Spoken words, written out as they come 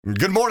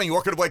Good morning.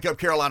 Welcome to Wake Up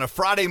Carolina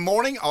Friday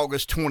morning,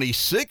 August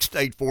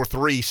 26th,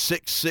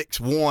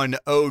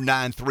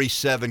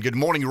 843-661-0937. Good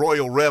morning,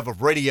 Royal Rev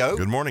of Radio.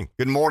 Good morning.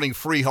 Good morning,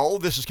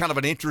 Freehold. This is kind of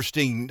an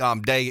interesting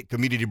day at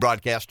Community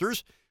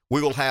Broadcasters.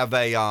 We will have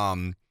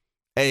a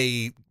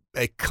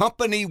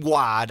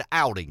company-wide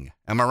outing.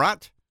 Am I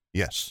right?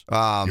 Yes,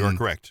 you're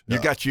correct.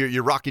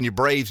 You're rocking your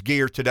Braves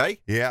gear today.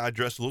 Yeah, I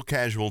dressed a little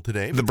casual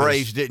today. The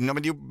Braves didn't. I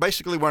mean, you're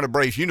basically wearing a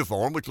Braves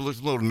uniform, which looks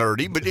a little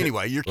nerdy. But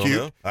anyway, you're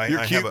cute.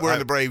 You're cute wearing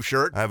the Braves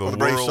shirt. I have a the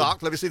Braves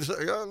socks. Let me see this.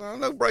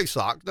 No Braves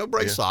socks. No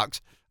Braves socks.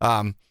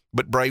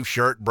 But Brave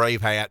shirt,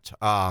 Brave hat.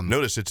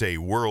 Notice it's a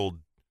World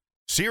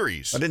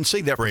Series. I didn't see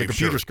that from the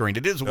computer screen.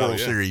 It is a World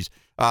Series.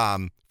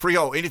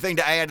 Freehold, anything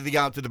to add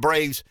to the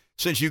Braves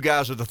since you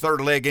guys are the third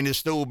leg in this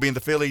stool, being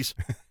the Phillies?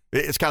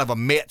 It's kind of a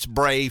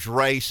Mets-Braves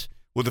race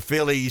with the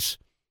Phillies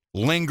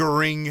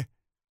lingering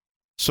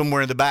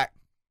somewhere in the back.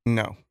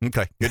 No.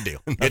 Okay, good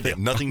deal.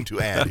 Nothing to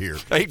add here.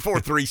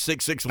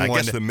 843-661. I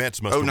guess the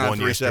Mets must have won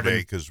yesterday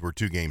because we're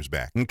 2 games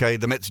back. Okay,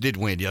 the Mets did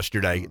win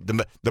yesterday.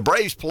 The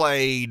Braves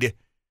played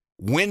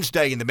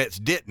Wednesday and the Mets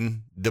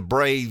didn't. The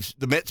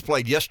Mets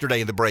played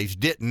yesterday and the Braves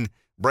didn't.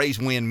 Braves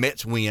win,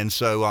 Mets win.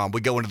 So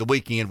we go into the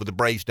weekend with the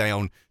Braves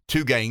down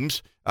 2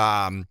 games,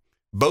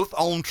 both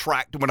on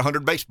track to win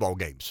 100 baseball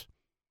games.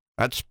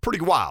 That's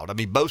pretty wild. I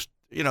mean, both,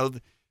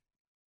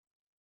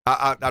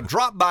 I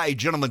dropped by a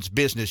gentleman's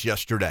business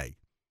yesterday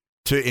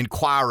to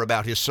inquire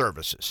about his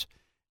services,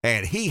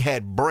 and he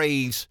had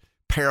Braves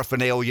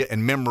paraphernalia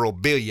and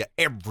memorabilia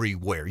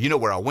everywhere. You know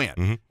where I went?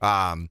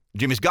 Mm-hmm.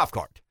 Jimmy's golf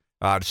cart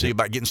to see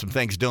about getting some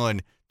things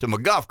done to my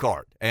golf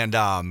cart. And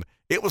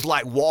it was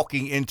like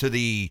walking into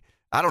the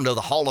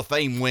Hall of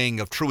Fame wing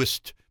of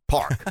Truist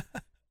Park.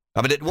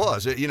 I mean, it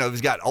was.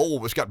 It's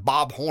got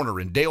Bob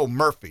Horner and Dale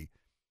Murphy.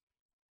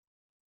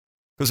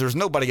 Because there's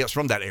nobody else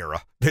from that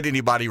era that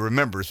anybody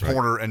remembers, right.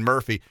 Horner and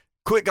Murphy.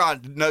 Quick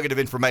nugget of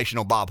information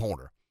on Bob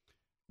Horner.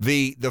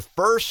 The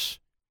first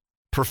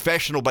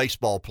professional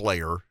baseball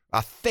player,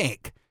 I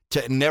think,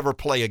 to never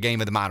play a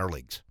game in the minor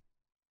leagues.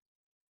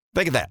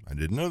 Think of that. I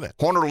didn't know that.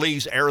 Horner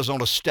leaves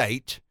Arizona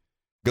State,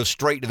 goes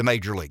straight to the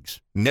major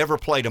leagues. Never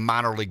played a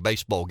minor league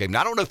baseball game.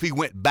 Now, I don't know if he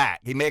went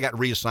back. He may have got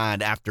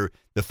reassigned after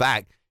the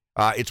fact.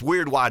 It's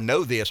weird why I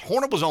know this.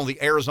 Horner was on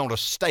the Arizona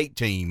State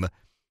team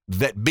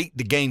that beat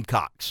the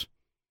Gamecocks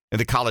in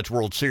the College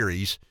World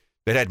Series.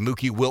 That had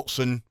Mookie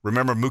Wilson.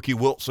 Remember Mookie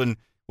Wilson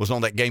was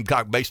on that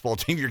Gamecock baseball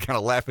team? You're kind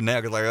of laughing now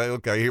because,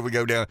 okay, here we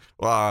go down,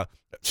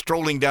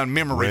 strolling down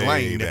memory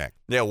lane. Back.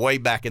 Yeah, way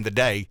back in the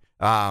day.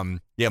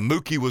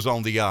 Mookie was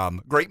on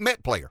the great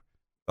Met player,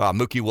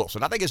 Mookie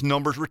Wilson. I think his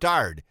number's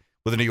retired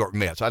with the New York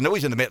Mets. I know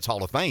he's in the Mets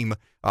Hall of Fame.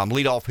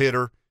 Leadoff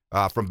hitter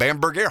from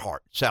Bamberg,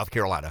 Earhart, South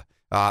Carolina.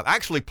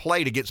 Actually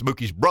played against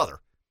Mookie's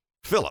brother,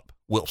 Phillip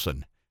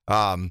Wilson.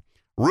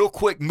 Real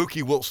quick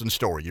Mookie Wilson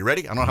story. You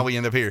ready? I don't know how we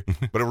end up here,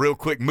 but a real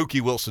quick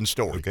Mookie Wilson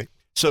story. Okay.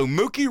 So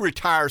Mookie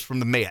retires from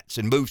the Mets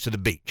and moves to the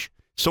beach,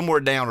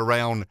 somewhere down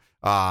around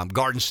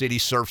Garden City,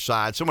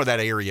 Surfside, somewhere that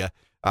area,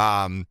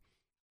 and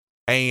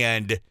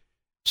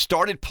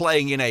started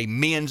playing in a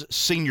men's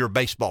senior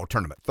baseball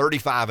tournament,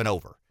 35 and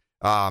over.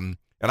 And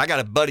I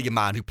got a buddy of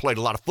mine who played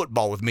a lot of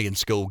football with me in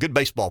school, good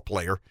baseball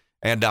player,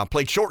 and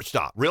played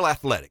shortstop, real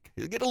athletic.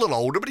 He'll get a little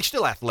older, but he's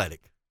still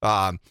athletic.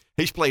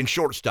 He's playing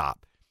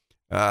shortstop.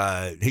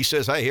 He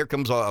says, hey, here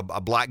comes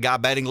a black guy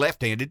batting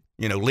left-handed,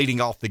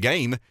 leading off the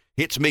game.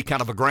 Hits me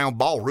kind of a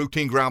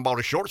routine ground ball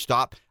to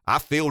shortstop. I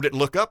field it,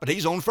 look up, and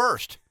he's on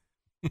first.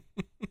 And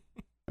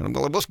I'm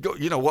going, let's go.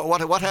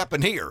 What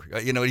happened here?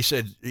 He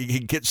said he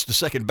gets to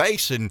second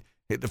base, and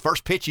the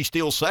first pitch he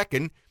steals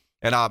second.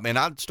 And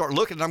I start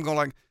looking, and I'm going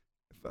like,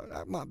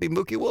 that might be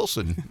Mookie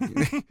Wilson.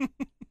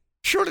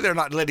 Surely they're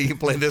not letting him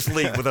play this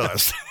league with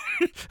us.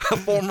 A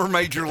former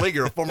major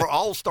leaguer, a former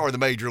all-star in the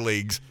major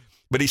leagues.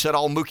 But he said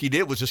all Mookie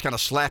did was just kind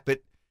of slap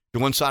it to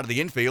one side of the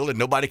infield, and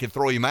nobody could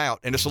throw him out.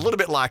 And it's a little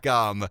bit like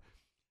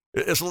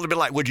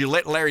would you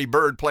let Larry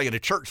Bird play in a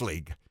church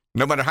league,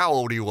 no matter how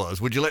old he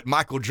was? Would you let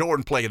Michael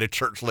Jordan play in a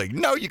church league?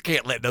 No, you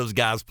can't let those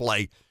guys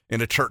play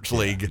in a church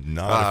league.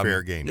 Not a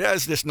fair game. Yeah,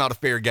 it's just not a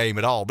fair game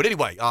at all. But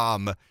anyway,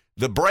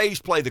 the Braves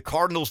play the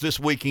Cardinals this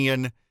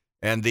weekend,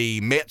 and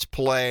the Mets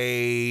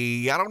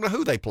play. I don't know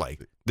who they play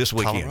this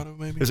weekend. Colorado,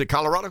 maybe? Is it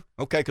Colorado?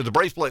 Okay, because the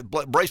Braves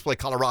play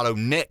Colorado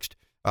next.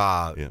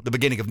 The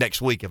beginning of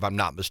next week, if I'm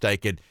not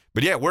mistaken.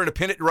 But yeah, we're in a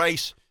pennant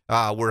race.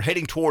 We're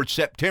heading towards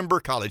September.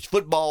 College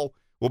football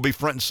will be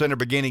front and center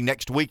beginning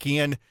next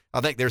weekend. I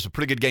think there's a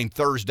pretty good game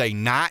Thursday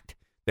night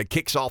that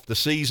kicks off the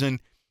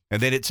season,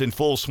 and then it's in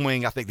full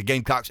swing. I think the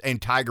Gamecocks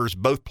and Tigers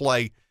both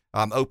play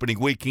opening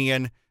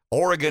weekend.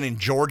 Oregon and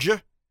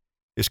Georgia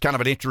is kind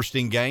of an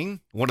interesting game.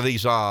 One of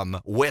these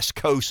West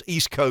Coast,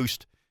 East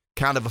Coast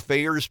kind of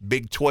affairs.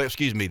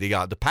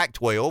 The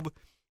Pac-12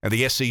 and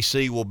the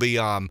SEC will be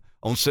on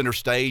center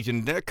stage,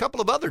 and there are a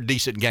couple of other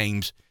decent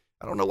games.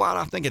 I don't know why.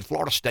 I think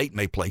Florida State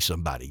may play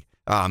somebody.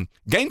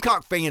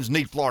 Gamecock fans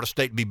need Florida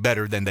State to be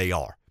better than they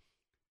are.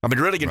 I mean,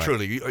 really and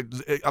truly.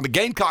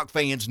 Gamecock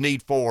fans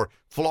need for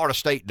Florida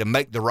State to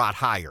make the right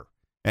hire.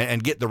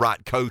 and get the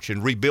right coach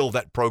and rebuild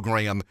that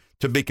program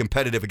to be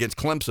competitive against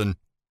Clemson.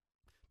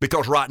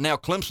 Because right now,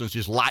 Clemson's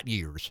just light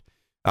years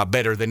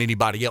better than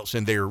anybody else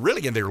in their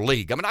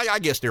league. I mean, I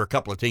guess there are a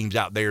couple of teams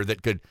out there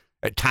that could,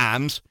 at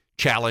times,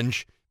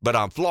 challenge.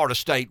 But Florida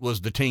State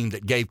was the team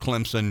that gave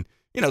Clemson,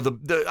 I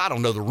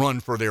don't know, the run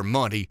for their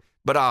money.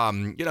 But,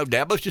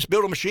 Dabo's just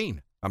built a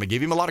machine. I mean,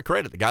 give him a lot of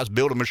credit. The guy's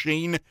built a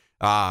machine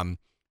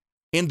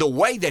in the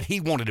way that he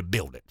wanted to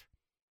build it.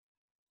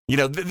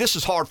 This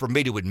is hard for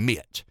me to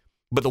admit.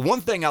 But the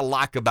one thing I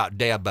like about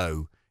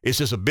Dabo is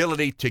his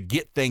ability to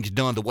get things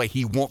done the way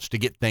he wants to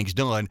get things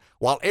done,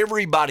 while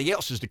everybody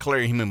else is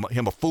declaring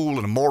him a fool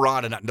and a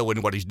moron and not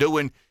knowing what he's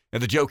doing.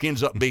 And the joke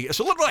ends up being, it's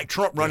a little like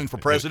Trump running for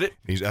president.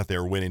 He's out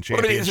there winning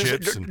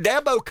championships.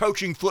 Dabo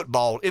coaching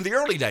football in the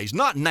early days,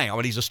 not now,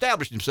 and he's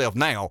established himself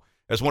now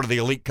as one of the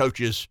elite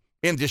coaches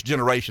in this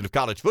generation of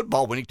college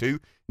football, winning 2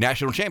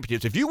 national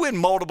championships. If you win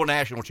multiple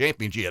national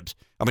championships,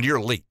 I mean, you're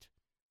elite.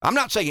 I'm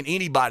not saying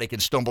anybody can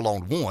stumble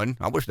on one.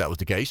 I wish that was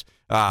the case.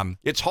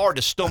 It's hard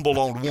to stumble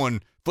on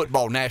one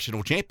football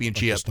national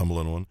championship. Stumble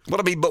on one.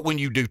 But when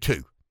you do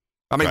 2.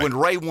 I mean, When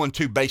Ray won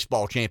 2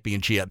 baseball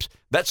championships,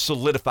 that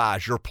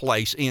solidifies your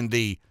place in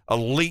the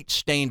elite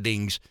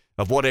standings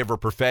of whatever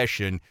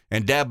profession.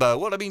 And Dabo,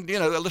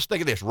 let's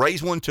think of this.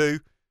 Ray's won 2,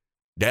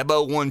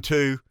 Dabo won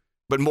 2,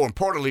 but more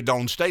importantly,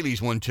 Dawn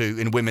Staley's won 2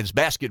 in women's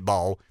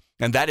basketball,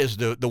 and that is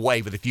the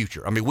wave of the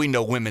future. I mean, we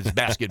know women's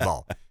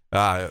basketball.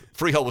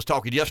 Freehold was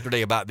talking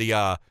yesterday about the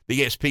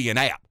ESPN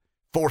app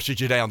forces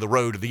you down the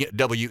road of the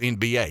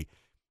WNBA.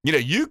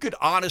 You could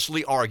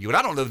honestly argue, and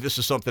I don't know if this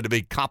is something to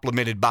be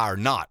complimented by or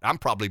not. I'm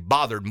probably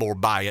bothered more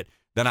by it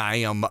than I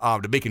am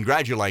to be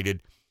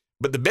congratulated.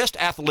 But the best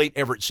athlete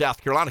ever at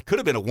South Carolina could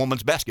have been a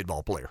woman's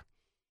basketball player.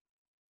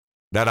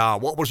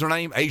 That what was her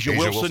name? Asia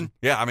Wilson.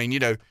 Yeah, I mean,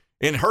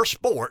 in her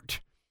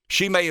sport,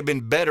 she may have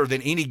been better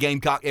than any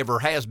Gamecock ever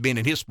has been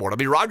in his sport. I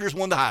mean, Rogers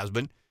won the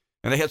Heisman,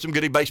 and they had some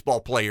good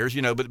baseball players,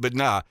 but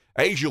nah,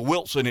 Asia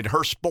Wilson in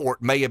her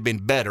sport may have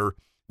been better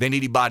than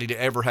anybody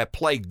to ever have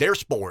played their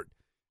sport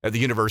at the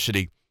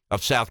University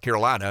of South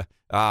Carolina.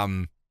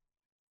 And,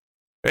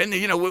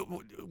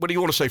 what do you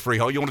want to say,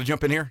 Freehold? You want to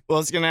jump in here? Well, I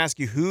was going to ask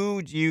you,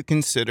 who do you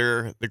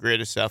consider the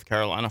greatest South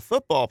Carolina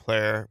football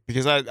player?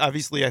 Because I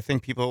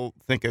think people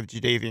think of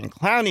Jadeveon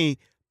Clowney,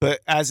 but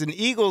as an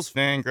Eagles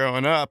fan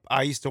growing up,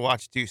 I used to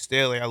watch Deuce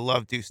Staley. I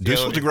love Deuce Staley.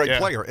 Deuce was a great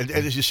player. And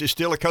is he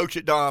still a coach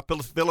at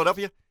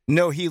Philadelphia?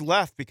 No, he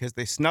left because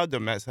they snubbed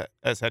him as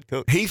head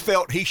coach. He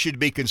felt he should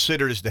be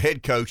considered as the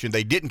head coach, and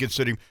they didn't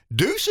consider him.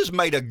 Deuce has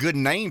made a good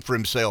name for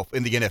himself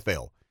in the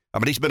NFL. I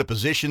mean, he's been a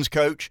positions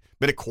coach,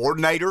 been a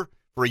coordinator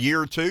for a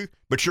year or 2.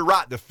 But you're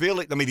right,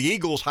 the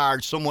Eagles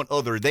hired someone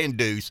other than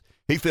Deuce.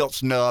 He felt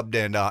snubbed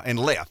and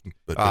left.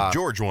 But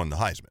George won the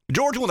Heisman.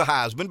 George won the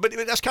Heisman, but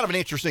that's kind of an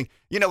interesting,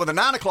 with the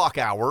 9 o'clock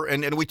hour,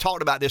 and we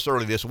talked about this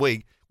early this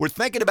week, we're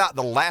thinking about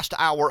the last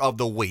hour of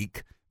the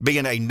week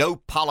being a no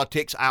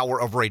politics hour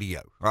of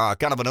radio,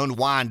 kind of an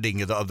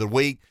unwinding of the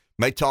week.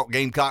 May talk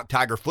Gamecock,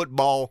 Tiger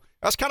football.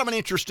 That's kind of an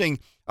interesting.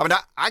 I mean,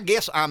 I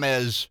guess I'm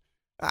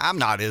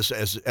not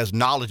as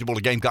knowledgeable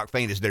a Gamecock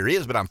fan as there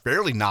is, but I'm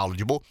fairly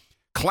knowledgeable.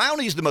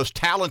 Clowney's the most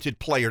talented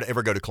player to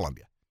ever go to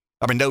Columbia.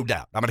 I mean, no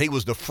doubt. I mean, he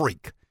was the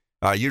freak.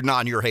 You're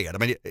nodding your head. I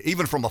mean,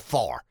 even from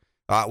afar,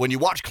 when you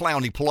watch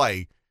Clowney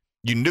play,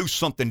 you knew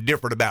something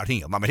different about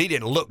him. I mean, he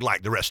didn't look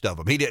like the rest of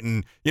them. He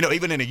didn't,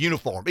 even in a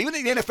uniform, even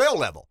at the NFL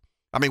level.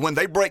 I mean, when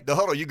they break the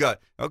huddle, you got,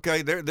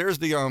 okay, there's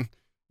the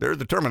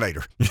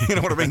Terminator. You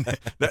know what I mean?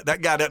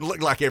 that guy doesn't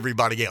look like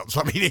everybody else.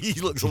 I mean, he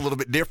looks a little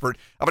bit different.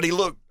 I mean, he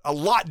looked a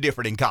lot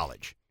different in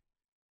college.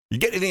 You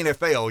get to the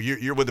NFL,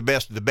 you're with the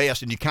best of the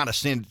best, and you kind of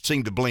seem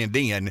to blend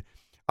in.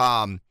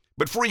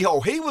 But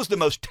Freehold, he was the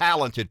most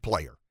talented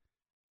player,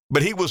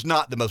 but he was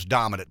not the most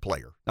dominant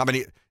player. I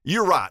mean,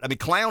 you're right. I mean,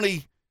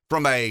 Clowney,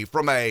 from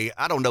a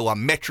I don't know, a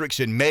metrics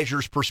and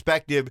measures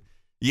perspective,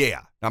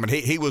 yeah. I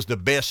mean, he was the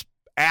best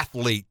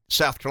athlete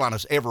South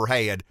Carolina's ever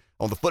had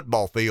on the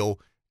football field.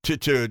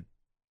 To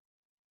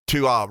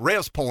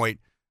Rev's point,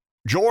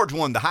 George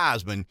won the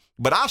Heisman,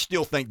 but I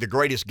still think the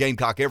greatest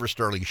Gamecock ever,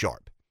 Sterling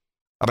Sharp.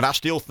 I mean, I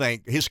still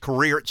think his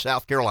career at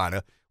South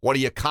Carolina, what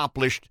he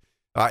accomplished.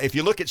 If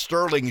you look at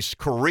Sterling's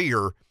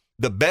career,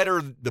 the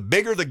bigger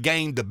the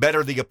game, the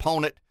better the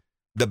opponent,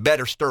 the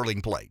better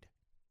Sterling played.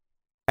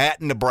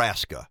 At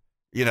Nebraska,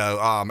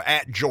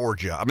 at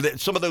Georgia. I mean,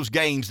 some of those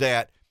games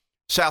that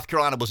South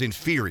Carolina was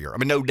inferior. I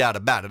mean, no doubt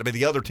about it. I mean,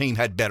 the other team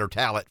had better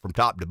talent from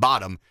top to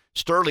bottom.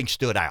 Sterling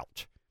stood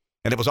out.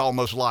 And it was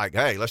almost like,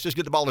 hey, let's just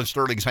get the ball in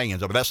Sterling's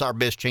hands. I mean, that's our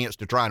best chance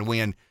to try and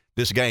win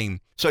this game.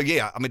 So,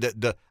 yeah, I mean,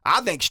 I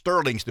think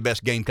Sterling's the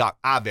best Gamecock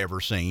I've ever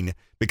seen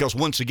because,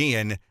 once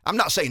again, I'm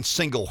not saying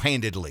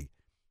single-handedly,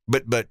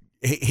 but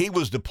he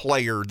was the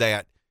player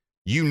that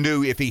you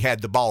knew if he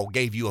had the ball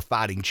gave you a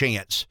fighting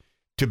chance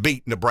to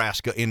beat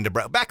Nebraska in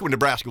Nebraska. Back when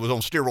Nebraska was on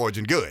steroids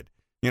and good.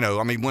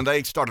 I mean, when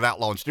they started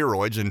outlawing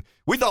steroids, and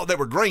we thought they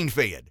were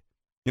grain-fed.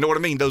 You know what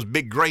I mean? Those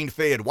big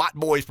grain-fed white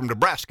boys from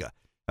Nebraska.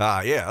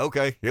 Yeah,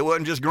 okay. It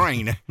wasn't just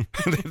grain.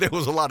 There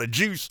was a lot of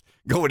juice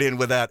going in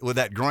with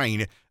that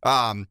grain.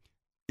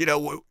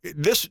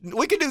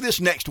 we could do this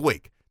next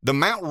week. The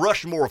Mount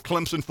Rushmore of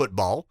Clemson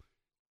football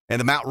and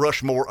the Mount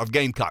Rushmore of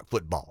Gamecock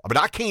football.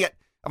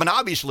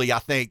 Obviously, I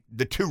think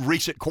the two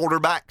recent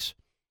quarterbacks,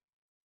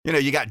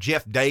 you got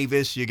Jeff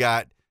Davis, you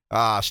got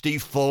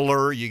Steve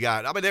Fuller,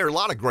 there are a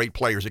lot of great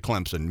players at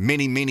Clemson.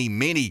 Many, many,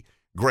 many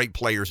great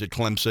players at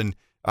Clemson.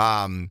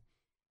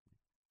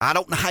 I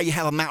don't know how you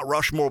have a Mount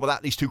Rushmore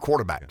without these two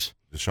quarterbacks.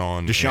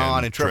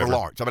 Deshaun and Trevor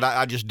Lawrence.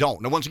 I just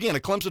don't. Now, once again, a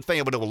Clemson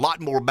fan would know a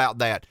lot more about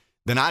that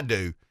than I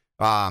do.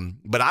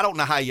 But I don't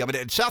know how you.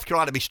 South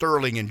Carolina would be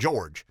Sterling and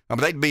George.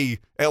 They'd be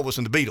Elvis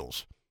and the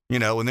Beatles.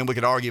 And then we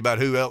could argue about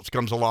who else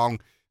comes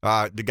along.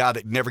 The guy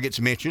that never gets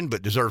mentioned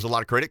but deserves a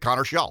lot of credit,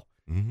 Connor Shaw.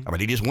 Mm-hmm.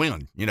 He just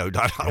won. I don't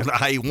know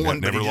how he won.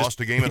 Never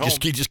lost a game at home.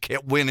 He just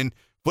kept winning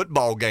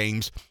football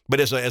games. But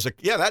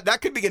that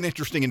could be an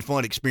interesting and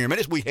fun experiment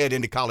as we head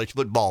into college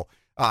football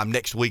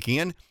next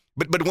weekend.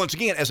 But once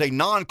again, as a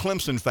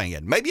non-Clemson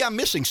fan, maybe I'm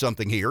missing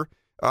something here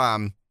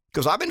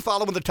because I've been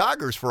following the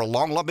Tigers for a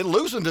long. I've been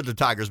losing to the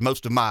Tigers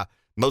most of my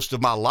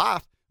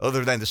life,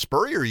 other than the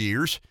Spurrier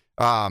years.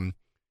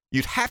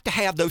 You'd have to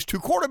have those two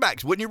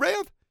quarterbacks, wouldn't you,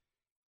 Rev?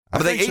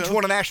 They each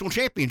won a national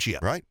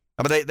championship, right?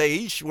 They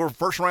each were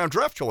first-round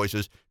draft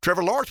choices.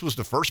 Trevor Lawrence was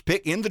the first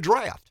pick in the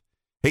draft.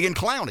 He and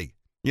Clowney,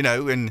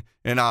 in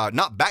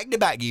not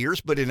back-to-back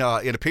years, but in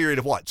a period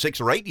of 6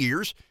 or 8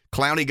 years,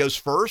 Clowney goes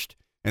first.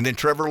 And then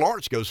Trevor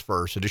Lawrence goes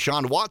first. And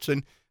Deshaun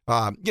Watson,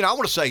 I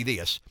want to say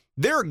this.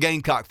 There are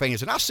Gamecock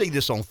fans, and I see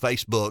this on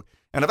Facebook,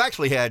 and I've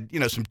actually had,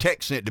 some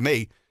text sent to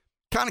me,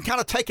 kind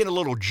of taking a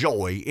little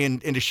joy in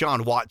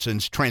Deshaun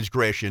Watson's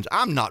transgressions.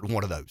 I'm not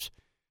one of those.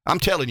 I'm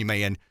telling you,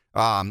 man,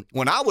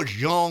 when I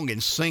was young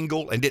and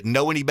single and didn't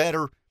know any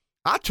better,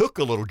 I took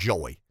a little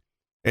joy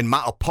in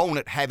my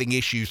opponent having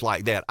issues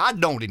like that. I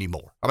don't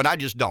anymore. I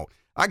just don't.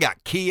 I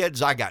got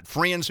kids. I got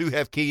friends who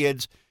have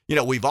kids.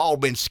 We've all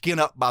been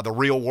skinned up by the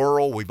real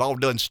world. We've all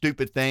done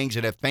stupid things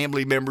and have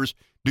family members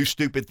do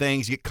stupid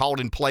things, get caught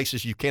in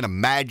places you can't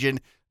imagine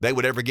they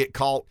would ever get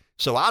caught.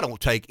 So I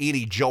don't take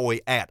any joy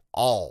at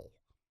all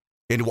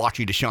in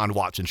watching Deshaun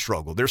Watson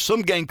struggle. There's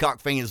some Gamecock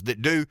fans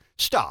that do.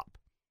 Stop.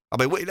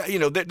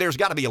 There's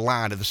got to be a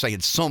line of the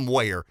saying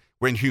somewhere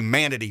when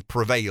humanity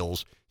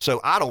prevails.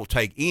 So I don't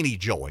take any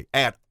joy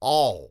at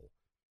all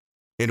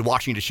in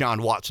watching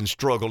Deshaun Watson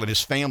struggle and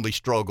his family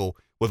struggle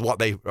with what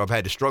they have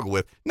had to struggle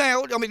with.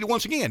 Now,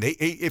 once again,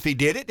 if he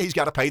did it, he's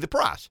got to pay the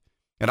price.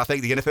 And I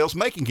think the NFL's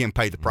making him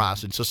pay the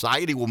price, and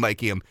society will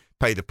make him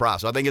pay the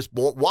price. I think his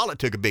wallet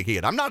took a big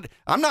hit. I'm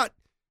not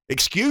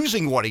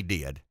excusing what he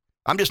did.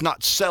 I'm just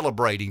not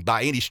celebrating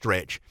by any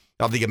stretch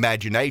of the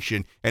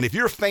imagination. And if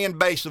you're a fan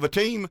base of a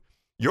team,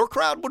 your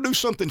crowd will do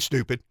something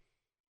stupid.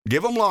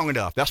 Give them long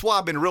enough. That's why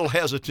I've been real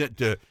hesitant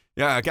to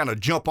kind of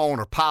jump on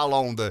or pile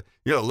on the,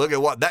 look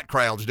at what that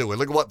crowd's doing.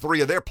 Look at what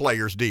 3 of their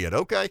players did.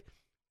 Okay.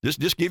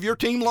 Just give your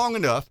team long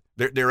enough.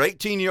 They're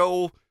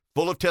 18-year-old,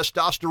 full of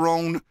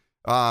testosterone.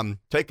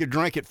 Take a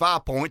drink at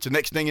 5 points, and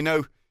next thing you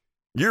know,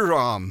 you're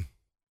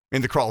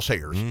in the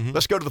crosshairs. Mm-hmm.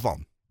 Let's go to the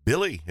phone.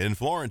 Billy in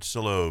Florence.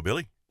 Hello,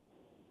 Billy.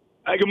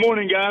 Hey, good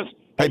morning, guys.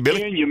 Hey,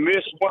 Billy. Again, you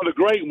missed one of the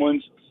great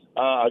ones.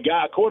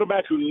 A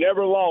quarterback who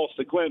never lost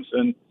to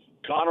Clemson,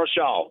 Connor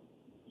Shaw.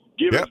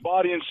 Give his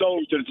body and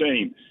soul to the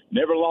team.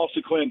 Never lost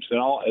to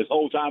Clemson his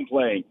whole time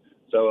playing.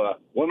 So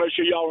want to make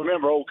sure y'all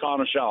remember old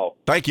Connor Shaw.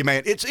 Thank you,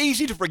 man. It's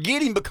easy to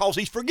forget him because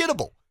he's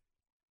forgettable.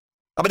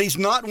 He's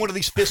not one of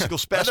these physical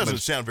specimens. That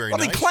doesn't sound very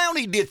nice.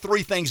 Clowney did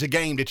 3 things a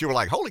game that you were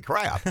like, holy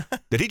crap.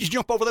 Did he just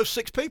jump over those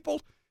 6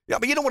 people? Yeah,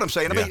 you know what I'm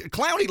saying?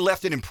 Clowney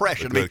left an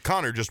impression.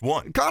 Connor just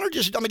won.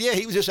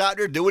 He was just out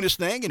there doing his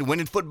thing and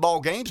winning football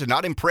games and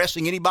not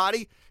impressing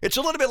anybody. It's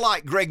a little bit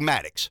like Greg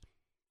Maddux.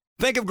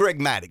 Think of Greg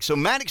Maddux. So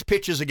Maddux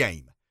pitches a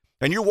game,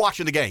 and you're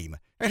watching the game,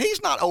 and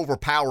he's not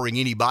overpowering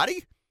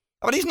anybody.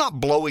 He's not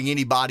blowing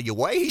anybody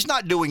away. He's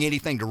not doing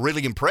anything to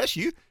really impress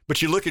you.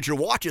 But you look at your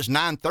watch, it's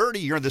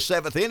 9:30, you're in the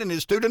 7th inning,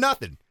 it's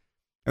 2-0.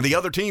 And the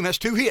other team has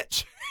 2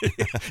 hits. You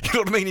know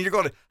what I mean? And you're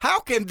going,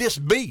 how can this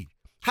be?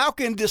 How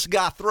can this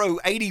guy throw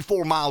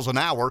 84 miles an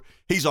hour?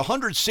 He's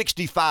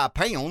 165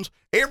 pounds.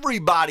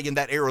 Everybody in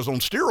that era is on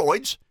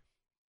steroids.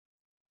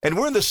 And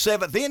we're in the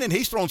 7th inning.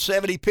 He's thrown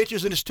 70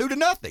 pitches, and it's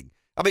 2-0.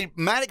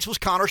 Maddux was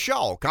Connor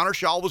Shaw. Connor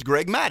Shaw was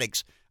Greg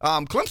Maddux.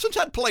 Clemson's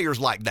had players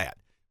like that.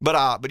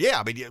 But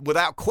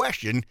without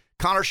question,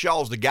 Connor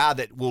Shaw's the guy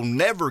that will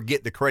never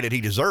get the credit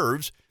he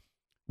deserves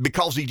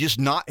because he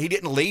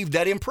didn't leave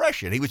that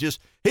impression. He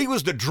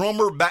was the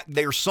drummer back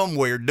there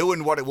somewhere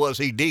doing what it was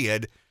he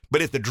did.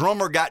 But if the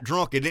drummer got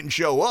drunk and didn't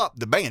show up,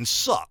 the band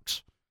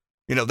sucks.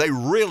 They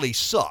really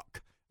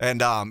suck.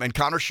 And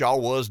Connor Shaw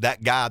was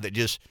that guy that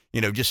just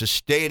as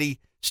steady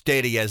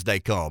as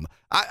they come.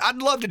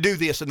 I'd love to do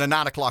this in the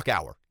 9 o'clock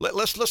hour.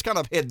 Let's kind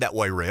of head that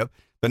way, Rev.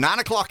 The 9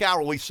 o'clock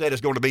hour we've said is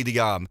going to be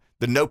the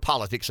no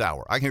politics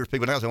hour. I can hear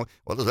people now saying,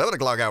 well, the 7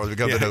 o'clock hour has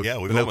become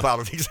the no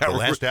politics hour. The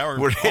last hour,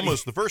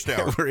 almost the first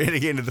hour. We're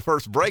heading into the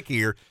first break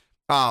here.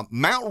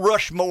 Mount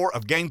Rushmore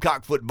of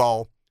Gamecock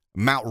football,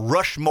 Mount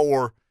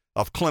Rushmore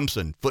of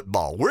Clemson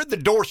football. We're at the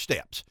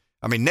doorsteps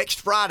I mean, next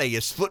Friday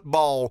is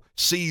football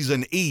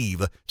season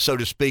eve, so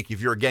to speak,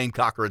 if you're a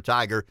Gamecock or a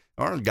Tiger,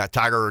 or a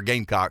Tiger or a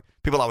Gamecock.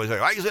 People always say,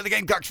 I can say the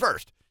Gamecocks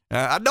first.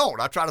 I don't.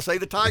 I try to say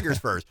the Tigers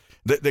first.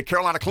 The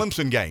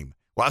Carolina-Clemson game.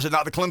 Why is it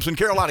not the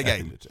Clemson-Carolina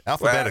game? It's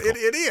alphabetical. Well,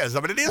 it is. I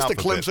mean, it is the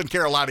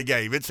Clemson-Carolina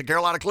game. It's the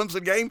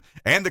Carolina-Clemson game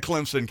and the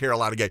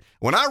Clemson-Carolina game.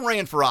 When I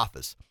ran for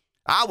office,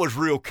 I was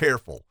real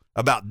careful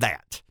about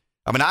that.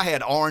 I mean, I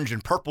had orange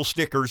and purple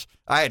stickers.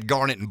 I had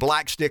garnet and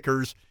black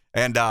stickers.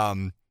 And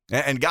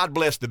God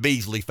bless the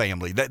Beasley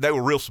family. They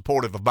were real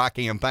supportive of my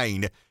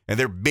campaign, and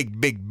they're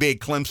big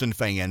Clemson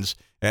fans.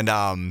 And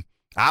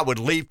I would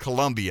leave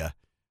Columbia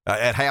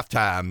at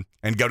halftime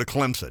and go to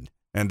Clemson,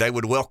 and they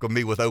would welcome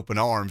me with open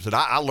arms. And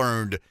I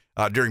learned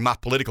during my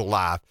political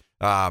life,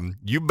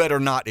 you better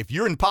not, if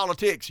you're in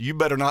politics, you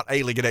better not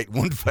alienate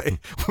one fan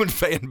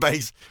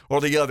base or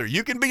the other.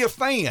 You can be a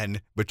fan,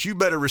 but you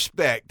better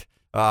respect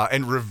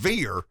and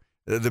revere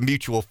the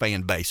mutual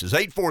fan bases.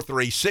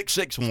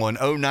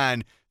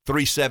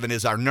 843-661-0937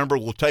 is our number.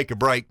 We'll take a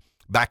break.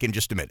 Back in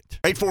just a minute.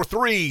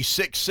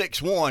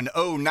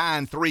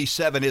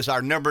 843-661-0937 is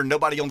our number.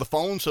 Nobody on the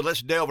phone, so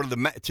let's delve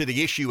to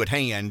the issue at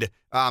hand.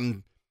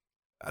 I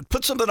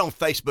put something on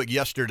Facebook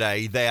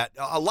yesterday that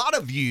a lot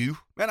of you,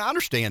 and I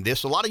understand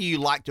this, a lot of you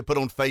like to put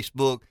on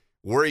Facebook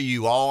where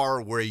you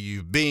are, where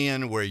you've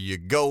been, where you're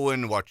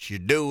going, what you're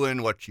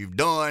doing, what you've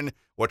done,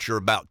 what you're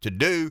about to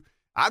do.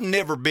 I've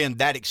never been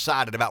that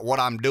excited about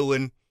what I'm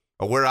doing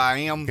or where I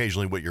am.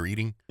 Occasionally what you're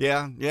eating.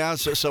 Yeah.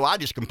 So I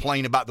just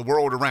complain about the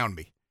world around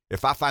me.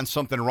 If I find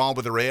something wrong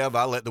with the Rev,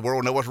 I let the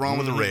world know what's wrong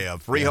with the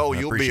Rev. Freehold,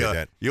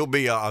 you'll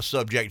be a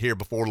subject here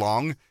before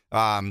long.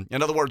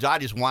 In other words, I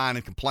just whine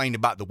and complain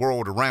about the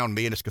world around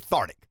me, and it's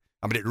cathartic.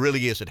 I mean, it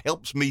really is. It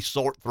helps me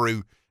sort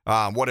through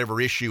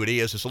whatever issue it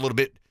is. It's a little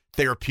bit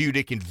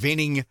therapeutic and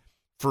venting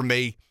for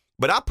me.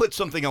 But I put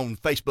something on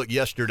Facebook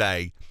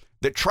yesterday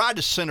that tried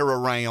to center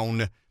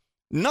around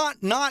not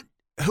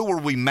who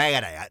are we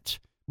mad at,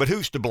 but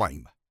who's to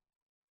blame.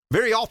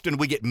 Very often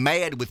we get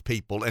mad with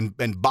people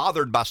and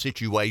bothered by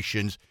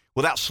situations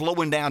without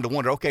slowing down to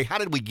wonder, okay, how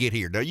did we get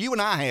here? Now, you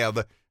and I have,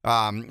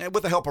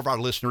 with the help of our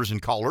listeners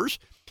and callers,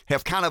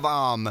 have kind of,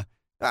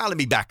 let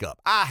me back up.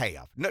 I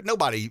have.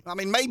 Nobody, I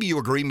mean, maybe you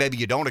agree, maybe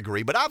you don't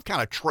agree, but I've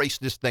kind of traced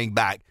this thing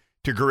back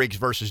to Griggs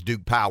versus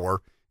Duke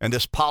Power and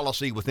this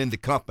policy within the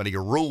company,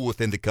 or rule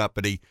within the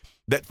company,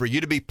 that for you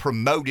to be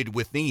promoted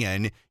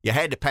within, you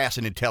had to pass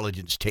an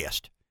intelligence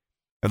test.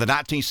 And the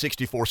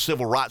 1964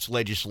 civil rights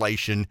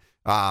legislation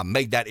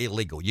made that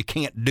illegal. You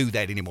can't do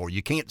that anymore.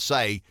 You can't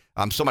say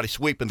somebody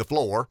sweeping the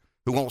floor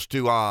who wants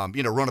to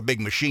run a big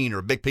machine or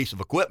a big piece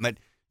of equipment.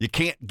 You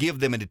can't give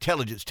them an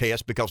intelligence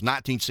test because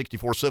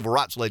 1964 civil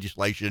rights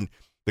legislation,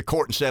 the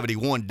court in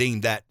 71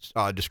 deemed that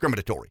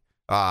discriminatory.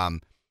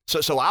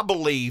 So I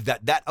believe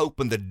that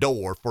opened the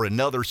door for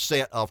another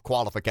set of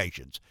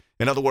qualifications.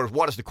 In other words,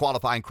 what is the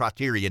qualifying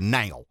criteria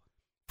now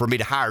for me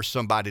to hire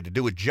somebody to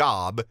do a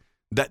job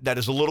that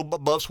is a little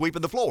above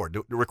sweeping the floor?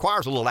 It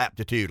requires a little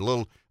aptitude, a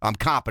little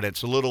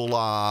competence, a little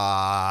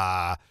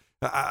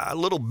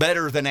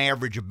better than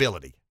average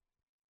ability.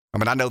 I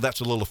mean, I know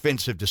that's a little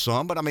offensive to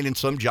some, but I mean, in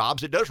some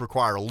jobs, it does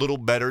require a little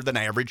better than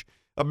average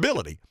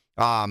ability.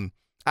 Out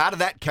of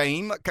that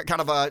came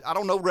kind of a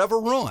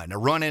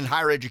run in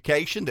higher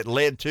education that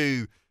led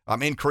to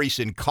increase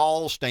in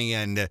cost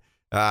and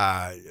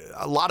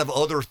a lot of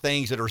other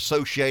things that are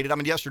associated. I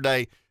mean,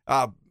 yesterday,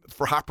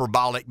 for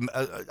hyperbolic,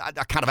 I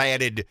kind of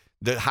added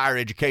the higher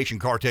education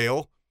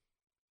cartel,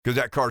 because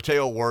that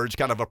cartel word's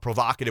kind of a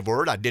provocative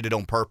word. I did it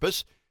on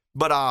purpose.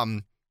 But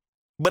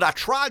I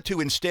tried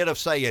to, instead of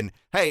saying,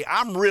 hey,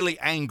 I'm really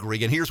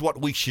angry and here's what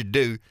we should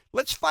do,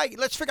 let's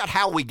figure out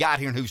how we got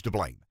here and who's to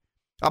blame.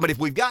 I mean, if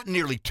we've got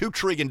nearly $2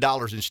 trillion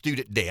in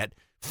student debt,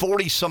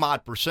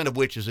 40-some-odd% of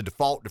which is a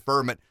default,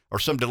 deferment, or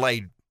some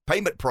delayed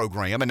payment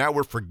program, and now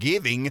we're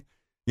forgiving,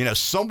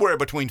 somewhere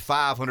between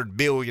 $500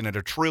 billion and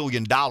 $1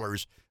 trillion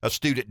of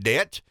student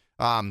debt.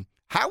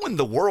 How in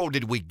the world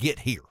did we get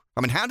here?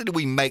 I mean, how did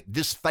we make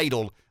this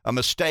fatal a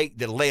mistake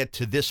that led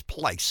to this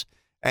place?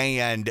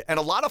 And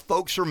a lot of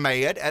folks are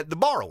mad at the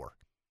borrower,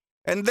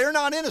 and they're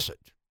not innocent.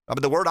 I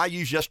mean, the word I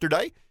used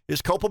yesterday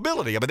is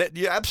culpability. I mean,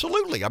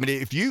 absolutely. I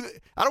mean,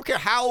 I don't care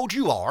how old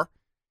you are,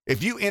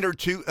 if you enter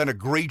to an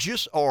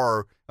egregious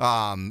or,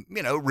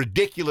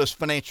 ridiculous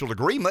financial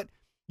agreement,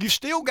 you've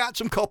still got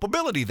some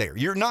culpability there.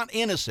 You're not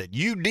innocent.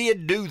 You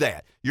did do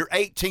that. You're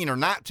 18 or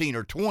 19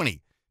 or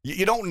 20.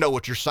 You don't know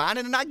what you're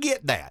signing, and I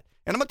get that.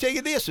 And I'm going to tell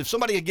you this. If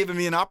somebody had given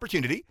me an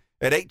opportunity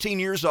at 18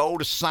 years old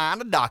to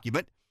sign a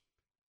document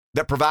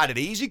that provided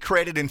easy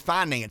credit and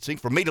financing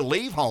for me to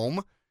leave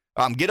home,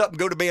 get up and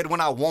go to bed when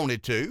I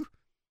wanted to,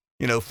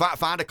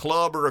 find a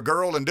club or a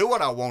girl and do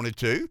what I wanted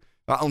to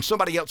on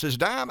somebody else's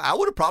dime, I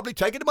would have probably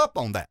taken them up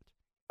on that.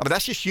 I mean,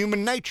 that's just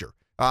human nature.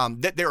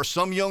 That there are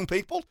some young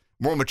people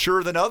more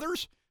mature than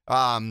others.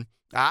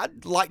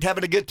 I'd liked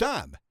having a good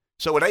time.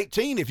 So at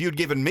 18, if you'd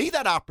given me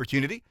that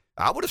opportunity,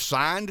 I would have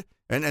signed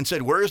and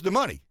said, where is the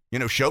money?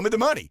 Show me the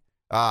money.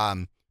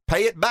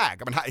 pay it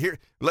back. I mean, here,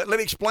 let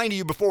me explain to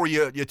you before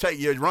you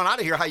run out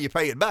of here how you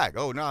pay it back.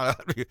 Oh, no,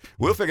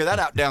 we'll figure that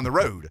out down the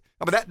road.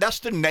 I mean, that's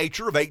the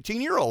nature of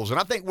 18-year-olds, and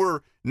I think we're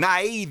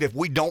naive if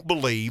we don't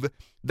believe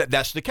that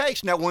that's the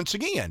case. Now, once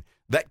again,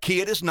 that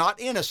kid is not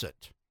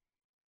innocent.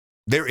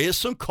 There is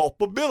some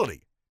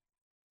culpability.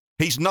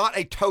 He's not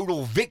a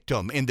total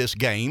victim in this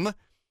game,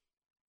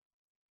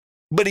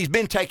 but he's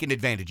been taken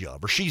advantage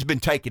of, or she's been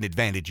taken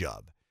advantage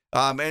of.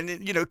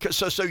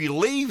 So you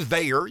leave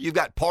there, you've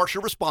got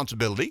partial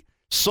responsibility,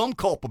 some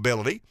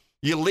culpability.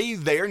 You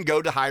leave there and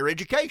go to higher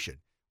education,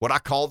 what I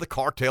call the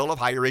cartel of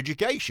higher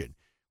education.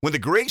 When the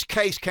Griggs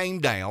case came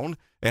down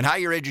and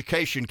higher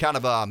education kind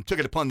of took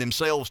it upon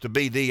themselves to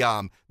be the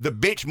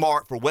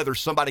benchmark for whether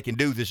somebody can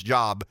do this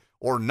job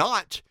or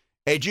not,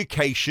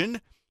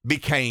 education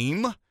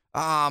became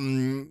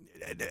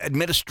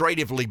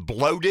administratively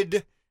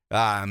bloated.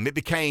 It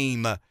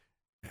became...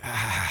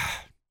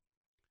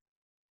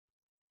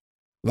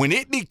 when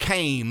it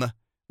became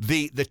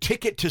the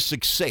ticket to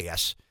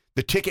success,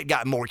 the ticket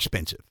got more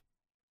expensive.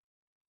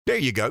 There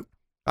you go.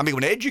 I mean,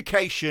 when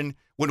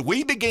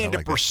we began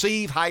to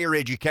perceive higher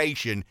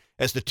education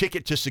as the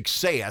ticket to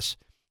success,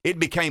 it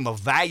became a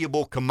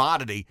valuable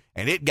commodity,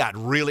 and it got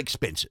real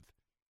expensive.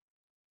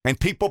 And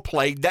people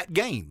played that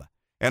game.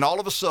 And all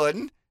of a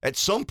sudden, at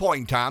some point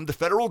in time, the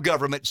federal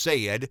government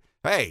said,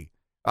 hey,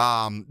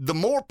 the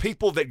more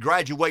people that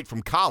graduate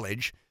from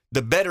college,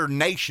 the better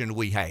nation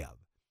we have.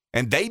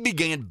 And they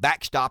began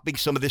backstopping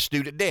some of this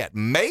student debt.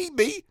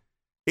 Maybe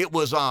it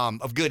was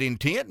of good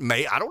intent.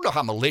 I don't know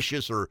how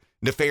malicious or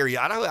nefarious.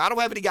 I don't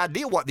have any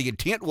idea what the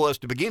intent was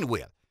to begin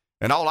with.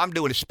 And all I'm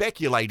doing is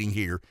speculating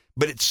here.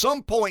 But at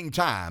some point in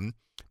time,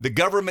 the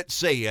government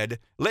said,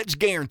 let's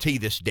guarantee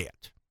this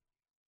debt.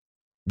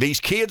 These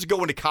kids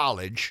going to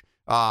college,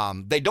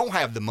 they don't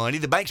have the money.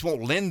 The banks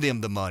won't lend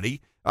them the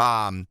money.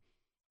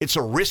 It's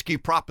a risky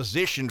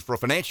proposition for a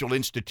financial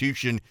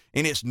institution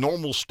in its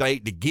normal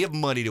state to give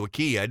money to a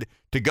kid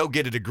to go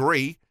get a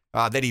degree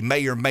that he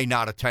may or may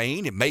not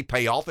attain. It may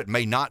pay off. It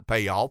may not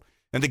pay off.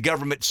 And the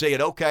government said,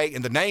 okay,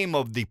 in the name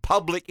of the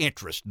public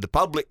interest, the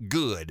public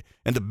good,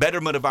 and the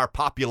betterment of our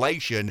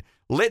population,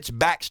 let's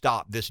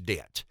backstop this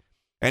debt.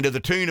 And to the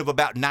tune of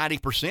about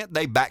 90%,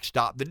 they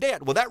backstopped the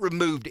debt. Well, that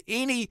removed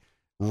any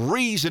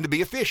reason to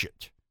be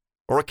efficient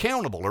or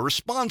accountable or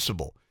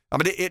responsible. I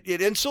mean,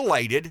 it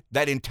insulated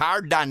that entire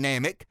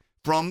dynamic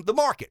from the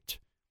market.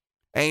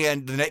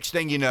 And the next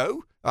thing you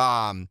know,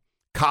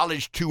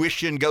 college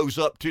tuition goes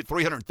up to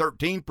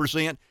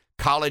 313%.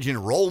 College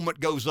enrollment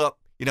goes up,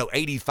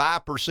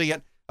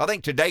 85%. I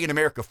think today in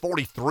America,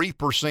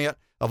 43%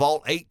 of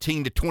all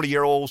 18 to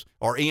 20-year-olds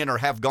are in or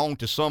have gone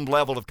to some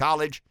level of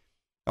college.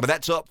 I mean,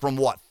 that's up from,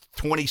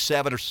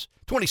 26 or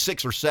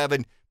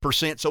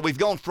 7%. So we've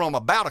gone from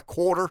about a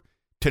quarter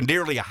to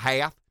nearly a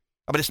half.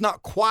 I mean, it's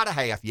not quite a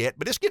half yet,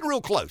 but it's getting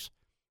real close.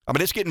 I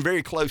mean, it's getting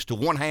very close to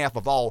one half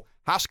of all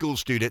high school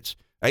students,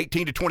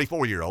 18 to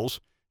 24-year-olds,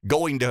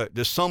 going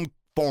to some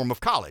form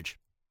of college.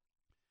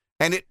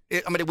 And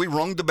we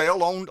rung the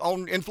bell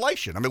on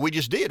inflation. I mean, we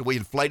just did. We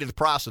inflated the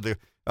price of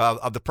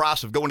the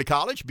price of going to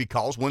college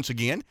because, once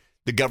again,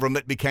 the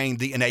government became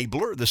the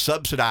enabler, the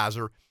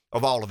subsidizer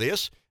of all of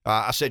this.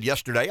 I said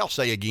yesterday, I'll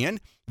say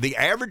again, the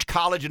average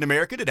college in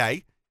America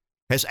today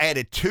has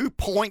added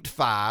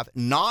 2.5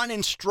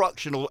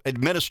 non-instructional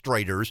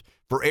administrators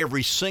for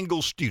every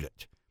single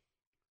student.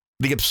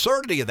 The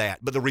absurdity of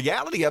that, but the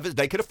reality of it is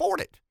they could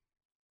afford it.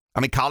 I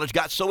mean, college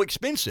got so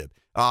expensive.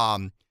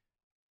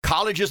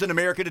 Colleges in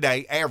America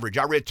today average,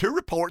 I read two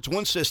reports,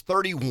 one says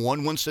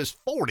 31, one says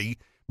 40,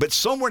 but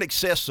somewhere in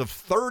excess of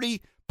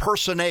 30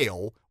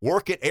 personnel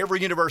work at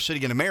every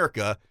university in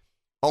America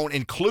on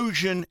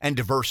inclusion and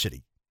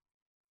diversity.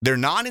 They're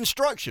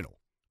non-instructional.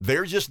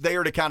 They're just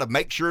there to kind of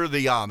make sure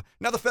now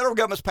the federal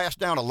government's passed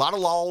down a lot of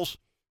laws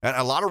and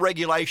a lot of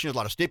regulations, a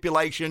lot of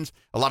stipulations,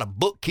 a lot of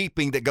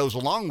bookkeeping that goes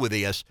along with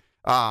this.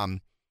 The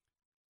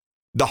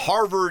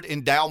Harvard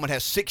endowment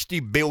has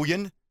 $60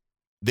 billion.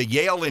 The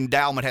Yale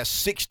endowment has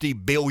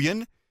 $60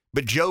 billion.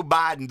 But Joe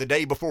Biden, the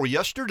day before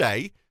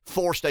yesterday,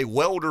 forced a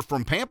welder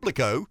from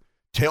Pamplico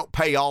to help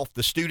pay off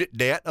the student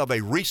debt of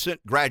a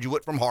recent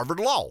graduate from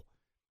Harvard Law.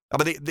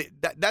 I mean,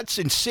 that's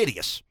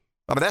insidious.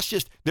 I mean, that's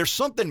just, there's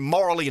something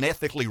morally and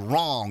ethically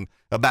wrong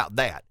about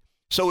that.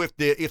 So if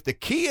the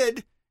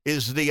kid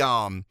is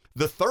the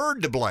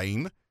third to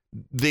blame,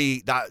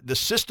 the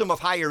system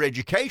of higher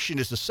education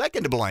is the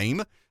second to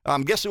blame,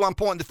 guess who I'm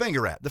pointing the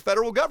finger at? The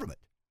federal government.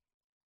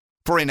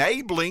 For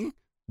enabling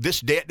this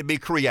debt to be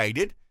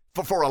created,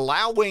 for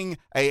allowing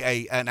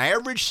an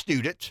average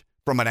student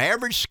from an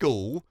average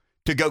school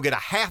to go get a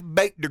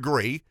half-baked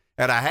degree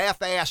at a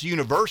half-ass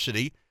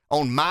university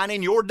on mine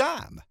and your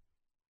dime.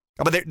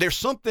 But there's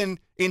something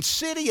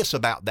insidious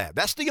about that.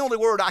 That's the only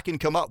word I can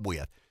come up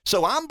with.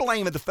 So I'm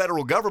blaming the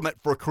federal government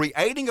for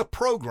creating a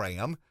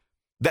program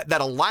that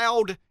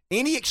allowed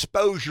any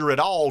exposure at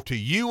all to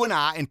you and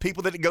I and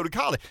people that didn't go to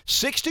college.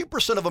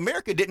 60% of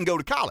America didn't go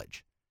to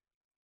college.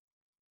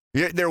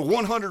 They're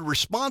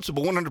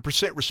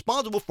 100%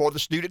 responsible for the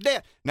student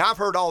debt. Now, I've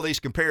heard all these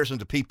comparisons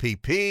to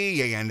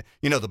PPP and,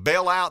 the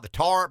bailout, the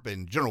TARP,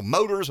 and General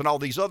Motors and all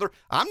these other.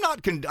 I'm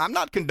not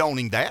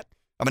condoning that.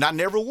 I mean, I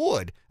never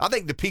would. I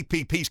think the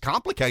PPP is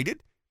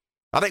complicated.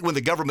 I think when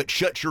the government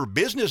shuts your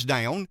business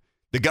down,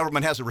 the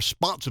government has a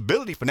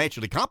responsibility to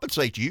financially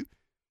compensate you.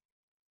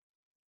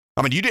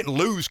 I mean, you didn't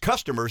lose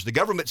customers. The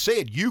government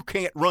said you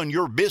can't run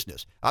your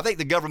business. I think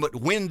the government,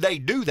 when they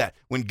do that,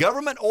 when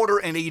government order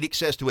and edict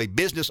says to a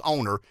business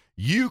owner,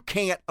 you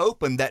can't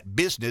open that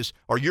business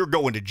or you're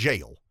going to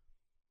jail.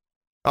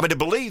 I mean, to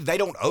believe they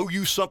don't owe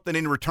you something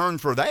in return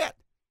for that.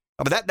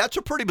 I mean, that's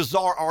a pretty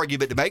bizarre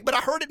argument to make, but I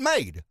heard it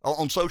made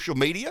on social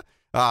media.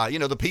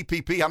 The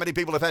PPP, how many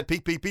people have had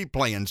PPP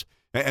plans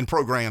and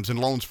programs and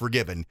loans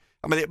forgiven?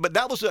 I mean, but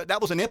that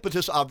was an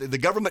impetus of the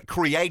government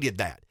created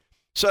that.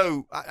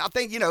 So I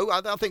think,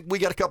 I think we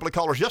got a couple of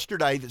callers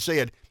yesterday that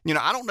said,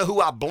 I don't know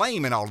who I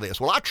blame in all this.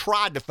 Well, I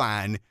tried to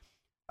find,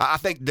 I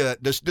think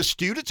the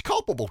student's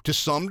culpable to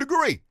some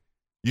degree.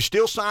 You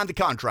still signed the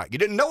contract. You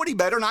didn't know any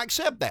better, and I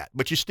accept that,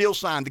 but you still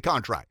signed the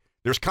contract.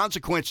 There's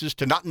consequences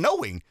to not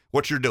knowing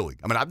what you're doing.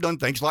 I mean, I've done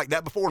things like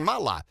that before in my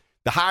life.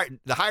 The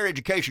higher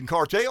education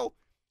cartel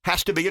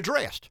has to be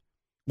addressed.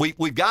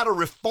 We've got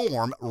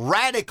to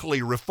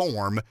radically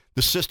reform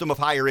the system of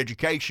higher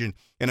education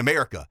in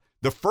America.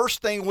 The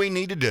first thing we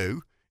need to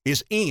do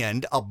is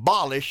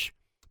abolish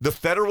the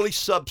federally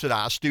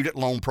subsidized student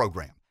loan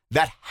program.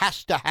 That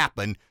has to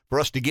happen for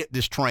us to get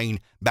this train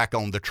back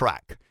on the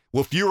track.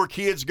 Will fewer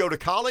kids go to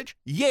college?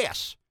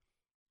 Yes.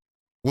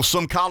 Will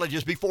some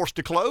colleges be forced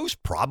to close?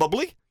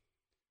 Probably.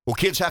 Will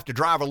kids have to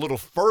drive a little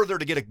further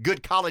to get a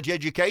good college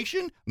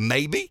education?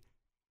 Maybe.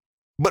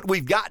 But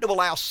we've got to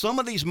allow some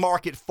of these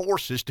market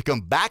forces to come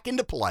back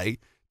into play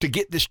to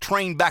get this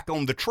train back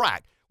on the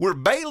track. We're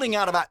bailing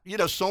out about,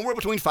 somewhere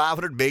between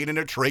 $500 billion and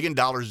 $1 trillion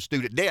in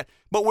student debt,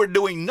 but we're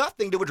doing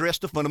nothing to address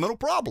the fundamental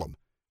problem.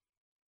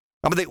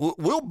 I mean,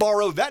 we'll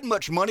borrow that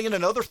much money in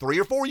another 3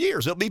 or 4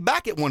 years. It'll be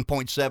back at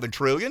 $1.7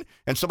 trillion,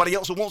 and somebody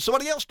else will want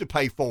somebody else to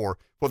pay for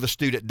the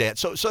student debt.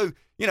 So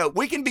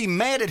we can be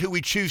mad at who we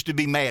choose to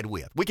be mad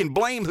with. We can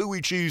blame who we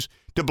choose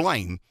to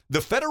blame.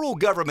 The federal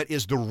government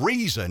is the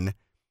reason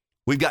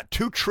we've got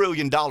 $2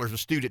 trillion of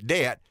student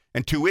debt,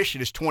 and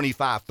tuition is $25,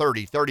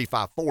 $30,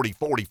 $35, $40,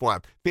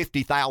 $45,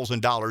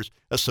 $50,000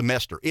 a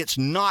semester. It's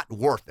not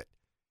worth it.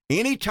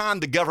 Anytime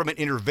the government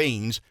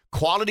intervenes,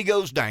 quality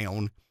goes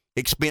down,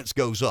 expense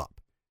goes up.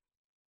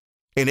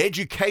 And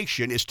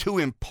education is too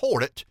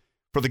important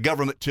for the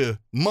government to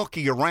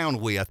monkey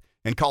around with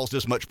and cause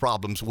this much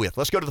problems with.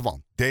 Let's go to the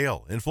phone.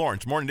 Dale in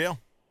Florence. Morning, Dale.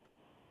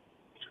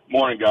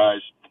 Morning,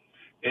 guys.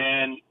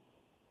 And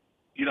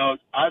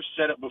I've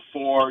said it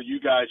before. You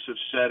guys have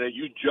said it.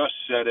 You just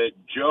said it.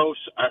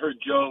 I heard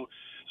Joe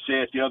say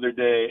it the other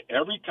day.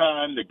 Every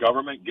time the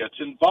government gets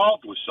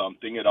involved with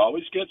something, it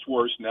always gets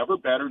worse, never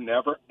better,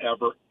 never,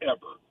 ever,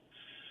 ever.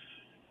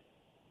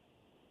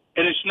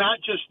 And it's not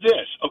just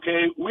this,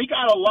 okay? We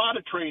got a lot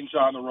of trains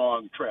on the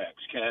wrong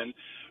tracks, Ken.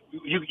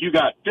 You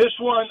got this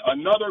one.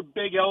 Another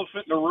big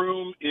elephant in the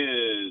room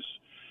is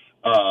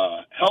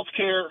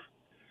healthcare.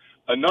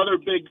 Another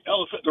big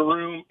elephant in the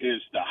room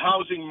is the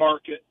housing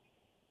market.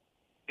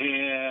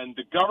 And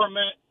the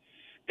government,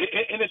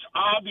 and it's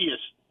obvious,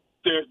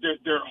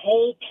 their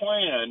whole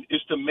plan is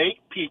to make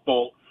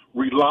people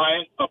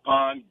reliant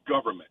upon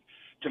government,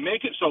 to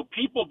make it so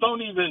people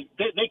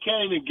they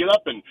can't even get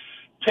up and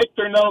pick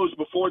their nose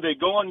before they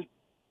go into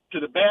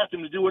the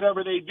bathroom to do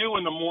whatever they do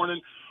in the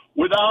morning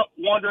without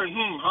wondering,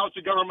 how's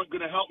the government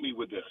going to help me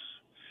with this?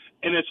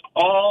 And it's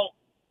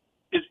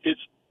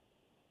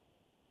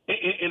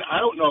and I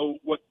don't know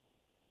what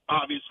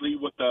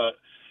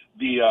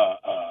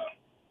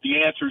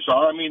the answers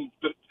are. I mean,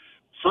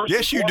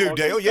 yes, you do,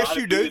 Dale. Yes,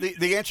 you do.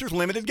 The answer is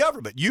limited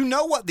government. You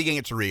know what the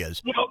answer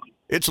is. Well,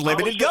 it's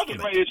limited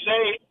government. Ready to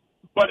say,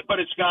 but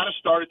it's got to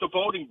start at the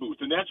voting booth,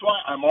 and that's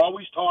why I'm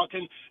always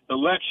talking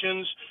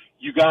elections.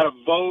 You got to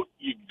vote.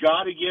 You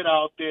got to get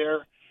out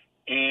there,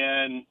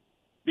 and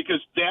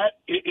because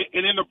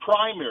and in the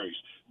primaries,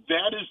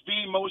 that is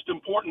the most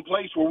important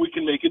place where we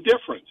can make a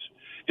difference.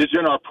 Is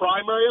in our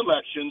primary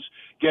elections,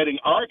 getting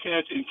our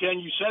candidates, and Ken,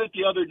 you said it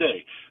the other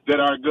day, that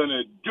are going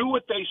to do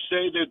what they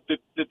say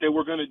that they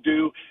were going to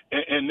do,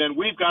 and then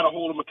we've got to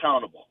hold them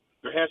accountable.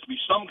 There has to be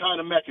some kind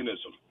of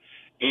mechanism.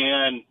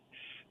 And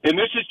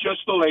this is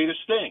just the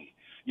latest thing.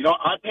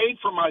 I paid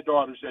for my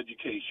daughter's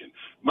education.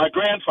 My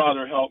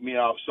grandfather helped me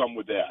out some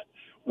with that,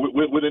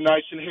 with a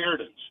nice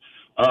inheritance.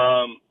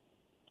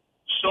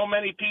 So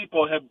many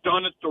people have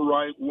done it the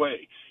right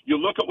way. You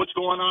look at what's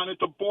going on at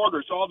the border,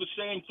 it's all the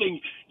same thing.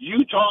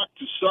 You talk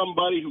to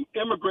somebody who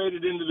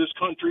immigrated into this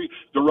country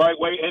the right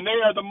way, and they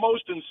are the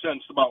most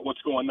incensed about what's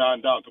going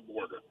on down at the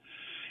border.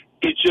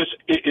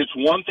 It's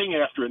one thing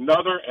after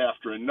another,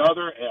 after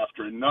another,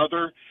 after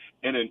another,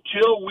 and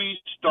until we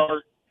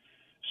start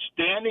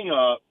standing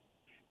up,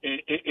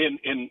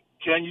 and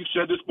Ken, you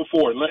said this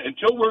before,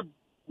 until we're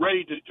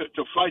ready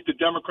to fight the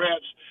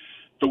Democrats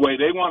the way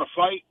they want to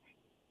fight,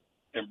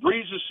 and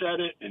Breeze has said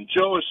it, and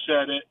Joe has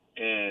said it,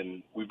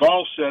 and we've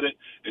all said it,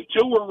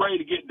 until we're ready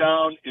to get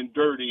down and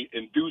dirty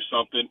and do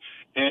something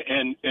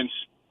and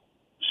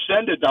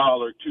send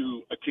 $1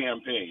 to a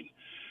campaign,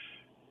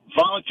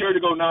 volunteer to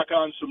go knock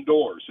on some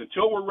doors.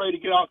 Until we're ready to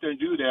get out there and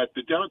do that,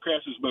 the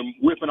Democrats has been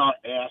whipping our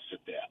ass at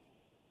that.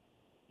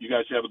 You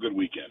guys have a good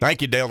weekend.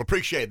 Thank you, Dale.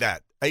 Appreciate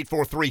that.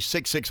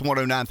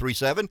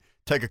 843-661-0937.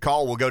 Take a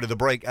call. We'll go to the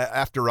break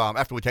after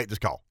we take this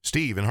call.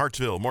 Steve in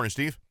Hartsville. Morning,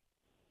 Steve.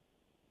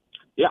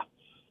 Yeah.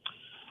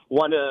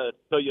 Want to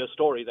tell you a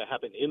story that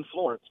happened in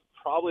Florence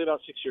probably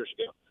about 6 years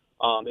ago.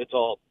 It's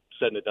all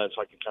said and done,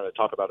 so I can kind of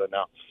talk about it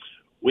now.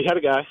 We had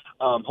a guy,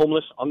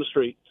 homeless on the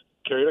street,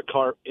 carried a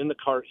cart. In the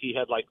cart, he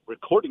had, like,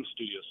 recording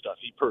studio stuff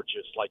he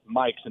purchased, like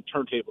mics and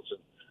turntables and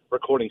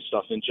recording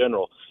stuff in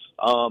general.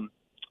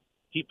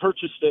 He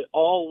purchased it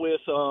all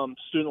with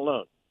student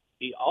loan.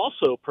 He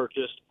also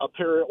purchased a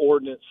pair of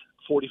Ordnance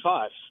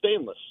 45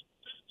 stainless.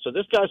 So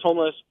this guy's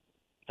homeless,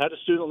 had a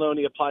student loan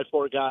he applied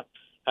for, had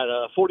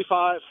a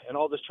 45 and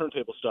all this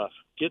turntable stuff.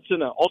 Gets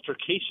in an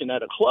altercation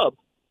at a club,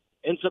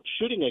 ends up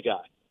shooting a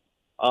guy.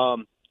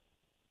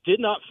 Did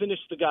not finish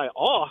the guy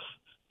off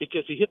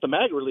because he hit the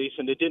mag release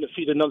and it didn't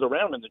feed another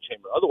round in the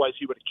chamber. Otherwise,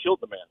 he would have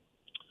killed the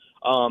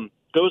man.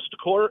 Goes to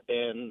court,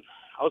 and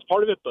I was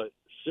part of it, but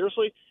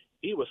seriously,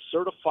 he was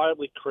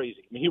certifiably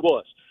crazy. I mean, he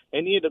was.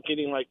 And he ended up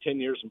getting like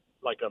 10 years,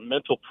 like a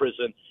mental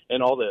prison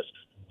and all this.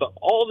 But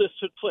all this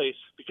took place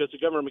because the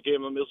government gave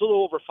him, it was a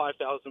little over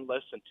 5,000,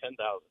 less than 10,000.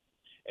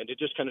 And it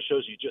just kind of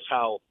shows you just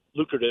how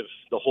lucrative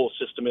the whole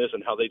system is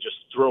and how they just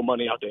throw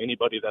money out to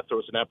anybody that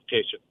throws an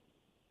application.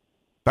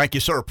 Thank you,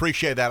 sir.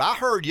 Appreciate that. I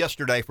heard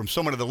yesterday from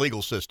someone in the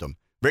legal system,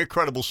 very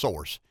credible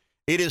source,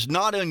 it is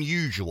not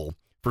unusual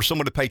for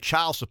someone to pay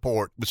child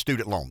support with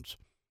student loans.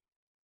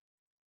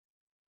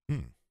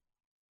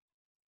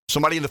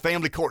 Somebody in the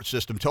family court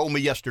system told me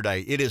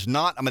yesterday it is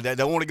not. I mean, they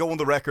don't want to go on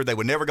the record. They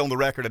would never go on the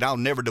record, and I'll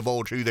never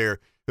divulge who their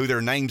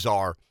names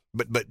are.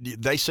 But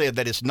they said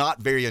that it's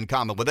not very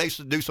uncommon. But they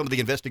do some of the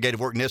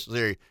investigative work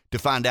necessary to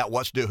find out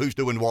who's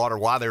doing what or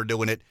why they're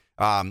doing it.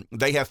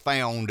 They have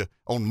found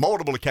on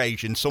multiple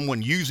occasions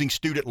someone using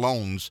student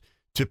loans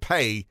to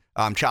pay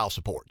child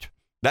support.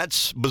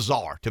 That's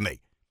bizarre to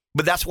me.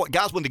 But that's what,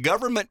 guys, when the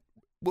government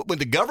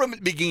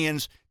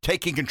begins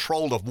taking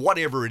control of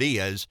whatever it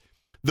is,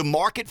 the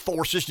market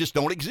forces just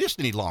don't exist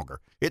any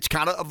longer. It's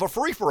kind of a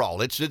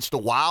free-for-all. It's the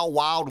wild,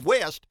 wild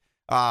west.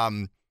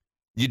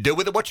 You do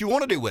with it what you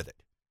want to do with it.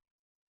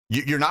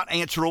 You're not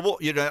answerable.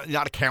 You're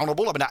not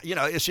accountable. I mean,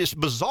 it's just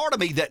bizarre to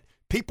me that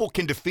people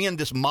can defend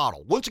this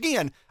model. Once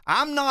again,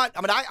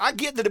 I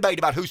get the debate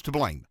about who's to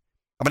blame.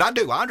 I mean, I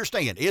do. I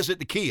understand. Is it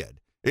the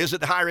kid? Is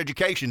it the higher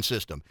education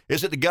system?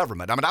 Is it the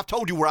government? I mean, I've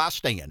told you where I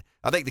stand.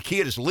 I think the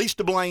kid is least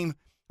to blame.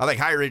 I think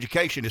higher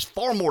education is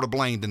far more to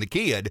blame than the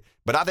kid,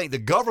 but I think the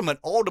government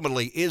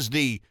ultimately is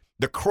the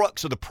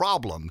crux of the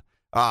problem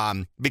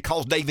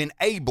because they've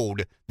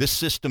enabled this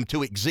system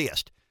to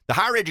exist. The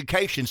higher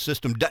education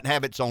system doesn't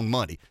have its own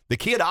money. The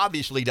kid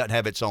obviously doesn't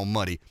have its own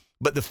money,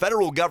 but the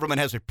federal government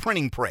has a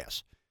printing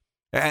press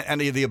and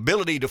the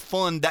ability to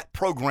fund that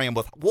program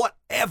with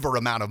whatever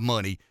amount of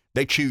money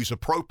they choose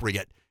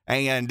appropriate.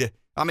 And,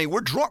 I mean,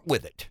 we're drunk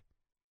with it.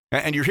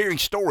 And you're hearing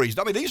stories.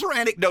 I mean, these are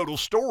anecdotal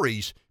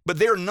stories, but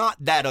they're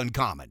not that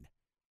uncommon.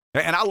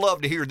 And I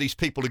love to hear these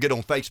people to get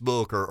on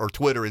Facebook or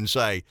Twitter and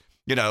say,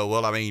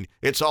 well, I mean,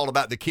 it's all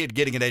about the kid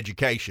getting an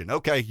education.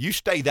 Okay, you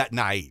stay that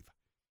naive.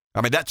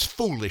 I mean, that's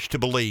foolish to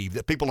believe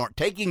that people aren't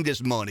taking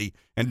this money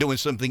and doing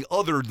something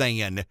other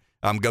than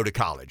go to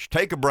college.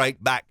 Take a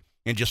break. Back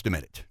in just a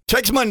minute.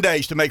 Takes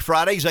Mondays to make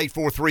Fridays.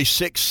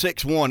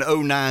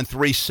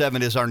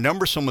 843-661-0937 is our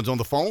number. Someone's on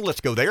the phone.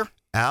 Let's go there.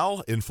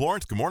 Al in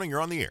Florence. Good morning.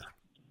 You're on the air.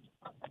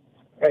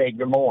 Hey,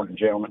 good morning,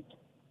 gentlemen.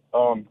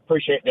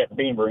 Appreciate that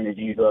Beamer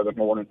interview the other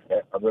morning.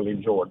 I really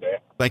enjoyed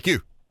that. Thank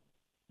you.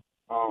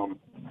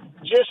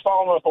 Just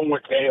following up on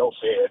what Dale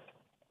said,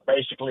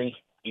 basically,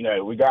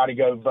 we got to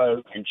go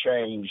vote and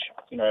change,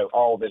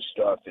 all this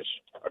stuff, this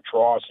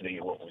atrocity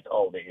of what we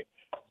call the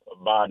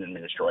Biden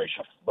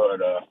administration.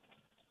 But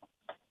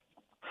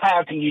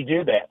how can you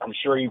do that? I'm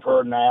sure you've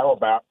heard now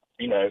about,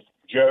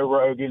 Joe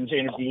Rogan's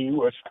interview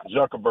with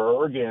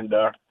Zuckerberg and,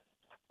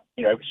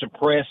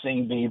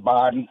 suppressing the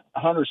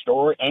Biden-Hunter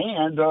story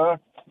and,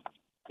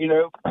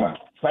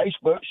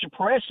 Facebook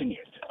suppressing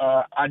it.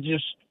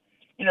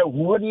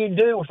 What do you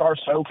do with our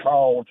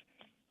so-called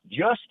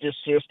justice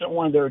system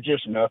when they're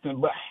just nothing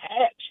but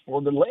hacks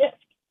for the left?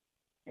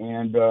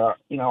 And,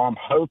 I'm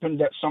hoping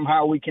that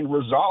somehow we can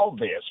resolve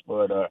this.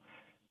 But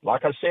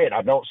like I said,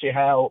 I don't see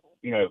how,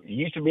 you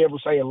used to be able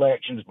to say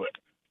elections, but,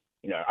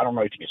 I don't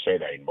know if you can say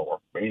that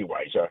anymore. But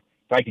anyways,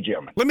 thank you,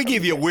 gentlemen. Let me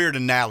give you a weird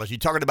analogy.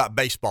 Talking about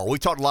baseball, we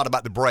talked a lot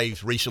about the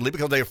Braves recently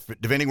because they're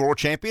defending world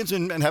champions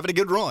and having a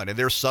good run. And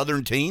they're a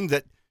Southern team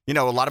that,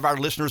 a lot of our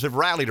listeners have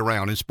rallied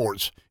around in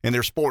sports, in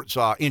their sports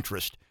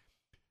interest.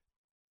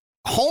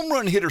 Home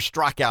run hitters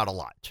strike out a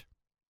lot.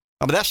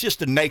 I mean, that's just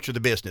the nature of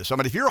the business. I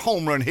mean, if you're a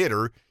home run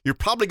hitter, you're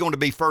probably going to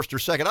be first or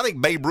second. I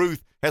think Babe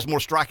Ruth has more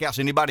strikeouts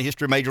than anybody in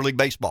history of Major League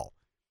Baseball.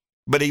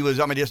 But he was,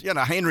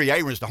 Henry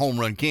Aaron's the home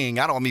run king.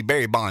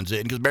 Barry Bonds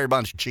isn't, because Barry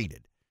Bonds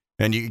cheated.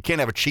 And you can't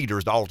have a cheater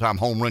as the all-time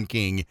home run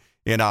king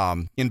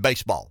in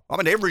baseball.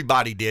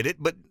 Everybody did it,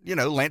 but,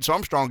 Lance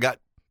Armstrong got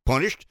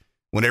punished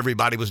when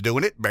everybody was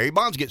doing it. Barry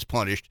Bonds gets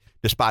punished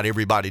despite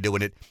everybody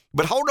doing it.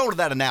 But hold on to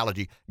that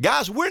analogy.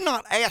 Guys, we're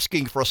not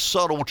asking for a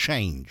subtle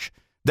change.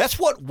 That's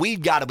what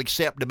we've got to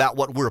accept about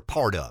what we're a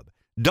part of.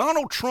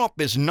 Donald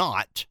Trump is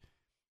not,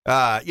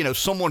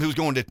 someone who's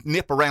going to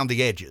nip around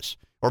the edges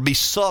or be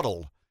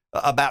subtle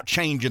about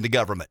change in the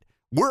government.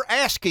 We're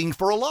asking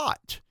for a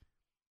lot.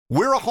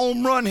 We're a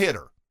home run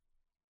hitter.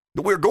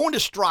 We're going to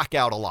strike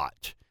out a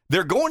lot.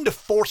 They're going to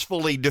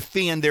forcefully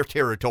defend their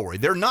territory.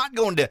 They're not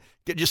going to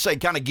just say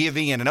kind of give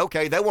in and,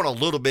 okay, they want a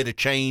little bit of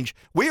change.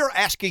 We are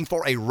asking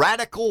for a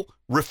radical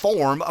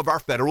reform of our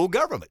federal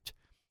government.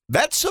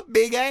 That's a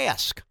big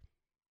ask.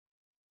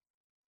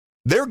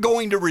 They're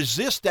going to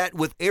resist that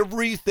with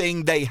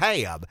everything they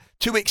have.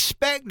 To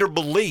expect or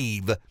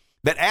believe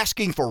that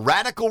asking for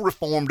radical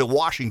reform to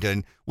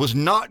Washington was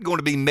not going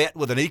to be met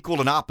with an equal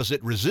and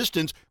opposite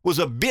resistance was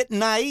a bit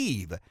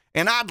naive.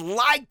 And I'd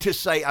like to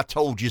say I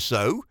told you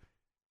so,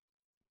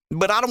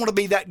 but I don't want to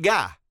be that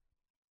guy.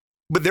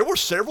 But there were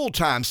several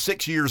times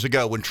 6 years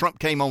ago when Trump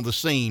came on the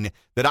scene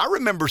that I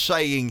remember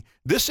saying,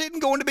 this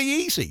isn't going to be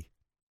easy.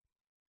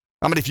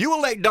 If you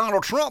elect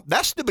Donald Trump,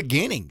 that's the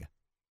beginning.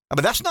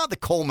 That's not the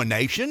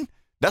culmination.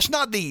 That's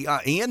not the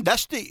end.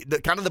 That's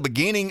the kind of the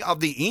beginning of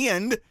the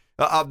end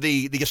of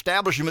the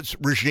establishment's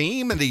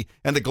regime and the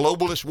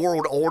globalist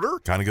world order.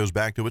 Kind of goes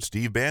back to what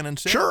Steve Bannon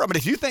said. Sure.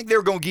 If you think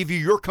they're going to give you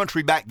your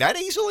country back that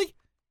easily,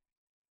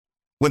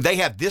 when they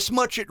have this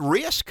much at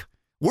risk,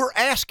 we're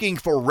asking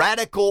for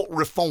radical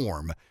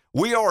reform.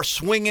 We are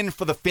swinging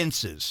for the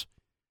fences.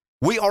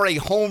 We are a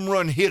home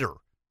run hitter.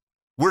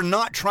 We're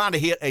not trying to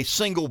hit a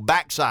single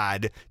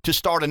backside to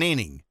start an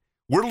inning.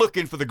 We're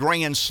looking for the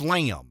grand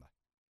slam.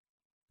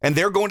 And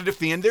they're going to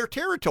defend their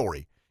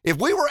territory. If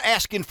we were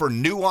asking for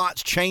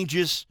nuanced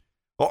changes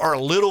or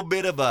a little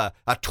bit of a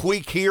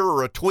tweak here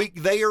or a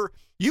tweak there,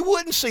 you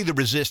wouldn't see the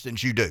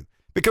resistance you do,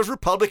 because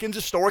Republicans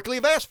historically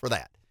have asked for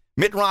that.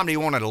 Mitt Romney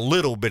wanted a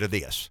little bit of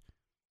this.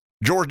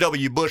 George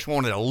W. Bush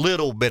wanted a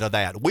little bit of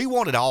that. We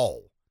want it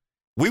all.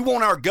 We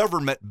want our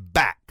government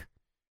back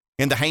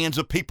in the hands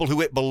of people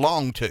who it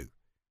belonged to.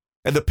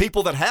 And the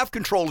people that have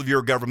control of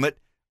your government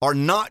are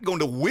not going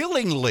to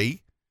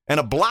willingly and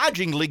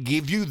obligingly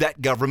give you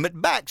that government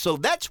back. So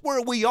that's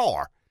where we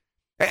are.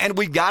 And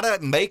we've got to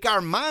make our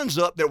minds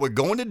up that we're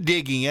going to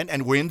dig in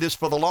and we're in this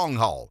for the long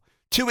haul.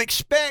 To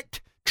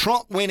expect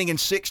Trump winning in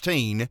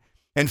 2016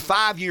 and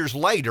 5 years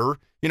later,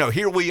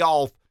 here we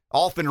all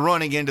off and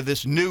running into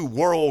this new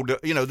world,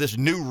 this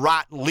new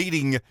right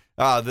leading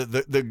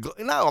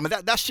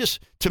that's just,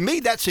 to me,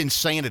 that's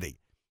insanity.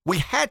 We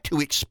had to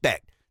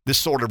expect this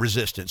sort of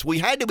resistance. We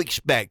had to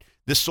expect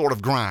this sort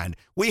of grind.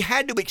 We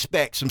had to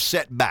expect some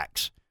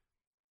setbacks.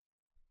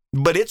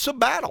 But it's a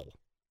battle.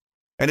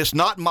 And it's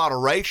not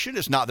moderation.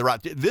 It's not the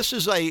right. This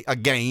is a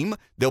game.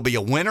 There'll be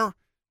a winner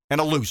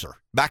and a loser.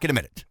 Back in a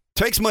minute.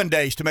 Takes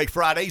Mondays to make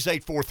Fridays.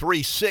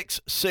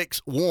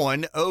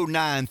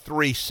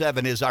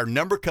 843-661-0937 is our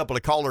number. Couple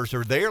of callers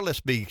are there. Let's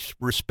be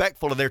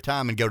respectful of their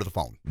time and go to the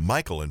phone.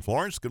 Michael in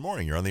Florence, good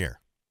morning. You're on the air.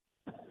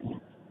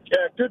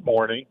 Yeah, good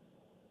morning.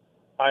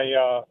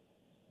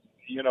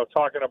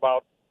 Talking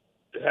about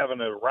having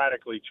to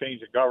radically change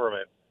the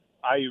government,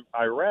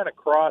 I ran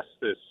across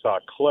this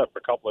clip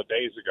a couple of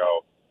days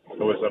ago. It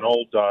was an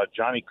old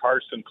Johnny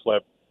Carson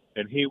clip,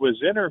 and he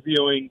was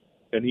interviewing,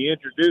 and he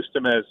introduced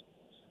him as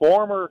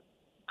former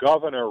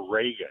Governor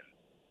Reagan.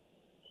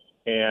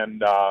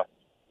 And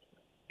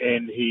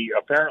he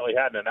apparently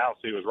hadn't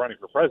announced he was running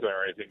for president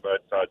or anything,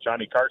 but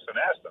Johnny Carson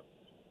asked him.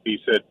 He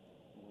said,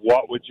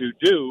 what would you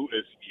do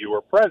if you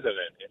were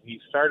president? And he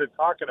started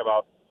talking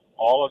about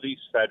all of these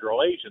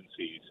federal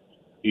agencies.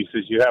 He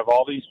says, you have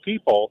all these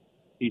people,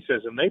 he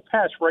says, and they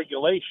pass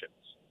regulations.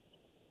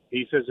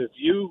 He says, if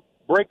you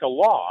break a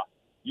law,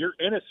 you're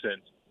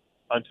innocent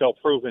until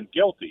proven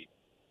guilty.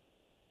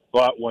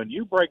 But when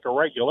you break a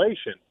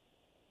regulation,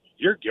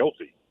 you're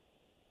guilty.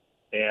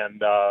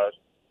 And,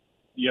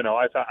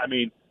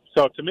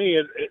 so to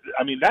me,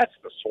 that's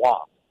the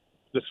swamp.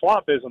 The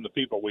swamp isn't the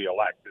people we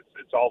elect.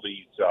 It's all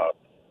these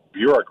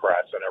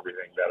bureaucrats and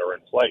everything that are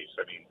in place.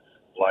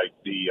 Like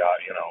we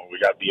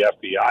got the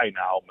FBI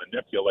now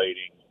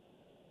manipulating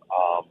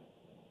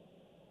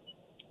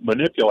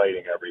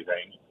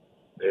everything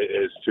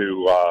is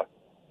to,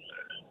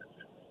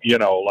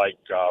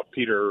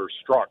 Peter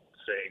Strzok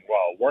saying,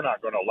 well, we're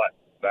not going to let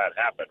that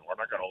happen. We're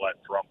not going to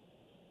let Trump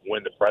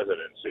win the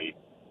presidency.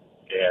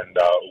 And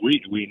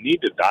we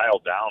need to dial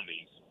down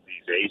these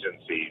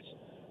agencies.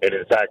 And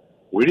in fact,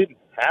 we didn't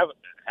have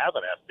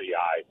an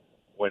FBI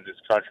when this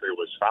country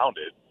was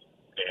founded.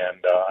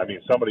 And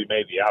somebody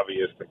made the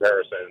obvious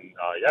comparison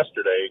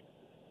yesterday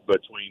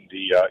between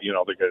the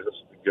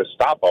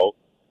Gestapo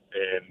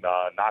and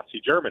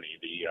Nazi Germany,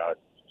 the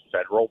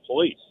federal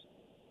police.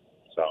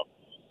 So,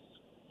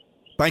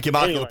 Thank you,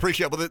 Michael. Anyway.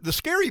 Appreciate it. Well, the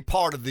scary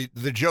part of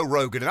the Joe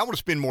Rogan, and I want to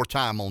spend more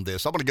time on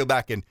this. I want to go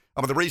back and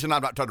the reason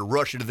I'm not trying to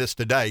rush into this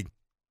today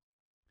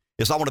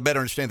is I want to better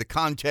understand the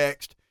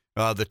context,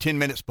 the 10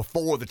 minutes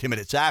before, the 10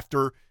 minutes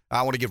after.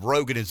 I want to give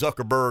Rogan and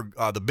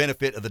Zuckerberg the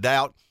benefit of the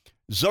doubt.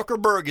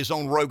 Zuckerberg is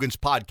on Rogan's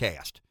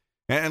podcast.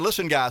 And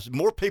listen, guys,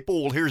 more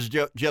people will hear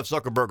Jeff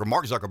Zuckerberg or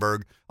Mark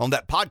Zuckerberg on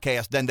that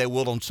podcast than they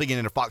will on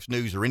CNN or Fox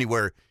News or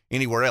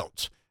anywhere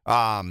else.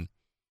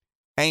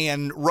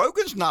 And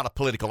Rogan's not a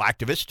political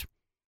activist.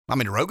 I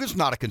mean, Rogan's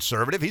not a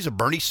conservative. He's a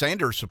Bernie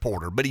Sanders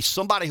supporter, but he's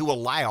somebody who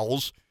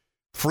allows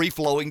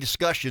free-flowing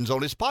discussions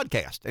on his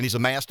podcast. And he's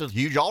amassed a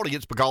huge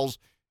audience because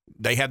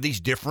they have these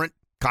different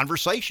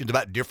conversations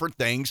about different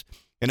things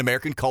in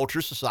American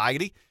culture,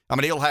 society. I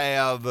mean, he'll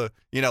have, a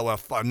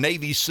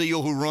Navy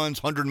SEAL who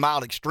runs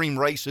 100-mile extreme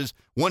races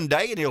one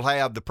day, and he'll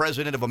have the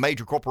president of a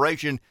major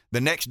corporation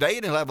the next day,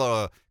 and he'll have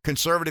a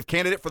conservative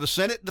candidate for the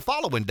Senate the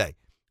following day.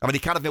 I mean, he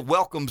kind of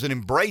welcomes and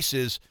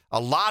embraces a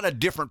lot of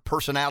different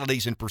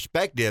personalities and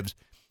perspectives.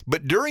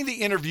 But during the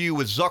interview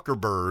with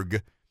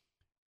Zuckerberg,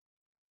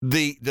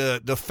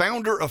 the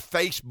founder of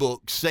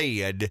Facebook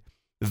said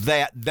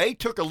that they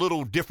took a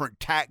little different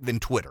tack than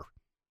Twitter.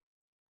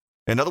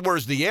 In other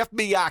words, the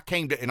FBI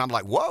came to, and I'm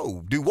like,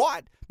 whoa, do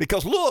what?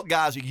 Because look,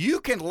 guys, you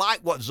can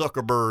like what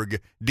Zuckerberg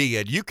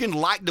did. You can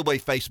like the way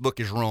Facebook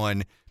is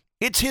run.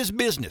 It's his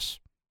business.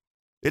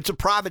 It's a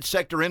private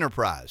sector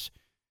enterprise.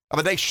 I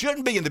mean, they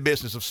shouldn't be in the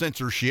business of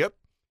censorship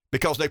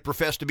because they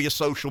profess to be a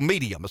social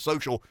medium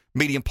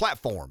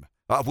platform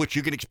of which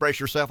you can express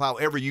yourself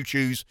however you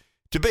choose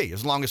to be,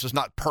 as long as it's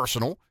not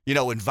personal,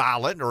 and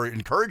violent or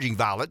encouraging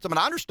violence. I mean,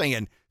 I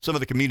understand some of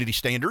the community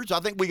standards. I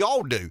think we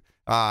all do.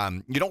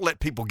 You don't let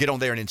people get on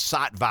there and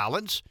incite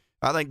violence.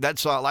 I think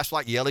that's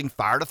like yelling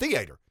fire at a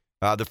theater.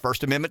 The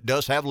First Amendment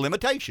does have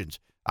limitations.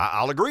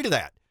 I'll agree to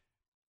that.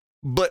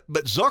 But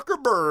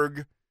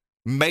Zuckerberg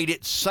made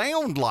it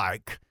sound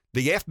like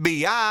the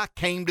FBI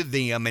came to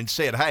them and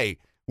said, hey,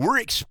 we're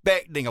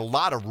expecting a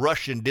lot of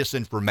Russian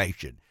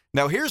disinformation.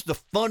 Now, here's the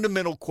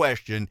fundamental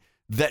question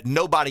that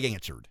nobody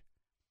answered.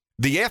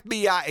 The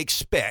FBI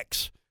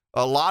expects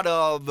a lot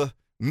of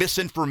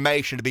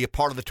misinformation to be a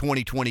part of the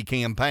 2020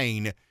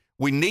 campaign.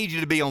 We need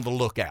you to be on the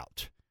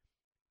lookout.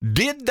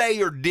 Did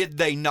they or did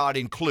they not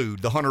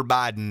include the Hunter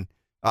Biden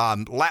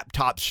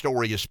laptop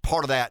story as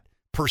part of that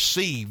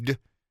perceived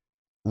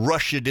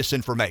Russia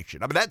disinformation?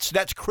 I mean,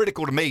 that's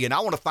critical to me, and I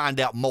want to find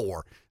out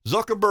more.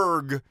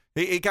 Zuckerberg,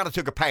 he kind of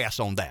took a pass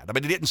on that. I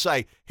mean, he didn't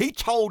say, he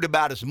told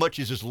about as much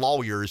as his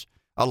lawyers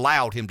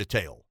allowed him to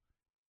tell.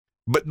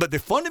 But the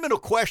fundamental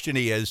question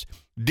is,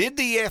 did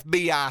the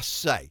FBI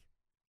say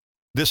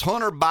this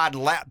Hunter Biden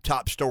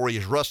laptop story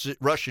is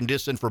Russian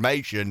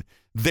disinformation,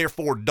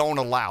 therefore don't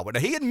allow it? Now,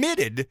 he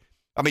admitted,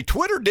 I mean,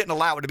 Twitter didn't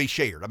allow it to be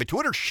shared. I mean,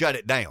 Twitter shut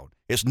it down.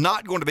 It's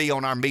not going to be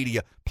on our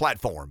media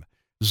platform.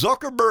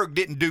 Zuckerberg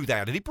didn't do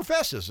that, and he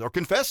confesses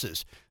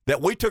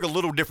that we took a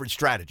little different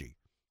strategy.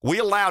 We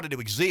allowed it to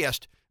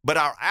exist, but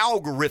our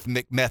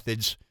algorithmic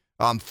methods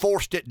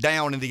forced it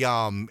down in the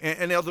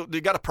and they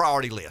got a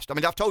priority list. I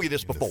mean, I've told you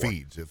this before. The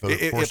feeds, it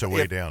forced it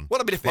way down.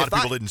 Well, I mean, a lot of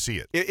people didn't see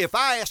it. If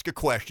I ask a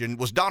question,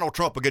 was Donald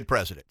Trump a good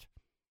president?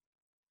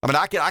 I mean,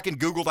 I can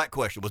Google that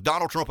question. Was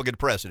Donald Trump a good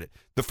president?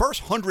 The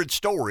first 100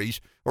 stories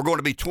are going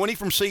to be 20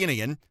 from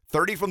CNN,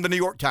 30 from the New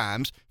York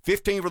Times,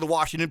 15 from the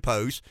Washington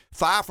Post,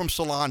 5 from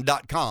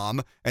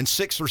Salon.com, and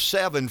 6 or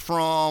 7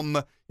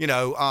 from,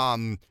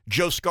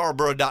 Joe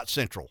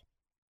Scarborough.central.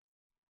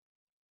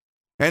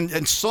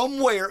 And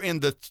somewhere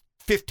in the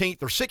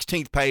 15th or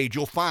 16th page,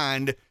 you'll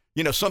find,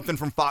 something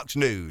from Fox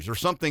News or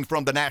something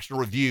from the National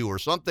Review or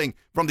something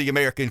from the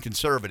American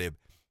Conservative.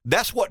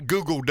 That's what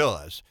Google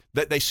does,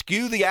 that they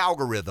skew the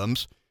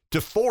algorithms to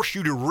force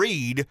you to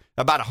read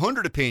about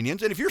 100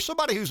 opinions. And if you're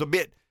somebody who's a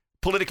bit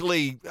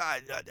politically,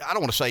 I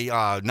don't want to say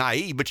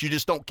naive, but you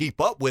just don't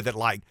keep up with it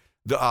like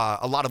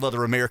a lot of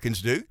other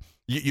Americans do,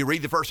 you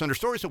read the first 100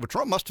 stories, so well,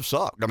 Trump must have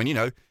sucked. I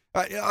mean,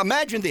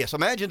 imagine this.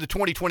 Imagine the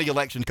 2020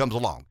 election comes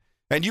along,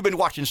 and you've been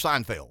watching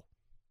Seinfeld,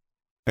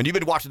 and you've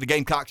been watching the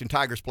Gamecocks and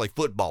Tigers play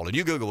football, and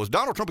you Google, was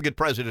Donald Trump a good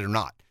president or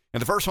not?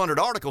 And the first 100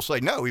 articles say,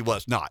 no, he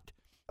was not.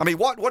 I mean,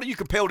 what are you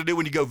compelled to do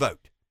when you go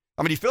vote?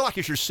 I mean, you feel like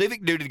it's your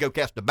civic duty to go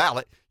cast a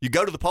ballot. You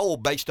go to the poll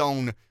based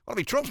on,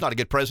 Trump's not a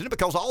good president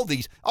because all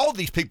these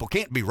people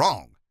can't be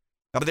wrong.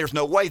 I mean, there's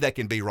no way they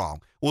can be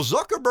wrong. Well,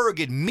 Zuckerberg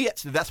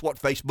admits that that's what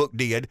Facebook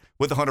did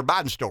with the Hunter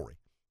Biden story.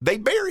 They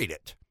buried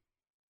it.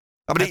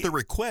 I mean, at the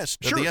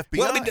request of the FBI.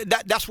 Well, I mean,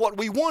 that's what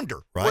we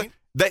wonder. Right.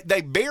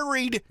 They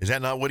buried. Is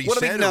that not what he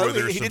said? No,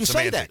 or he didn't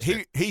say that.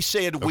 He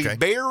said we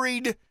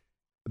buried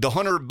the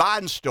Hunter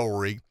Biden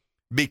story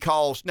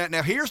because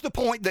now here's the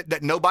point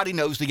that nobody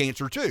knows the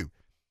answer to.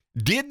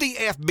 Did the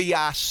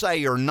FBI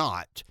say or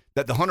not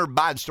that the Hunter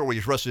Biden story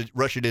is Russian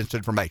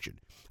disinformation?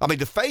 I mean,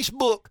 the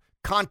Facebook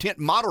content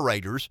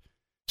moderators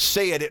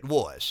said it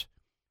was,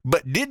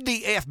 but did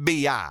the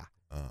FBI?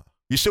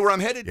 You see where I'm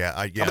headed?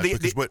 Yeah,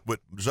 because what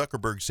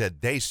Zuckerberg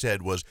said, they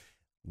said was,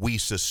 we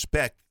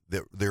suspect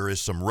that there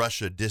is some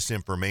Russia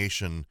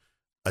disinformation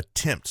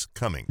attempts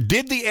coming.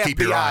 Did the Keep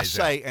your FBI eyes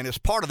say, out. and as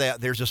part of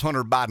that, there's this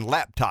Hunter Biden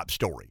laptop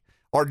story?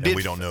 Or And did,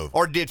 we don't know.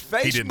 Or did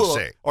He didn't Facebook?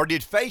 say. Or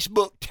did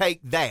Facebook take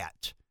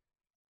that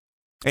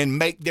and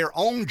make their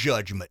own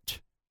judgment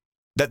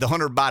that the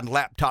Hunter Biden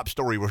laptop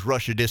story was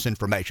Russia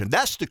disinformation?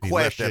 That's the He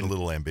question. left that a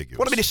little ambiguous.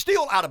 Well, I mean, it's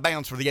still out of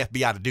bounds for the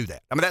FBI to do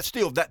that. I mean, that's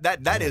still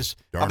that is.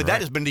 I mean,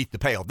 that is beneath the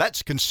pale.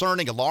 That's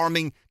concerning,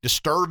 alarming,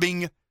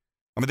 disturbing.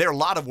 I mean, there are a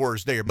lot of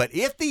words there. But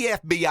if the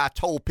FBI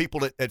told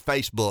people at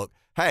Facebook,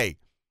 "Hey,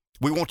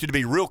 we want you to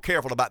be real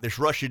careful about this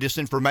Russia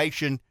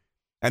disinformation,"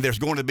 and there's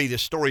going to be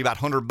this story about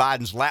Hunter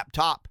Biden's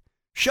laptop,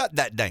 shut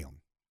that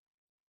down.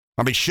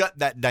 I mean, shut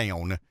that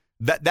down.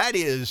 That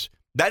is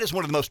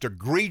one of the most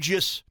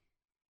egregious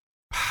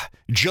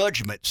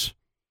judgments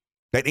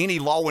that any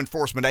law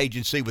enforcement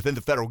agency within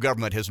the federal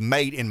government has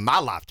made in my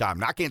lifetime.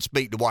 Now, I can't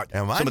speak to what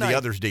some of the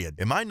others did.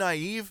 Am I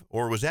naive,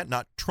 or was that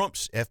not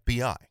Trump's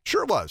FBI?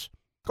 Sure it was.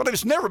 Well,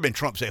 it's never been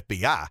Trump's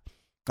FBI. I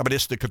mean,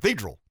 it's the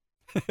cathedral.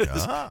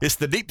 It's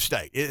the deep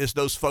state. It's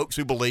those folks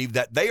who believe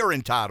that they are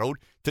entitled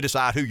to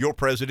decide who your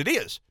president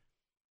is.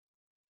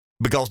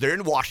 Because they're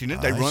in Washington,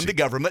 they run the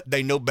government,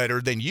 they know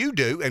better than you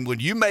do, and when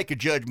you make a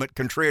judgment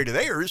contrary to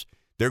theirs,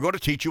 they're going to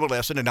teach you a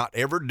lesson and not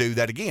ever do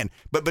that again.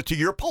 But to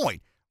your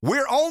point,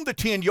 we're on the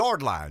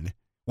 10-yard line.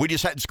 We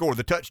just hadn't scored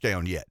the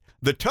touchdown yet.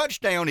 The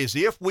touchdown is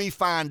if we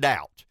find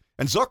out.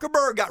 And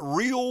Zuckerberg got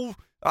real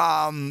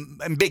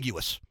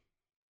ambiguous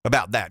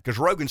about that because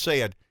Rogan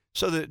said,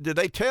 "So did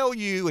they tell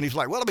you?" And he's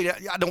like, "Well, I mean,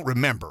 I don't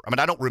remember.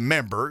 I don't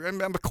remember."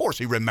 And of course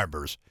he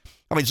remembers.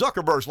 I mean,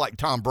 Zuckerberg's like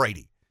Tom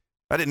Brady.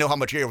 I didn't know how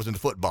much air was in the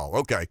football.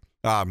 Okay.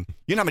 You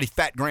know how many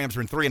fat grams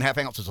are in 3.5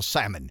 ounces of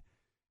salmon?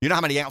 You know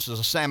how many ounces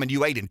of salmon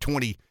you ate in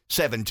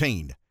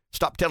 2017?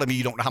 Stop telling me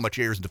you don't know how much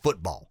air is in the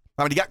football.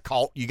 I mean, you got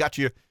caught. You got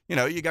your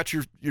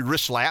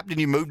wrist slapped and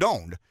you moved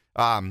on.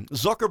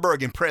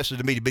 Zuckerberg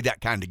impresses me to be that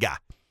kind of guy.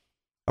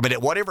 I mean,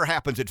 whatever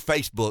happens at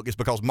Facebook is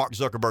because Mark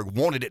Zuckerberg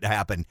wanted it to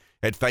happen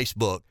at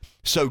Facebook.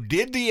 So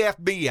did the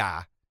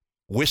FBI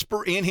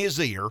whisper in his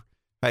ear,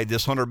 "Hey,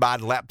 this Hunter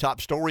Biden laptop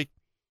story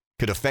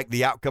could affect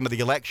the outcome of the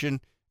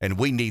election, and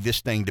we need this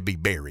thing to be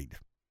buried"?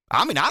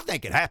 I mean, I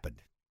think it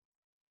happened.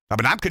 I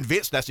mean, I'm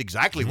convinced that's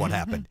exactly what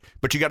happened.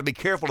 But you got to be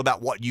careful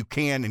about what you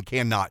can and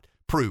cannot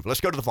prove.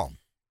 Let's go to the phone.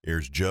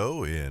 Here's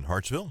Joe in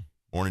Hartsville.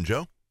 Morning,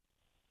 Joe.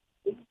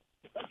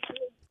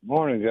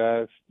 Morning,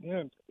 guys.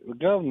 Yeah, the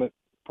government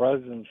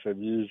presidents have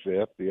used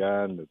the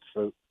FBI and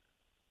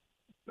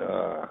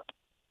the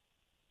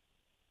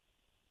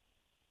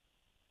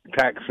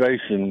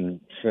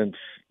taxation since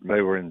they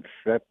were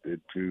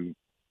incepted to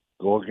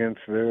go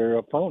against their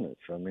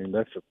opponents. I mean,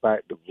 that's a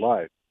fact of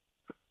life.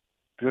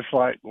 Just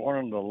like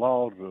one of the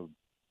laws of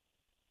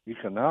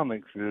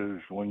economics is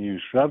when you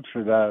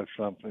subsidize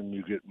something,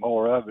 you get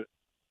more of it.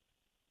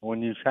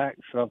 When you tax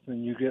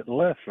something, you get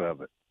less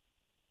of it.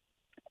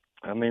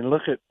 I mean,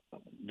 look at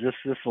just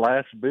this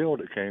last bill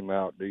that came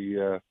out,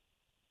 the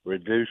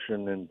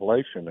Reducing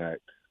Inflation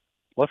Act.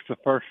 What's the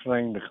first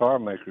thing the car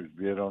makers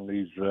did on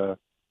these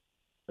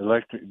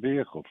electric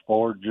vehicles?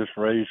 Ford just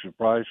raised the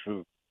price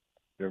of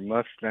their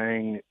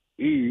Mustang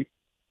E,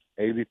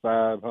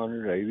 $8,500,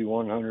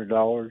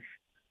 $8,100.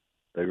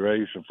 They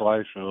raised the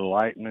price of the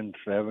Lightning,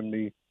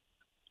 $75,000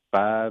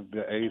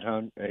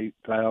 to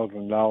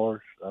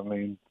 $8,000. I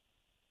mean,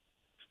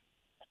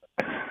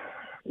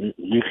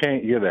 you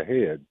can't get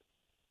ahead.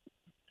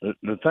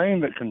 The thing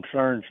that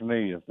concerns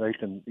me, if they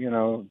can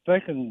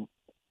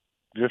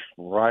just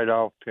write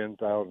off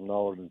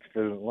 $10,000 in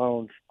student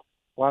loans,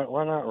 why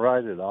not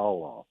write it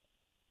all off?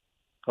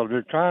 Because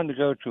they're trying to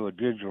go to a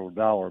digital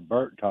dollar.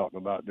 Bert talked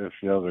about this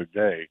the other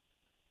day.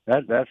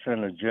 That's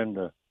an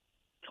Agenda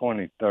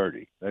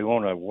 2030. They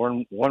want a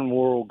one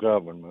world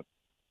government,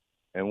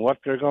 and what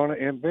they're going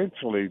to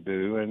eventually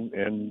do,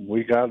 and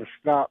we got to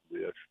stop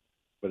this.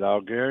 But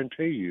I'll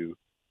guarantee you,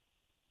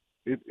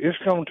 it's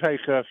going to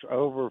take us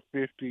over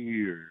 50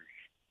 years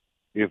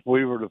if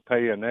we were to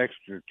pay an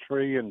extra $1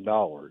 trillion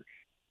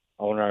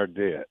on our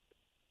debt,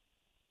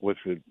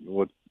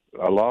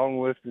 along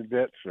with the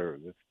debt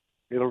service.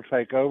 It'll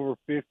take over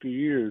 50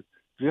 years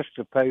just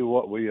to pay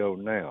what we owe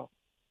now.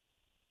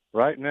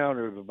 Right now,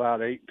 there's about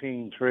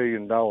 $18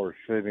 trillion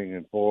sitting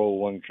in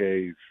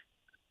 401ks.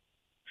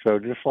 So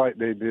just like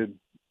they did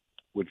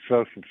with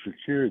Social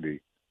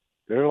Security,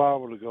 they're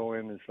liable to go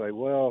in and say,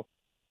 well,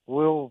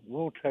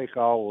 we'll take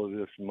all of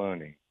this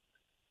money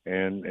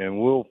and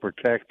we'll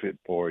protect it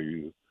for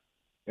you.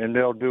 And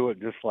they'll do it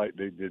just like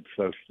they did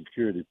Social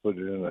Security, put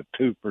it in a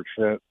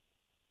 2%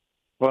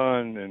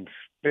 fund and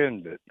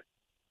spend it.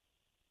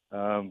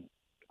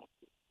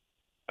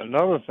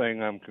 Another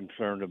thing I'm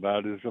concerned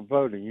about is the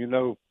voting. You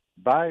know,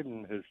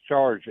 Biden has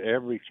charged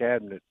every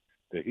cabinet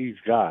that he's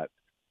got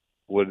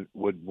with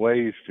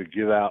ways to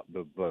get out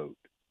the vote.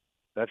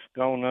 That's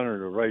gone under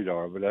the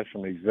radar, but that's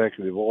an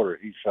executive order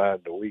he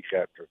signed the week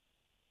after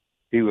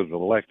he was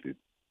elected.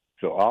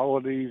 So all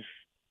of these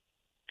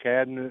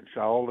cabinets,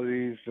 all of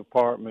these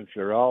departments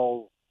are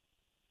all,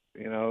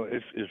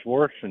 it's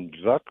worse than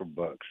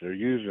Zuckerbucks. They're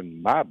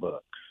using my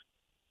bucks.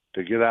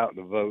 to get out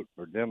to vote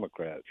for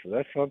Democrats. So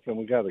that's something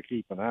we got to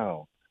keep an eye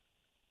on.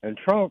 And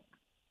Trump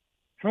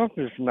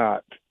is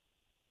not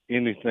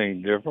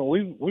anything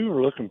different. We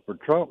were looking for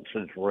Trump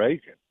since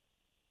Reagan.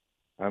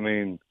 I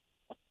mean,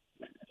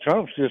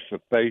 Trump's just the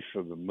face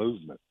of the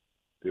movement.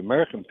 The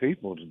American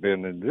people has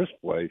been in this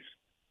place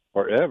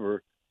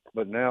forever,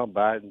 but now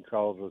Biden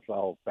calls us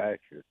all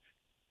fascists.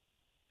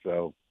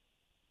 So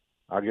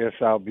I guess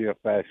I'll be a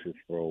fascist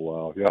for a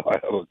while. Y'all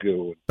have a good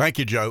one. Thank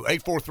you, Joe.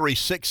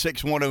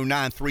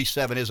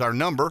 843-661-0937 is our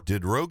number.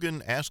 Did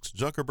Rogan ask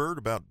Zuckerberg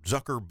about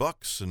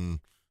Zuckerbucks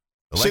and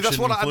election See, that's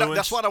what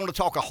influence? I want to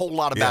talk a whole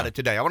lot about it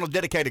today. I want to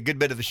dedicate a good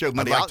bit of the show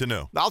Monday. I'd like to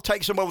know. I'll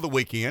take some over the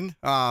weekend.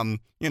 I'll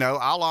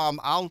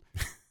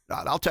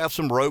have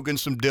some Rogan,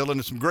 some Dylan,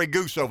 and some Grey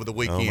Goose over the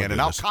weekend,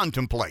 and I'll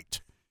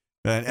contemplate.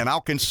 And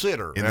I'll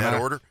consider. In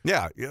that order?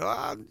 Yeah.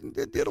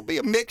 It'll be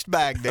a mixed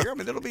bag there. I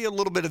mean, it'll be a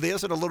little bit of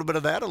this and a little bit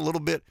of that, a little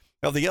bit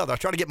of the other. I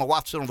tried to get my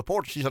wife to sit on the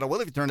porch. She said, well,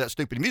 if you turn that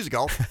stupid music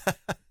off.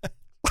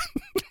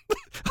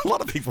 A lot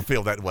of people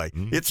feel that way.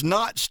 Mm-hmm. It's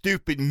not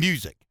stupid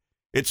music.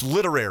 It's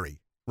literary,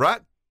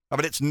 right? I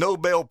mean, it's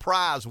Nobel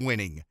Prize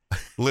winning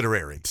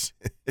literary.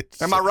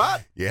 Am I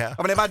right? Yeah.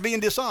 I mean, am I being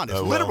dishonest?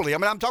 Well, literally. I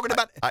mean, I'm talking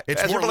about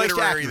it's more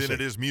literary than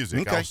it is music.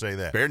 Okay. I'll say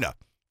that. Fair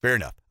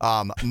enough.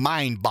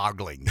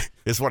 Mind-boggling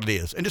is what it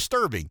is, and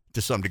disturbing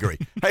to some degree.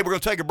 Hey, we're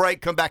going to take a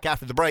break, come back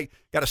after the break.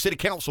 Got a city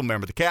council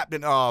member, the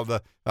captain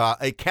of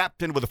a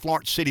captain with the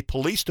Florence City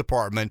Police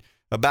Department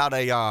about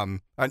an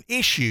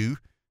issue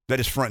that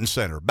is front and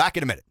center. Back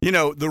in a minute. You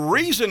know, the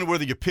reason we're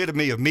the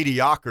epitome of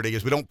mediocrity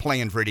is we don't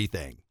plan for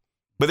anything.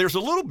 But there's a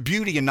little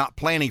beauty in not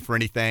planning for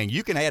anything.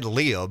 You can ad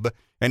lib,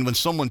 and when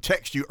someone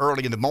texts you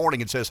early in the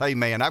morning and says, hey,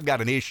 man, I've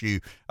got an issue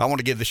I want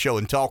to give the show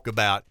and talk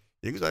about,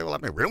 you can say, well, I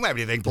mean, we don't have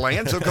anything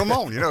planned, so come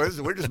on. You know,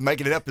 we're just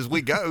making it up as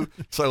we go.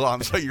 So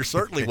you're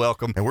certainly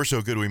welcome. And we're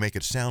so good we make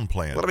it sound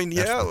planned. But I mean,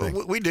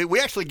 we do. We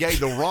actually gave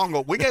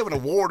we gave an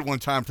award one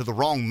time to the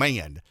wrong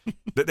man.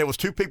 That there was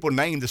two people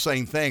named the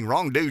same thing.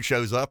 Wrong dude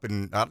shows up,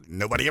 and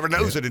nobody ever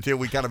knows it until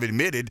we kind of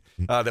admitted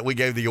that we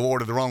gave the award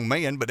to the wrong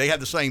man, but they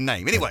had the same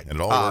name. Anyway, and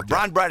it all worked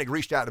Brian out. Braddock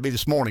reached out to me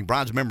this morning.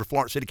 Brian's a member of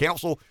Florence City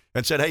Council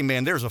and said, hey,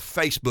 man, there's a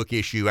Facebook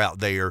issue out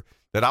there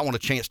that I want a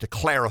chance to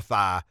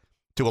clarify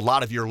to a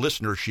lot of your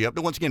listenership.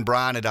 But once again,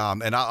 Brian,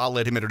 and I'll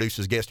let him introduce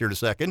his guest here in a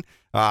second.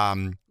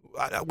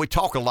 We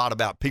talk a lot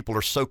about people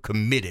are so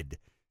committed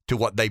to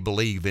what they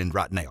believe in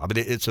right now. I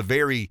mean, it's a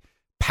very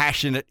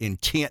passionate,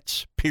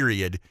 intense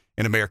period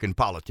in American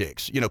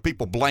politics. You know,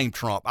 people blame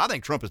Trump. I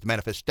think Trump is the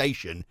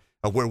manifestation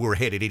of where we're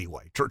headed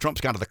anyway.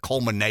 Trump's kind of the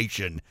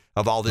culmination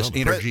of all this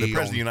energy. The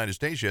President of the United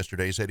States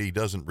yesterday said he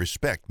doesn't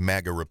respect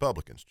MAGA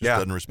Republicans.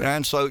 Doesn't respect them.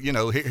 And so, you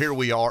know, here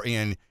we are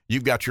in,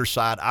 you've got your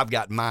side, I've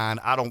got mine.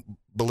 I don't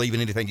believe in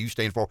anything you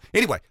stand for.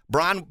 Anyway,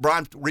 Brian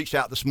reached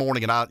out this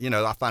morning, and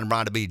I find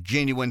Brian to be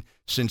genuine,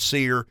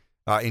 sincere,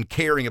 in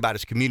caring about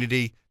his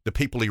community, the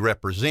people he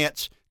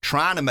represents,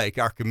 trying to make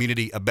our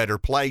community a better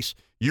place.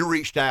 You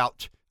reached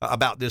out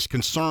about this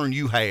concern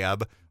you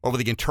have over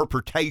the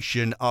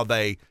interpretation of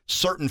a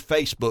certain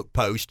Facebook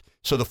post.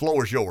 So the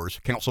floor is yours,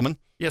 Councilman.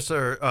 Yes,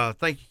 sir.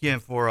 Thank you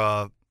again for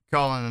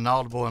calling an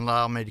audible and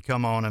allowing me to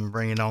come on and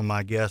bringing on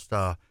my guest,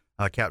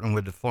 Captain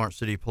with the Florence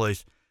City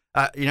Police.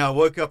 I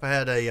woke up, I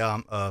had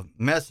a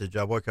message.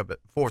 I woke up at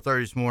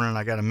 4:30 this morning, and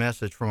I got a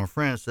message from a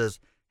friend that says,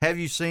 have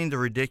you seen the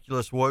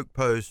ridiculous woke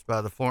post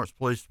by the Florence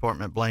Police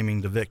Department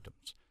blaming the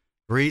victims?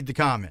 Read the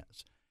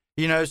comments.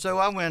 You know, so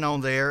I went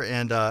on there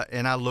and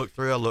I looked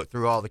through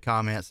all the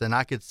comments, and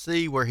I could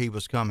see where he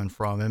was coming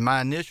from. And my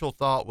initial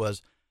thought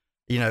was,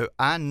 you know,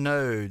 I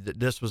know that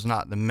this was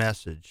not the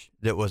message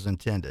that was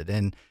intended.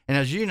 And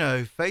as you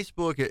know,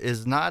 Facebook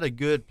is not a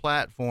good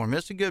platform.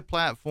 It's a good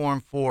platform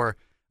for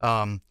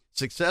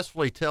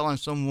successfully telling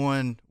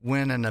someone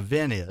when an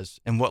event is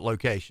and what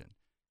location.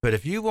 But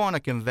if you want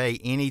to convey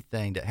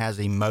anything that has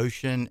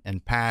emotion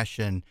and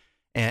passion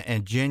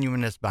and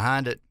genuineness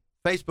behind it,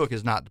 Facebook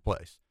is not the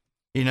place.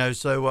 You know,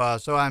 so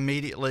I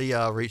immediately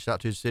reached out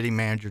to the city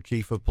manager,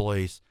 chief of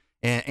police,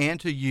 and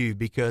to you,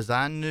 because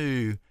I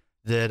knew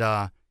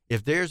that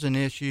if there's an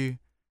issue,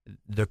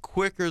 the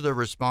quicker the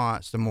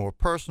response, the more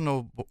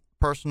personal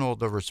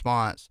the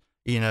response,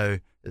 you know,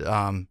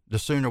 the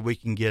sooner we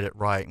can get it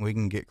right and we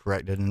can get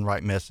corrected and the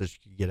right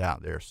message can get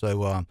out there.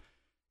 So,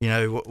 you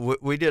know,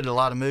 we did a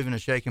lot of moving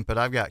and shaking, but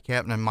I've got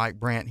Captain Mike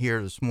Brandt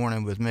here this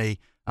morning with me.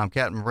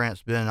 Captain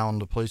Brandt's been on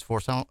the police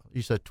force,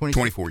 you said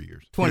 24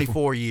 years.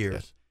 24 years.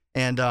 Yes.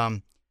 And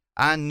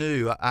I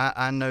knew,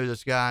 I know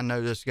this guy, I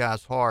know this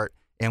guy's heart.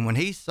 And when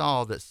he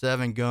saw that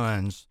 7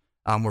 guns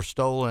were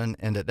stolen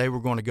and that they were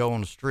going to go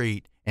on the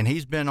street, and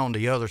he's been on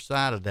the other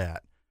side of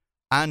that,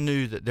 I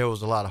knew that there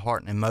was a lot of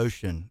heart and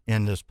emotion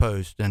in this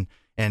post, and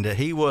that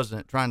he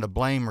wasn't trying to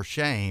blame or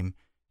shame.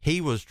 He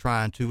was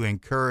trying to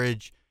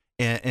encourage,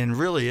 and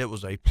really it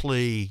was a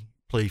plea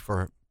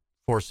for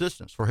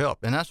assistance, for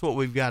help. And that's what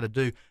we've got to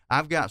do.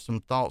 I've got some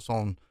thoughts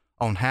on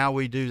how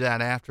we do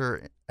that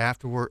after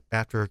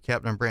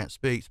Captain Brandt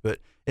speaks, but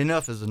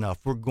enough is enough.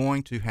 We're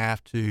going to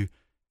have to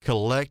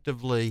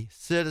collectively,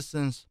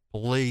 citizens,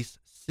 police,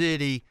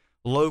 city,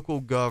 local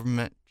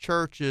government,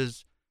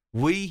 churches.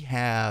 We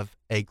have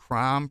a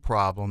crime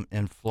problem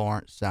in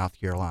Florence, South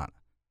Carolina.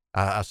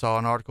 I saw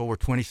an article, we're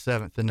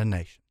 27th in the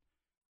nation.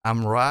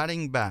 I'm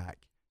riding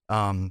back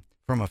from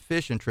a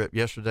fishing trip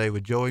yesterday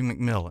with Joey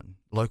McMillan,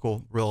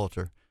 local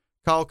realtor.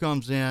 Call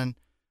comes in.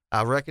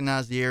 I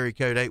recognize the area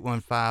code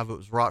 815. It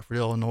was Rockford,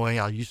 Illinois.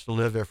 I used to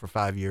live there for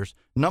 5 years.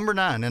 Number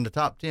 9 in the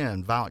top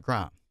 10 violent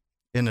crime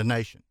in the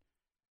nation.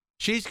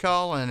 She's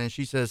calling and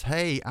she says,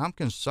 hey, I'm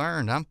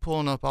concerned. I'm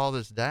pulling up all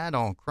this data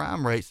on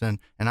crime rates and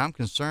I'm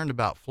concerned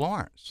about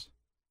Florence.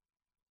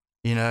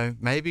 You know,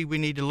 maybe we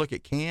need to look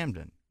at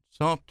Camden,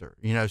 Sumter,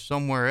 you know,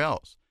 somewhere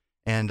else.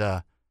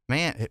 And,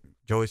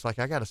 Joey's like,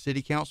 I got a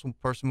city council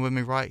person with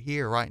me right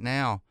here, right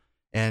now.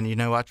 And, you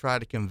know, I try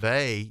to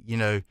convey, you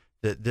know,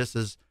 that this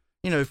is,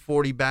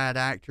 40 bad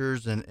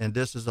actors and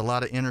this is a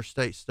lot of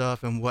interstate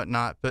stuff and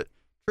whatnot. But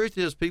truth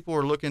is, people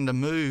are looking to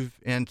move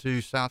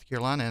into South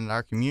Carolina and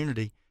our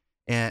community.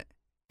 And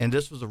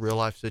this was a real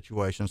life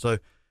situation. So,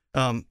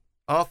 off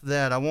of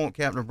that, I want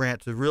Captain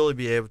Brandt to really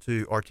be able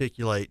to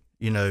articulate,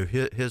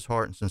 his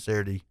heart and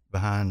sincerity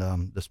behind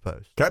this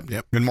post. Okay.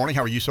 Yep. Good morning.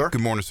 How are you, sir? Good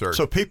morning, sir.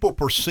 So people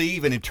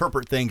perceive and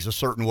interpret things a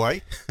certain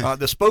way.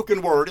 The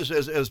spoken word is,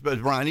 as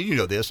Brian, you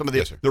know this, some of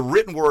the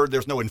written word,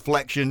 there's no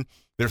inflection,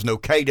 there's no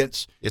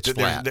cadence. It's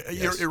flat.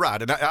 You're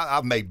right. And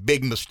I've made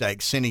big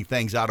mistakes sending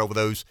things out over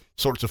those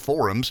sorts of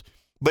forums,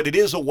 but it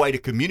is a way to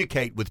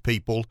communicate with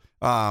people.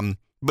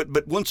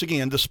 But once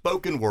again, the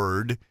spoken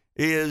word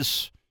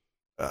is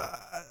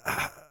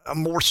a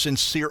more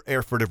sincere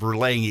effort of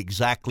relaying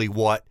exactly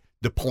what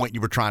the point you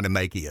were trying to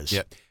make is.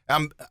 Yeah.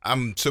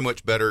 I'm so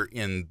much better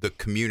in the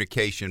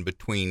communication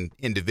between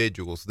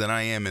individuals than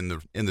I am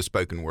in the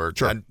spoken word.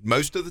 Sure.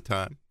 Most of the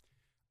time,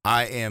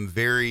 I am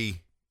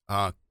very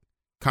I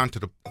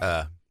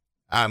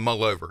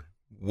mull over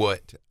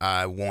what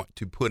I want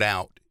to put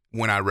out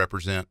when I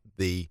represent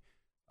the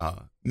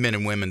men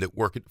and women that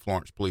work at the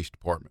Florence Police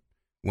Department,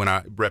 when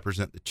I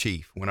represent the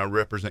chief, when I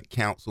represent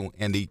council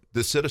and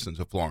the citizens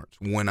of Florence.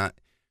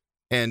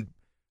 And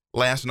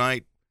last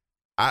night,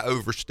 I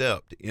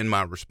overstepped in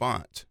my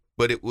response,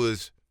 but it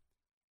was,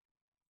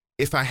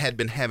 if I had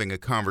been having a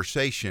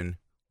conversation,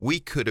 we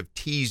could have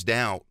teased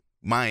out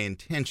my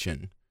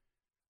intention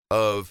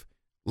of,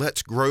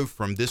 let's grow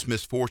from this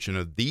misfortune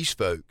of these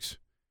folks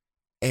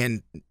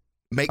and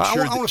make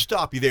sure. I want to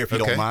stop you there if you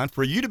don't mind.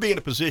 For you to be in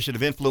a position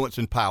of influence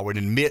and power and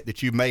admit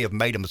that you may have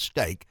made a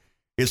mistake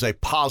is a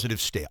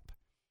positive step,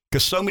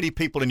 because so many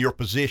people in your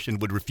position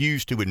would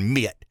refuse to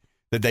admit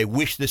that they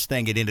wish this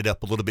thing had ended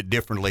up a little bit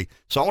differently.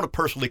 So I want to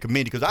personally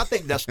commend you, because I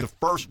think that's the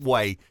first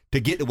way to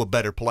get to a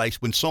better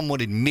place, when someone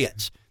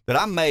admits that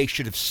I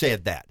should have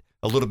said that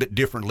a little bit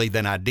differently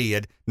than I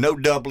did. No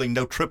doubling,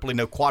 no tripling,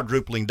 no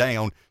quadrupling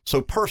down.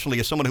 So personally,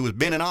 as someone who has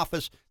been in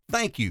office,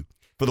 thank you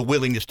for the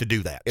willingness to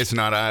do that. It's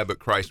not I, but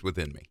Christ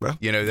within me. Well,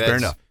 that's, fair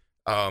enough.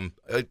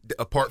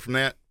 Apart from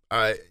that,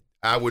 I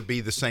would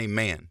be the same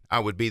man. I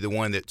would be the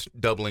one that's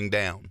doubling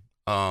down.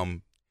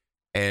 And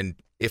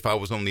if I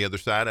was on the other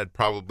side, I'd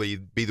probably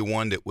be the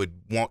one that would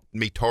want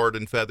me tarred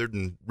and feathered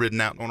and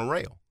ridden out on a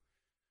rail.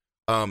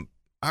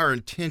 Our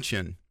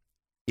intention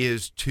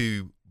is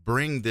to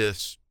bring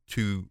this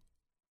to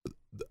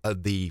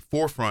the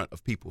forefront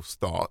of people's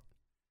thought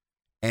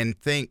and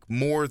think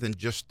more than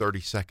just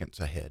 30 seconds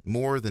ahead,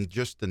 more than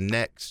just a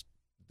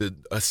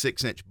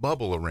 6-inch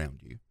bubble around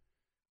you.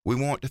 We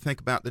want to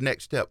think about the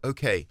next step.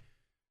 Okay,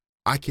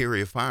 I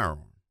carry a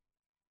firearm.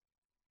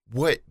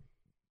 What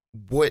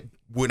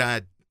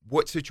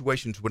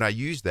situations would I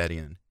use that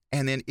in?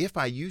 And then if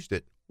I used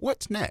it,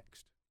 what's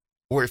next?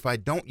 Or if I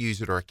don't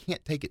use it, or I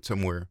can't take it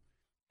somewhere,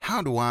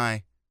 how do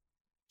I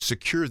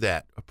secure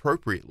that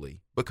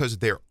appropriately? Because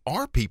there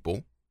are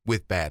people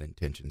with bad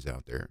intentions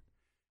out there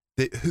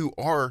who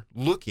are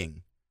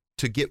looking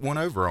to get one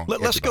over on.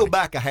 Let's go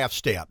back a half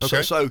step.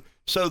 Okay. So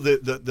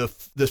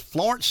the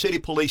Florence City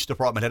Police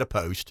Department had a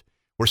post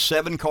where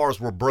 7 cars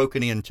were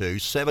broken into,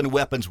 7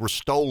 weapons were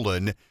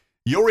stolen.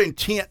 Your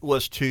intent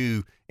was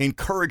to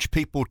encourage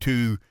people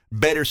to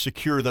better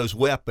secure those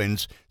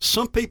weapons.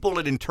 Some people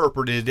had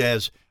interpreted it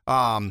as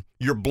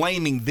you're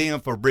blaming them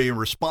for being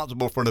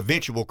responsible for an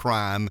eventual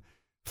crime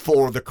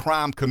for the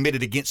crime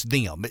committed against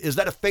them. Is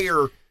that a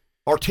fair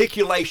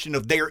articulation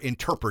of their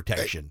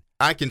interpretation?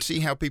 I can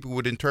see how people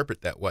would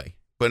interpret that way,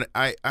 but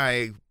our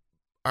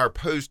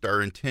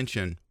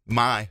intention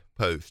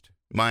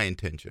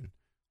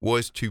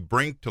was to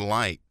bring to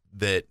light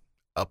that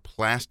a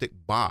plastic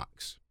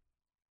box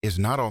is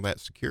not all that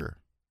secure.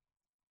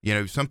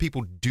 Some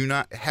people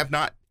have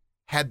not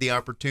had the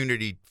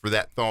opportunity for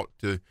that thought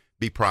to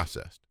be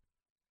processed.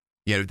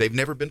 They've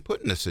never been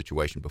put in this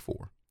situation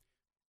before.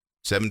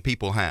 7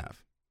 people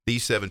have.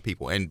 These 7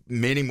 people, and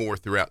many more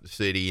throughout the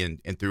city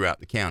and throughout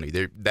the county.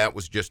 That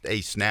was just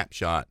a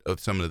snapshot of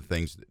some of the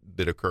things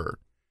that occurred.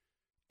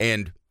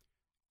 And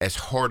as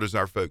hard as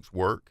our folks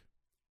work,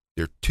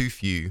 they're too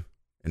few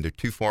and they're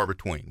too far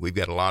between. We've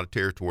got a lot of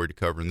territory to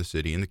cover in the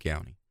city and the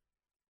county.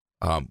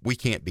 We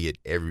can't be at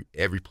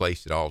every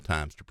place at all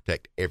times to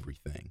protect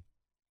everything.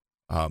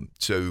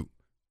 So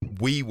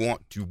we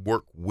want to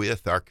work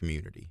with our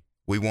community.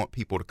 We want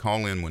people to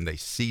call in when they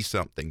see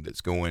something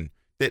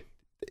that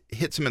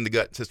hits them in the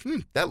gut and says,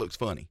 that looks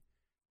funny.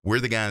 We're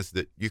the guys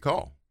that you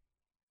call.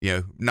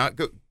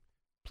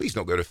 Please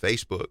don't go to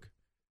Facebook.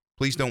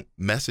 Please don't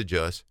message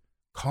us.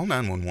 Call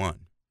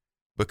 911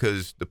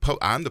 because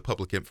I'm the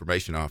public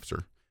information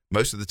officer.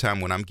 Most of the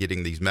time when I'm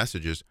getting these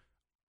messages,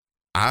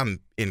 I'm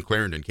in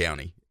Clarendon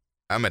County.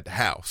 I'm at the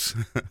house.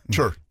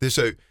 Sure.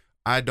 So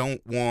I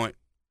don't want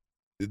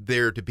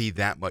there to be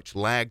that much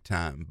lag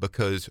time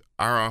because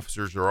our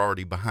officers are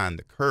already behind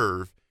the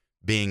curve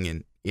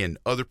being in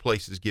other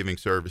places giving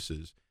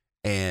services,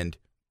 and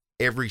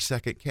every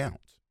second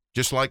counts.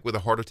 Just like with a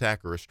heart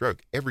attack or a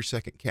stroke, every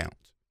second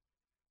counts.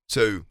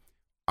 So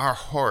our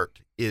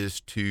heart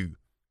is to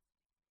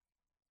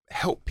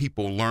help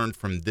people learn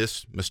from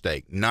this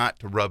mistake, not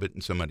to rub it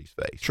in somebody's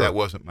face. Sure. That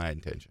wasn't my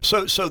intention.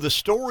 So the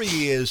story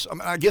is,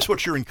 I guess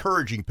what you're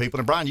encouraging people,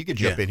 and Brian, you could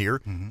jump in here.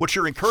 Mm-hmm. What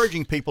you're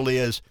encouraging people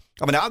is,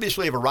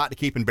 obviously you have a right to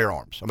keep and bear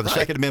arms. The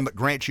Second Amendment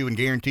grants you and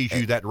guarantees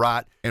you that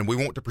right. And we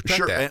want to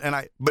protect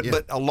that.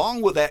 But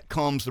along with that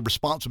comes the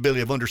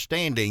responsibility of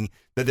understanding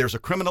that there's a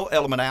criminal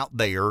element out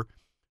there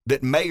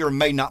that may or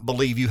may not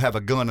believe you have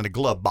a gun in a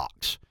glove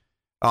box.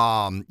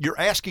 You're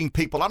asking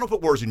people, I don't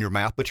put words in your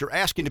mouth, but you're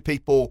asking the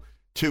people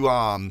to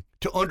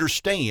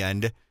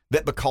understand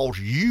that because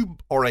you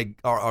are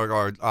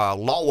a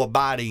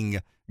law-abiding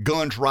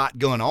guns right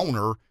gun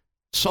owner,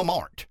 some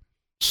aren't.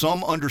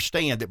 Some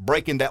understand that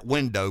breaking that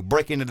window,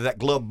 breaking into that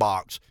glove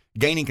box,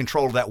 gaining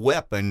control of that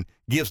weapon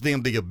gives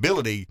them the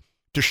ability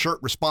to shirk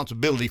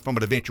responsibility from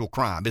an eventual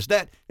crime. Is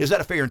that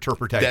a fair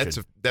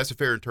interpretation? That's a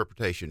fair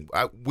interpretation.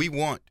 We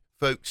want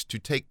folks to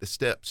take the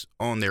steps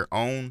on their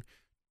own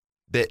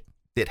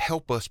that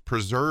help us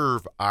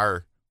preserve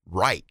our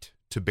right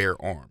to bear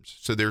arms.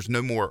 So there's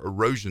no more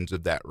erosions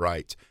of that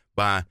right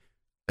by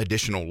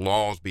additional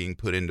laws being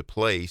put into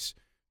place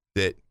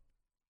that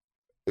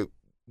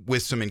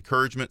with some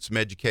encouragement, some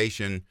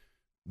education,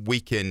 we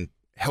can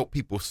help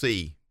people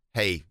see,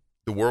 hey,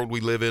 the world we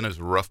live in is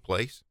a rough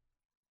place.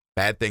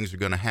 Bad things are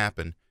going to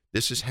happen.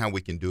 This is how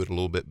we can do it a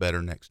little bit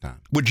better next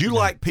time. Would you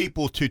like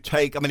people to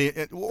take,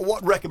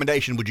 what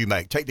recommendation would you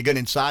make? Take the gun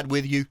inside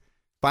with you?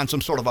 Find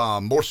some sort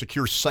of more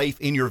secure safe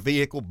in your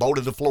vehicle, bolt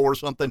to the floor or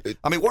something.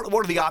 What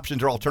are the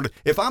options or alternatives?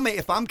 If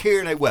I'm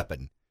carrying a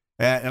weapon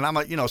and I'm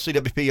a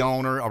CWP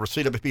owner or a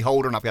CWP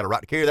holder and I've got a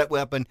right to carry that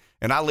weapon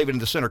and I leave it in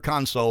the center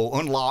console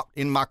unlocked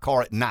in my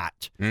car at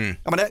night.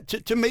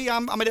 To me,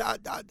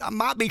 I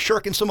might be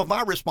shirking some of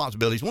my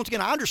responsibilities. Once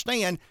again, I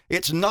understand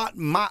it's not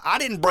I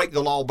didn't break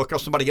the law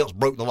because somebody else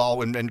broke the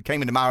law and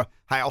came into my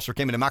house or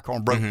came into my car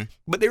and broke. Mm-hmm.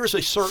 But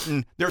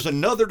there's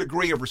another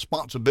degree of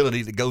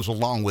responsibility that goes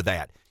along with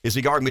that, is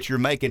the argument you're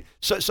making.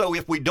 So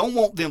if we don't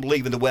want them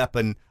leaving the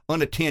weapon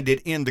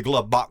unattended in the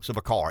glove box of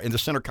a car, in the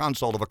center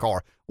console of a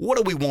car, what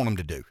do we want them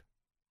to do?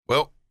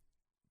 Well,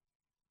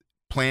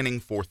 planning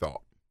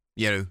forethought.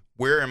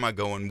 Where am I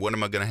going? What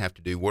am I going to have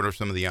to do? What are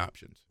some of the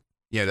options?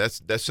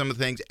 That's some of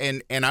the things.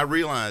 And I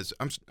realize,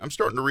 I'm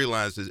starting to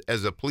realize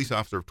as a police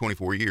officer of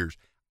 24 years,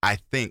 I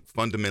think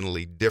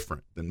fundamentally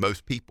different than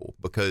most people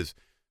because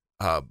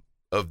of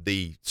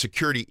the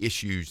security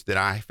issues that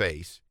I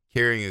face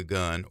carrying a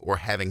gun or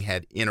having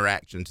had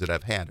interactions that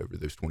I've had over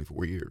those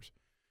 24 years.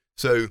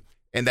 So,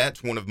 and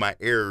that's one of my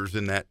errors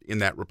in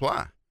that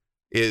reply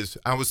is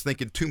I was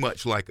thinking too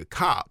much like a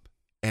cop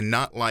and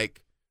not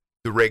like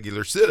the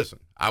regular citizen.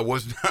 I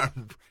was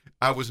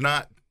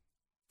not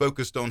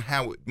focused on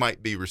how it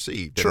might be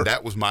received. Sure. And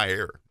that was my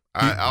error.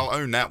 I'll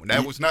own that one.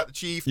 That was not the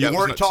chief. You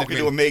weren't talking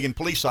to a million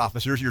police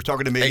officers. You're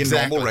talking to a million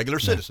normal, regular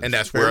citizens. And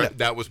that's where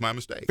that was my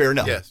mistake. Fair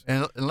enough. Yes.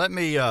 And let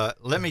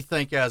me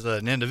think as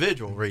an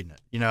individual reading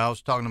it. I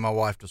was talking to my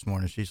wife this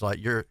morning. She's like,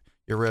 "You're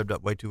revved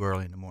up way too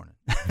early in the morning."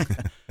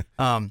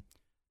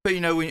 But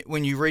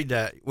when you read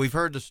that, we've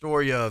heard the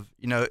story of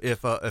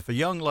if a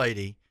young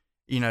lady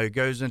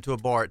goes into a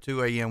bar at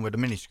 2 a.m. with a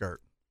miniskirt,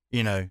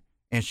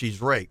 and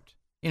she's raped,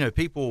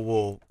 people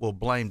will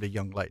blame the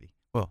young lady.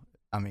 Well,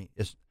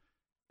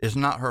 it's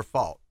not her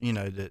fault,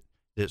 that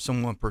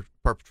someone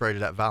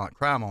perpetrated that violent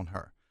crime on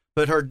her.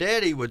 But her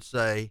daddy would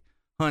say,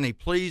 honey,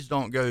 please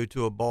don't go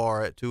to a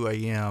bar at 2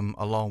 a.m.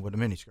 alone with a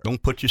miniskirt.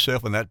 Don't put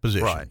yourself in that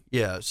position. Right.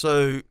 Yeah.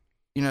 So,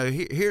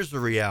 here's the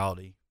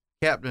reality.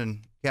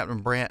 Captain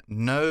Brandt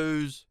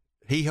knows,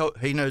 he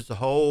knows the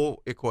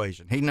whole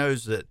equation. He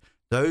knows that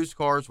those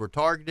cars were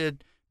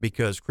targeted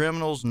because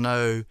criminals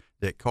know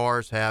that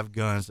cars have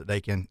guns that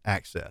they can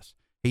access.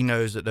 He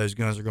knows that those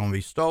guns are going to be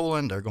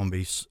stolen. They're going to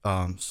be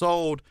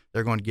sold.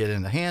 They're going to get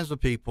in the hands of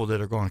people that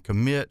are going to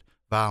commit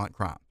violent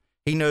crime.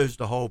 He knows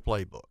the whole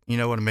playbook. You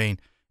know what I mean?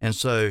 And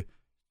so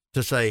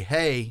to say,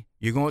 hey,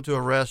 you're going to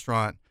a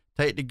restaurant,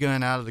 take the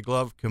gun out of the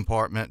glove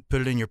compartment, put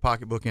it in your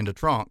pocketbook in the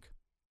trunk,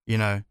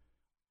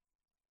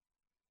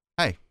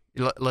 hey,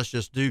 let's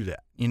just do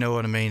that. You know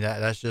what I mean?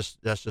 That's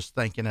just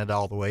thinking it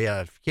all the way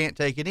out. If you can't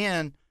take it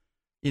in,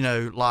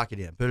 lock it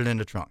in, put it in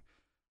the trunk.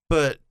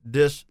 But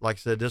this, like I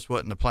said, this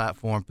wasn't the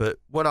platform. But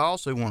what I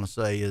also want to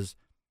say is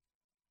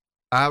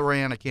I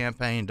ran a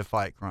campaign to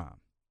fight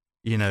crime.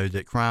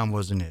 that crime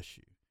was an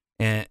issue.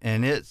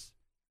 And it's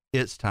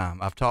time.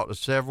 I've talked to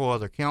several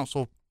other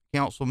council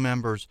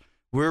members.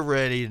 We're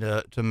ready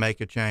to make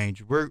a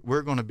change. We're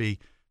going to be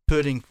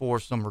putting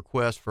forth some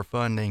requests for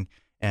funding,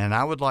 and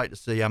I would like to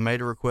see, I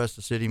made a request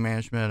to city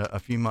management a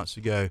few months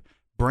ago,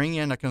 bring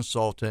in a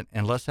consultant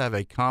and let's have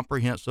a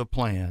comprehensive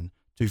plan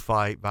to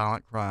fight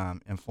violent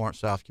crime in Florence,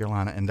 South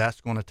Carolina, and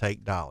that's going to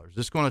take dollars.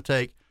 It's going to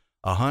take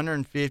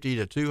 $150,000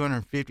 to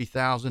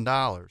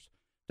 $250,000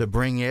 to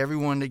bring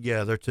everyone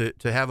together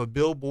to have a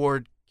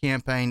billboard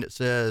campaign that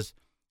says,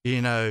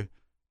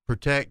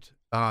 protect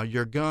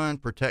your gun,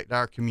 protect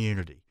our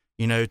community.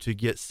 To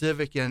get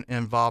civic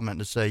involvement,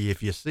 to say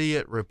if you see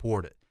it,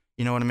 report it.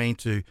 You know what I mean?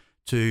 To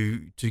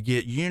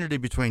get unity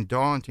between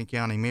Darlington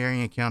County,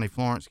 Marion County,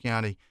 Florence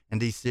County,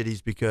 and these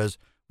cities, because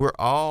we're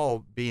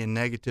all being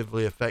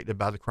negatively affected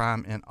by the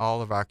crime in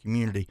all of our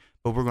community.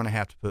 But we're going to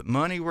have to put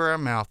money where our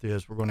mouth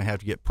is. We're going to have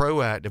to get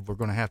proactive. We're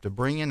going to have to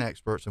bring in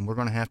experts, and we're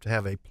going to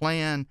have a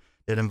plan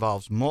that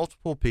involves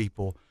multiple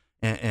people.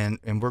 And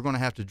we're going to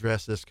have to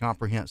address this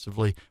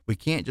comprehensively. We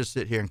can't just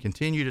sit here and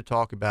continue to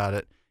talk about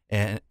it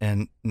and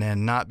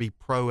not be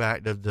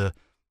proactive. The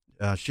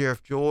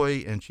Sheriff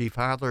Joy and Chief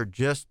Heidler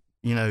just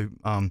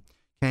came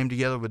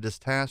together with this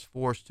task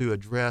force to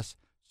address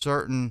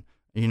certain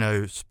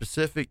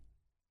specific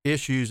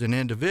issues and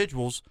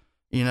individuals,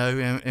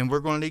 and we're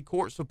going to need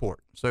court support.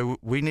 So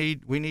we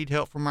need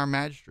help from our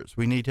magistrates.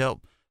 We need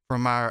help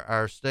from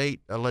our state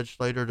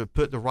legislator to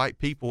put the right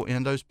people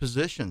in those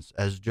positions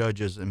as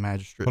judges and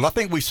magistrates. Well, I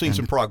think we've seen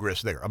some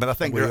progress there. I mean, I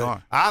think we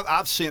are.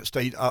 I've sensed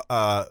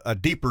a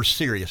deeper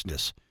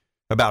seriousness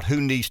about who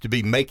needs to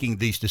be making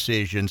these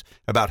decisions,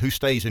 about who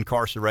stays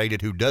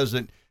incarcerated, who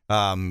doesn't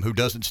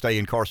stay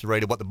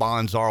incarcerated, what the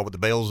bonds are, what the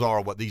bails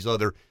are, what these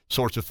other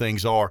sorts of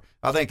things are.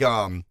 I think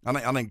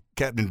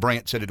Captain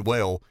Brandt said it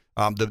well.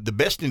 The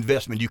best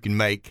investment you can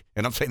make,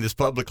 and I'm saying this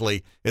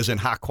publicly, is in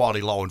high quality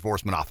law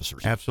enforcement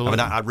officers. Absolutely.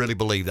 I really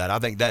believe that. I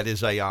think that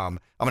is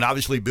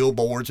obviously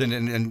billboards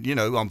and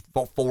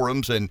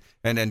forums and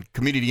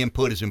community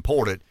input is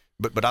important.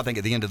 But I think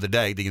at the end of the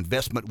day, the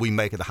investment we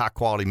make in the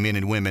high-quality men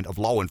and women of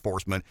law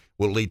enforcement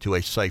will lead to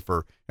a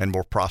safer and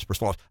more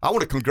prosperous law. I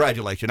want to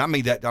congratulate you, and I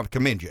mean that, I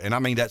commend you, and I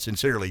mean that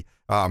sincerely,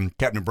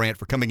 Captain Brandt,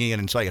 for coming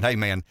in and saying, hey,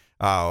 man,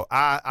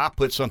 I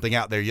put something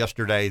out there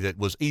yesterday that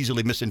was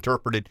easily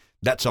misinterpreted.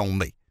 That's on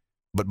me.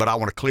 But I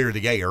want to clear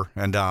the air,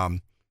 and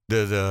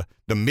the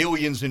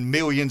millions and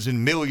millions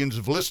and millions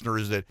of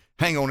listeners that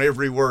hang on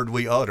every word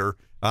we utter,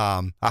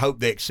 I hope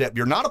they accept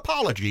your not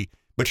apology,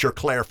 but your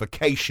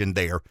clarification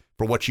there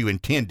for what you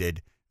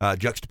intended,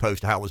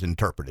 juxtaposed to how it was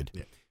interpreted.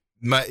 Yeah.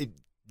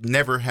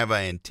 Never have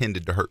I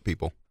intended to hurt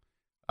people.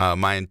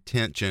 My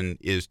intention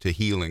is to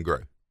heal and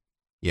grow.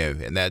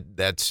 And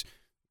that's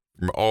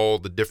from all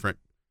the different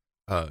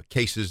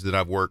cases that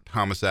I've worked,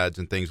 homicides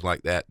and things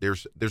like that.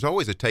 There's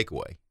always a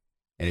takeaway,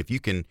 and if you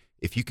can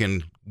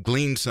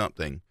glean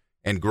something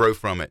and grow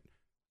from it,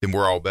 then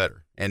we're all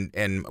better.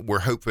 And we're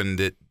hoping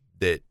that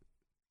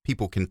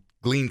people can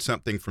glean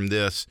something from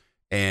this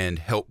and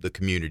help the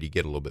community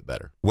get a little bit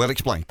better. Well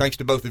explained. Thanks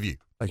to both of you.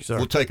 Thanks, sir.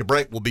 We'll take a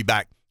break. We'll be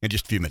back in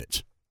just a few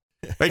minutes.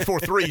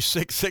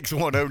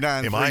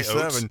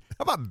 843-661-0937.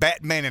 How about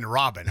Batman and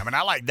Robin? I mean,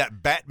 I like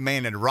that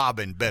Batman and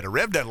Robin better.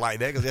 Rev doesn't like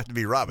that because they have to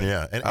be Robin.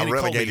 Yeah, and he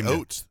called me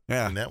Oates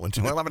in that one,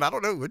 too. Well, I mean, I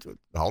don't know.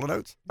 Hall and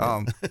Oates.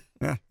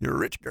 Yeah, you're a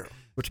rich girl.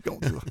 What you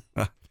going to do?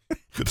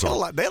 Good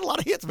song. They had a lot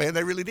of hits, man.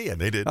 They really did.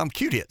 They did.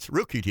 Cute hits,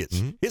 real cute hits.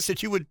 Mm-hmm. Hits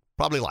that you would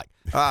probably like.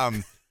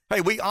 Hey,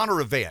 we honor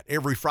a vet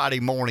every Friday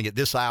morning at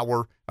this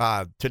hour.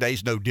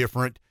 Today's no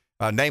different.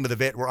 Name of the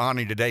vet we're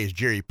honoring today is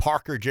Jerry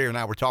Parker. Jerry and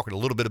I were talking a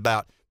little bit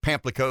about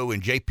Pamplico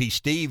and J.P.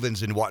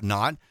 Stevens and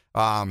whatnot.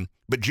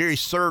 But Jerry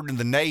served in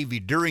the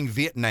Navy during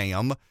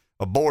Vietnam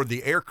aboard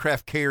the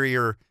aircraft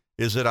carrier.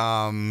 Is it,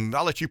 I'll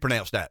let you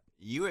pronounce that.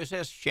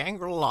 USS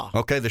Shangri-La.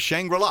 Okay, the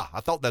Shangri-La.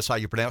 I thought that's how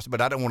you pronounce it, but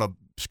I don't want to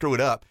screw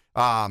it up.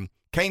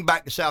 Came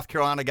back to South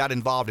Carolina, got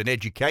involved in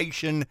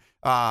education.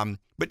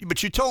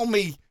 But you told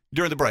me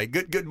during the break,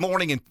 good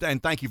morning,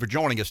 and thank you for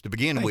joining us to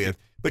begin with.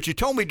 But you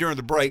told me during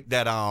the break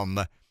that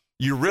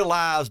you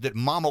realized that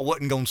Mama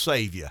wasn't going to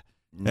save you.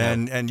 No.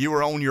 And you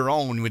were on your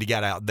own when you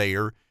got out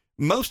there.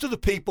 Most of the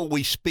people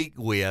we speak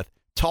with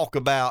talk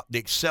about the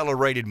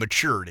accelerated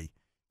maturity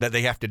that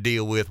they have to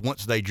deal with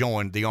once they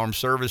join the armed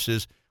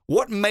services.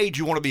 What made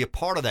you want to be a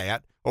part of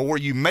that, or were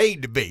you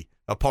made to be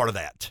a part of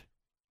that?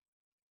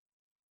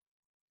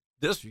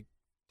 The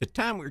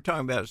time we were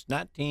talking about is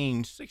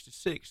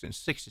 1966 and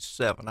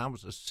 67. I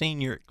was a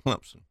senior at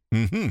Clemson.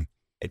 Mm-hmm.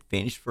 Had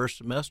finished first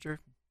semester,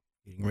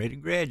 getting ready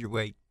to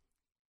graduate.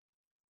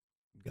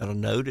 Got a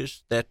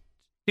notice that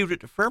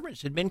student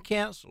deferments had been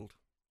canceled.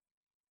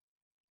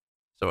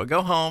 So I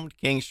go home to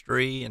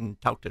Kingstree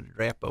and talk to the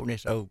draft board, and they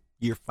say, oh,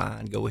 you're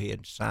fine. Go ahead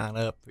and sign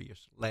up for your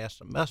last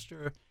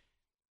semester.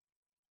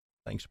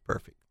 Things are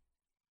perfect.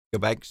 Go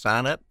back and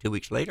sign up. 2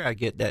 weeks later, I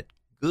get that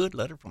good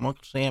letter from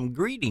Uncle Sam,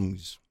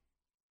 greetings.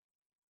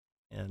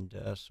 And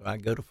so I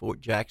go to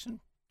Fort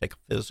Jackson, take a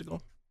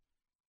physical.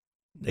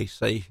 They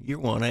say, you're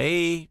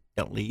 1A,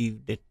 don't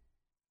leave the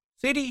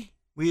city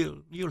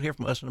You'll hear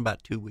from us in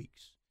about 2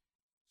 weeks.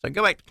 So I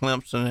go back to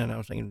Clemson, and I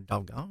was thinking,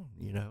 doggone,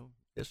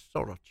 this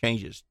sort of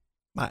changes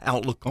my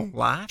outlook on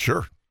life.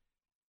 Sure.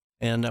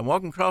 And I'm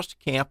walking across the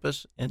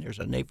campus, and there's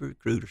a Navy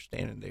recruiter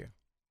standing there.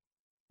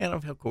 And,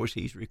 of course,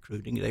 he's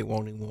recruiting. They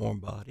wanting warm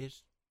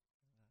bodies.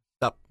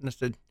 Stopped, and I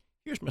said,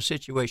 here's my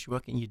situation.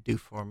 What can you do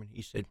for me? And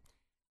he said,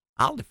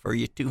 I'll defer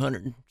you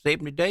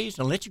 270 days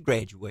and let you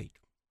graduate.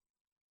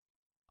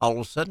 All of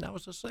a sudden, I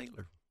was a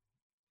sailor.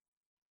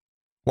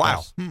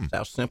 Wow. That's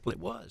how simple it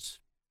was.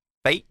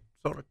 Fate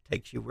sort of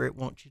takes you where it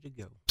wants you to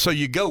go. So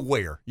you go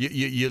where?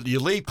 You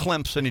leave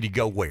Clemson and you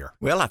go where?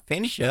 Well, I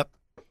finish up.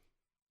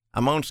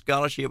 I'm on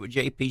scholarship with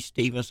J.P.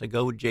 Stevens. I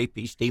go with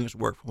J.P. Stevens,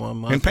 work for 1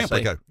 month. In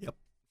Pamplico? Yep.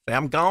 So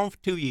I'm gone for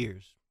 2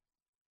 years.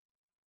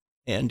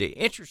 And the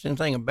interesting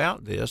thing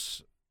about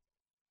this,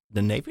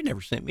 the Navy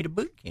never sent me to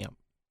boot camp.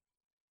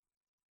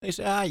 They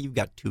said, you've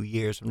got 2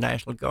 years of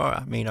National Guard.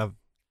 I mean, of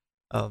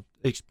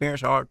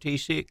experienced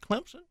ROTC at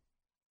Clemson.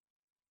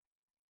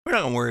 We're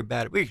not going to worry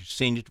about it. We're going to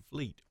send you to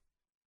fleet.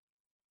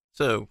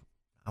 So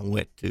I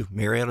went to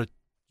Marietta,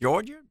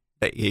 Georgia.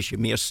 They issued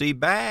me a sea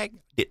bag.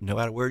 Didn't know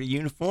how to wear the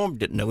uniform.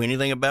 Didn't know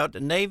anything about the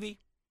Navy.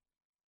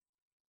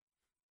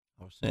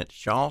 I was sent to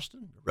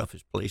Charleston, the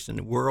roughest place in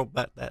the world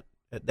at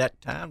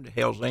that time. The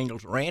Hells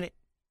Angels ran it.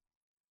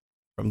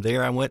 From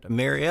there, I went to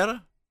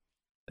Marietta.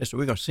 They said,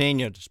 we're going to send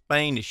you to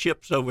Spain. The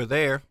ship's over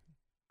there.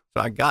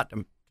 So I got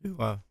to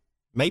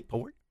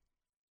Mayport,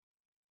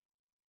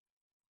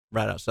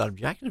 right outside of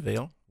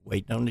Jacksonville,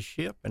 waiting on the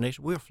ship. And they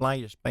said, we'll fly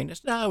you to Spain. They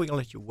said, no, we're going to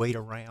let you wait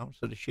around.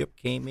 So the ship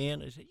came in.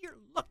 They said, you're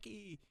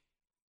lucky.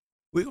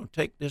 We're going to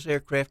take this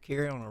aircraft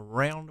carrier on a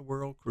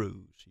round-the-world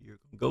cruise. You're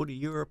going to go to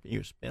Europe, and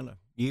you'll spend a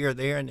year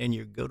there, and then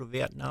you'll go to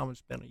Vietnam and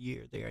spend a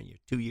year there, and your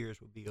 2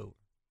 years will be over.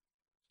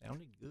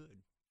 Sounded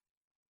good.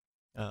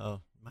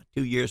 My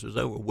 2 years was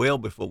over well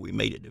before we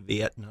made it to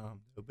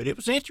Vietnam, but it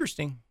was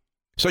interesting.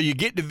 So you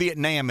get to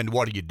Vietnam, and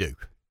what do you do?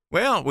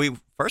 Well,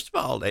 first of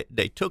all,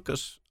 they took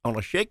us on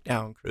a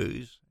shakedown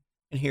cruise,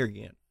 and here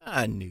again,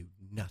 I knew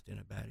nothing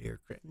about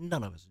aircraft.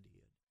 None of us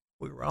did.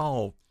 We were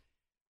all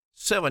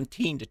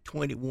 17 to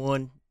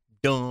 21,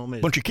 dumb.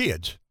 Bunch of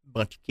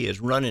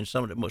kids running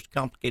some of the most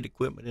complicated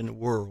equipment in the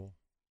world.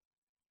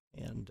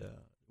 And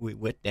we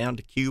went down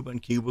to Cuba,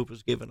 and Cuba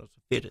was giving us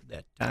a fit at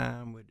that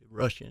time with the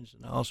Russians.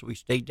 And also we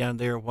stayed down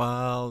there a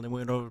while, and then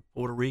went over to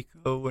Puerto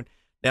Rico and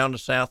down to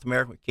South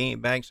America. We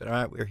came back and said, all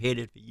right, we're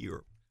headed for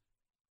Europe.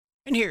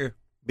 And here,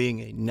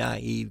 being a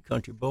naive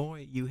country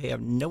boy, you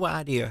have no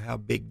idea how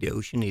big the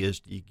ocean is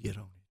till you get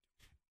on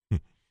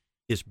it.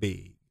 It's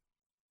big.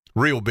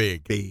 Real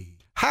big.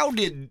 Big. How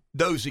did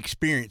those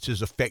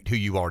experiences affect who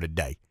you are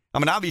today? I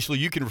mean, obviously,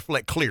 you can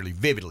reflect clearly,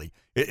 vividly.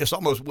 It's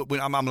almost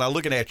when I'm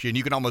looking at you, and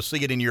you can almost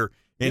see it in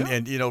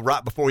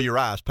right before your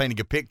eyes, painting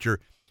a picture.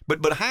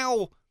 But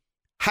how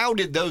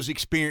did those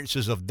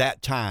experiences of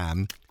that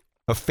time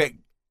affect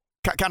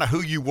kind of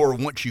who you were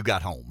once you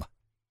got home?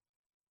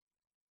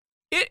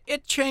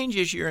 It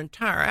changes your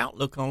entire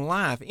outlook on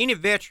life. Any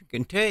veteran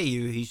can tell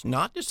you he's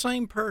not the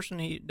same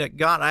person that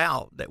got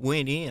out, that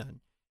went in.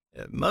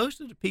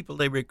 Most of the people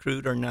they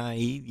recruit are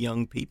naive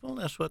young people, and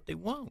that's what they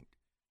want.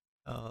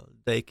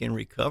 They can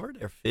recover.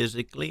 They're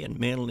physically and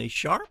mentally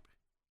sharp,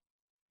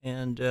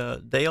 and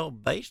they'll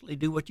basically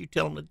do what you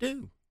tell them to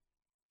do.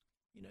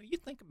 You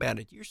think about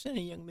it. You're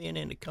sending young men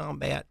into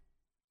combat.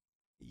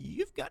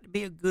 You've got to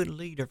be a good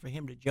leader for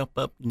him to jump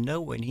up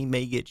knowing he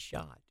may get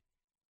shot.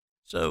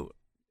 So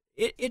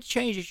it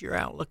changes your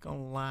outlook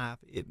on life.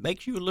 It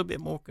makes you a little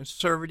bit more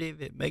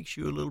conservative. It makes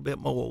you a little bit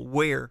more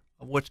aware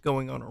of what's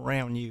going on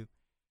around you.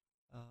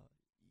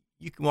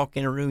 You can walk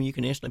in a room, you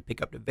can instantly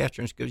pick up the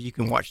veterans because you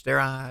can watch their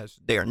eyes.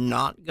 They're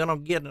not going to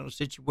get in a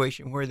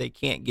situation where they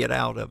can't get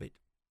out of it.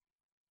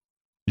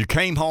 You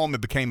came home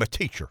and became a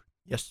teacher.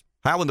 Yes.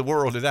 How in the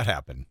world did that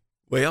happen?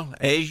 Well,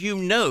 as you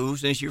know,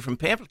 since you're from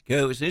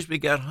Pamplico, as soon as we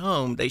got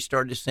home, they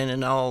started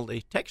sending all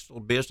the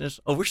textile business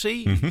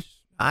overseas. Mm-hmm.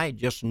 I had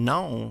just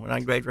known when I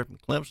graduated from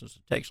Clemson as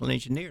a textile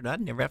engineer that I'd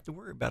never have to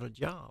worry about a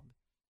job.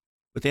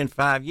 Within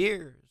 5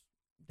 years,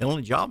 the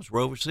only jobs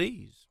were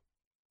overseas.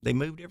 They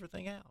moved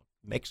everything out.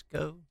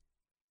 Mexico,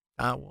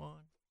 Taiwan,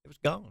 it was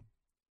gone.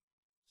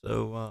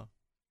 So,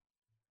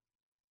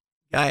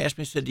 guy asked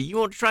me, said, do you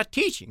want to try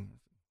teaching?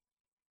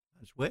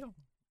 I said, well,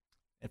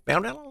 and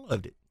found out I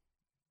loved it.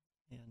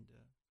 And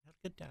had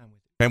a good time with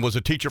it. And was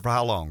a teacher for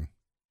how long?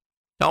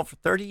 Taught for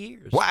 30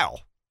 years.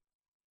 Wow.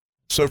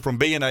 So from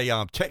being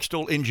a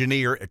textile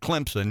engineer at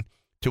Clemson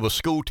to a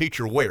school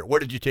teacher where? Where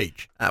did you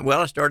teach?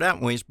 Well, I started out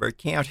in Williamsburg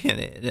County,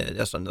 and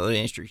that's another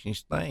interesting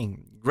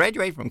thing.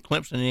 Graduated from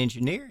Clemson in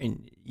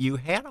engineering, you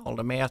had all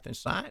the math and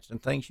science and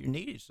things you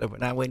needed. So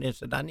when I went in and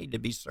said, I need to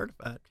be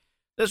certified,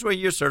 that's where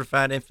you're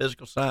certified in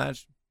physical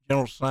science,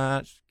 general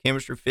science,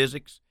 chemistry,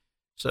 physics.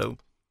 So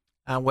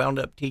I wound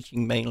up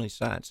teaching mainly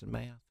science and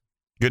math.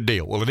 Good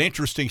deal. Well, an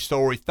interesting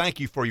story. Thank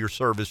you for your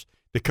service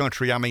to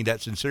country. I mean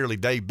that sincerely.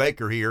 Dave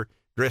Baker here,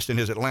 dressed in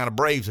his Atlanta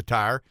Braves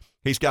attire.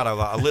 He's got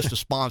a list of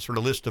sponsors,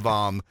 a list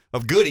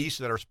of goodies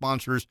that our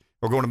sponsors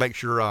are going to make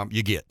sure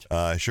you get.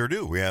 Sure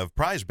do. We have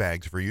prize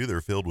bags for you.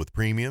 They're filled with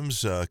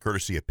premiums,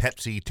 courtesy of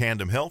Pepsi,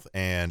 Tandem Health,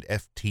 and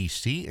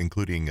FTC,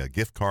 including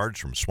gift cards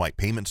from Swipe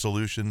Payment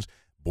Solutions,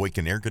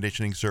 Boykin Air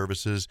Conditioning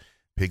Services,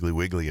 Piggly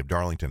Wiggly of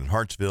Darlington and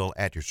Hartsville,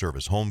 At Your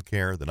Service Home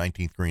Care, the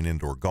 19th Green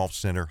Indoor Golf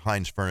Center,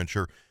 Heinz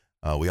Furniture.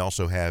 We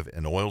also have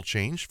an oil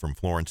change from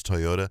Florence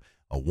Toyota,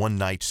 a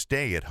one-night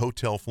stay at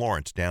Hotel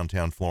Florence,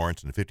 downtown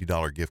Florence, and a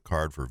 $50 gift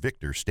card for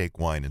Victor's Steak,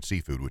 Wine, and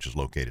Seafood, which is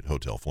located at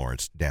Hotel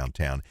Florence,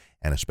 downtown.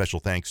 And a special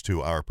thanks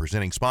to our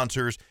presenting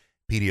sponsors,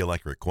 PD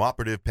Electric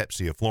Cooperative,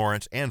 Pepsi of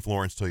Florence, and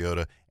Florence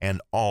Toyota,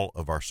 and all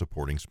of our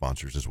supporting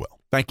sponsors as well.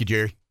 Thank you,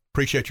 Jerry.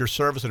 Appreciate your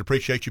service and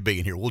appreciate you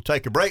being here. We'll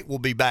take a break. We'll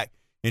be back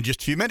in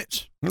just a few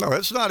minutes. No,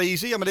 it's not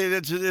easy. I mean,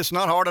 it's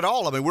not hard at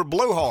all. I mean, we're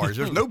blowhards.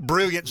 There's no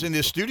brilliance in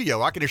this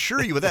studio. I can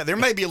assure you of that. There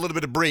may be a little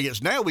bit of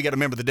brilliance now. We got to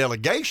remember the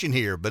delegation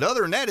here. But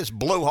other than that, it's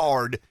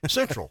blowhard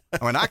central.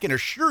 I mean, I can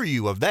assure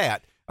you of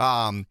that.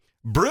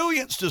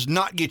 Brilliance does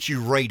not get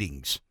you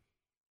ratings.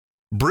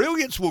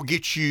 Brilliance will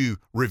get you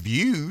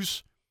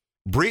reviews.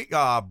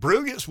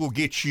 Brilliance will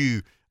get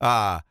you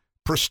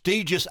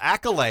prestigious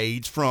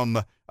accolades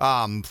from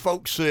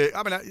folks. I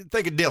mean,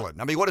 think of Dylan.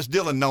 I mean, what is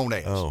Dylan known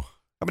as? Oh.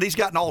 I mean, he's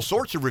gotten all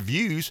sorts of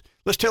reviews.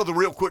 Let's tell the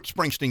real quick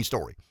Springsteen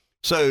story.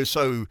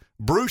 So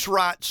Bruce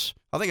writes,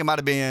 I think it might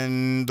have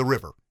been The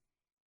River,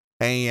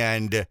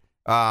 and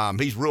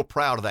he's real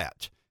proud of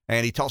that.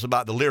 And he talks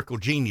about the lyrical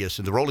genius,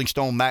 and the Rolling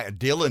Stone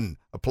Dylan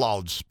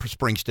applauds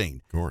Springsteen.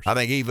 Of course. I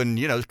think even,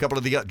 a couple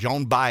of the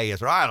Joan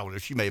Baez, or I don't know,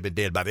 she may have been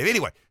dead by then.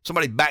 Anyway,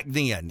 somebody back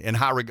then in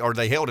high regard,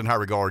 they held in high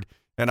regard,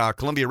 and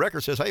Columbia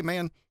Records says, hey,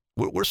 man,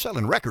 we're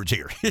selling records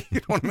here. You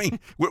know what I mean?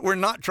 We're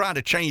not trying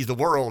to change the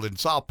world and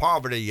solve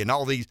poverty and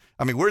all these.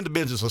 I mean, we're in the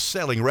business of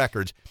selling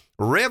records.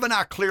 Rev and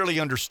I clearly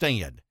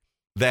understand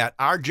that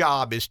our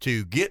job is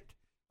to get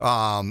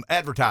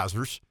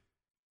advertisers,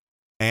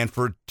 and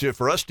for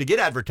us to get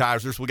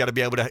advertisers, we got to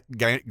be able to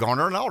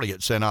garner an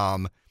audience.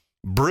 And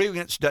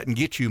brilliance doesn't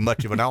get you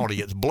much of an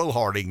audience.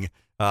 Blowharding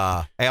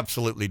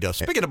absolutely does.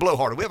 Speaking of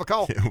blowharding, we have a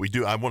call. Yeah, we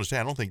do. I want to say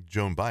I don't think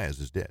Joan Baez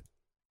is dead.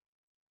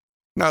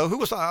 No, who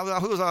was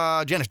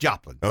Janis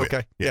Joplin? Oh,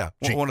 okay, yeah.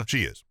 She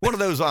is one of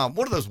those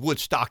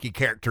Woodstocky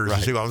characters. Right.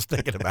 Is who I was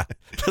thinking about.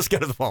 Let's go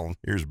to the phone.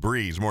 Here's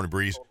Breeze. Morning,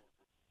 Breeze.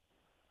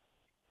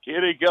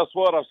 Kitty, guess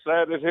what? I've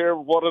sat in here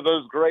with one of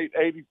those great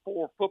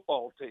 '84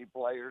 football team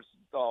players,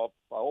 my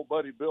old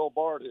buddy Bill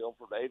Barnhill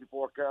from the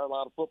 '84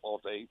 Carolina football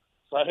team.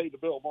 Say hey to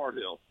Bill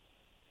Barnhill.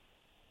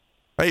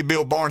 Hey,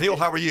 Bill Barnhill,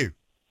 how are you?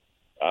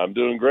 I'm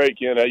doing great,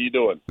 Ken. How you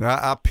doing?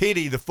 I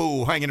pity the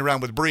fool hanging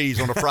around with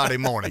Breeze on a Friday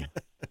morning.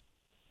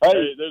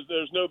 Hey,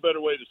 there's no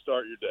better way to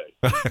start your day.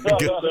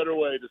 No better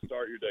way to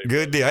start your day.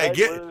 Good deal.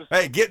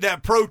 Get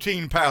that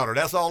protein powder.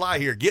 That's all I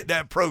hear. Get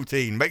that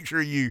protein. Make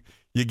sure you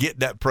get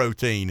that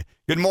protein.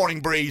 Good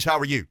morning, Breeze. How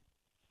are you?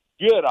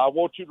 Good. I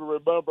want you to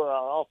remember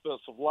our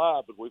offensive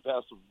line, but we've had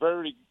some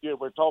very good.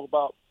 We're talking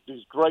about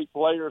these great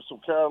players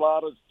from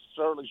Carolina,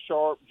 Sterling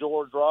Sharp,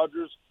 George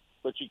Rogers,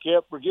 but you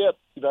can't forget,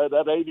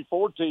 that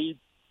 '84 team.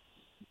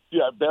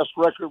 Best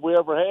record we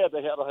ever had.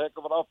 They had a heck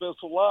of an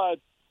offensive line.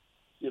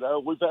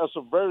 We've had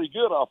some very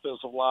good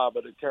offensive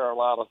linemen in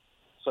Carolina.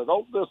 So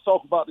don't just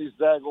talk about these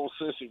daggone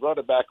sissy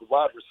running back and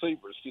wide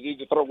receivers. You need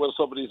to throw in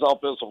some of these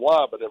offensive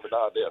linemen every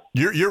now and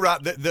then. You're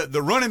right.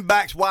 The running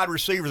backs, wide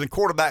receivers, and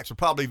quarterbacks are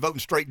probably voting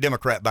straight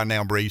Democrat by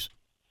now, Breeze.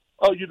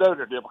 Oh,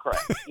 they're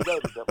Democrats. They're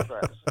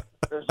Democrats.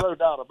 There's no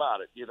doubt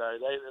about it. They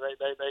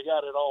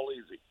got it all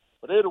easy.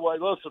 But anyway,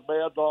 listen,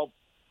 man,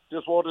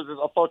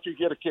 I thought you'd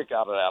get a kick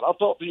out of that. I'll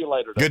talk to you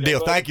later. Good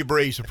deal. Thank you,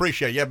 Breeze.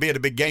 Appreciate it. Yeah, being a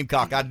big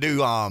Gamecock, I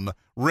do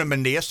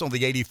reminisce on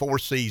the '84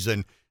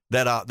 season,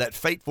 that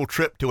fateful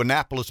trip to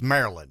Annapolis,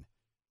 Maryland,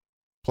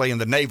 playing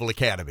the Naval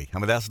Academy. I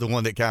mean, that's the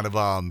one that kind of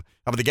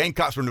the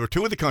Gamecocks were number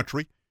 2 in the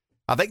country.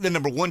 I think the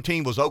number 1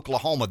 team was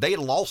Oklahoma. They had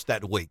lost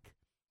that week,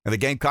 and the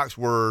Gamecocks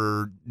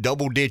were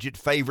double-digit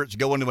favorites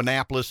going to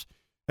Annapolis,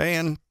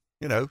 and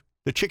the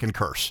chicken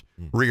curse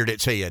reared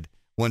its head.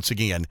 Once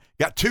again,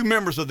 got 2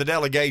 members of the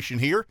delegation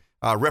here.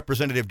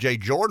 Representative Jay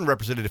Jordan,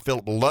 Representative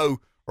Phillip Lowe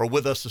are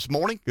with us this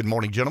morning. Good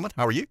morning, gentlemen.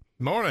 How are you?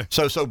 Morning.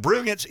 So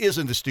brilliance is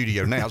in the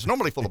studio now. It's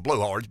normally full of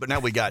blowhards, but now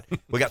we got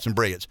some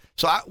brilliance.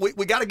 So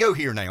we got to go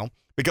here now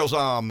because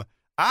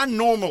I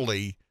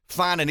normally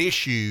find an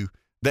issue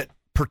that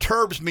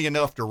perturbs me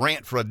enough to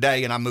rant for a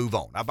day and I move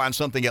on. I find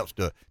something else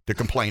to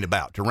complain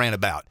about, to rant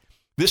about.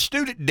 This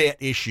student debt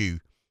issue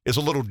is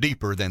a little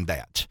deeper than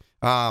that.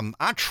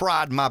 I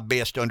tried my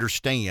best to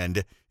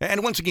understand,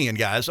 and once again,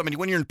 guys, I mean,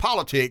 when you're in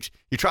politics,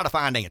 you try to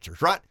find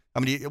answers, right? I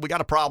mean, we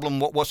got a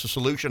problem. What's the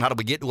solution? How do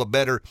we get to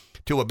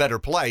a better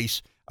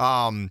place?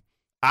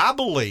 I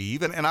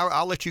believe, and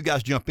I'll let you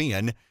guys jump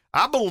in.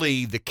 I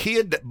believe the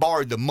kid that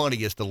borrowed the money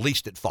is the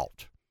least at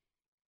fault.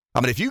 I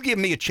mean, if you give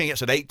me a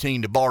chance at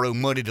 18 to borrow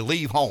money to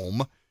leave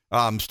home,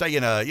 stay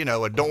in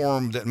a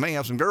dorm that may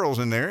have some girls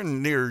in there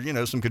and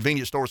near some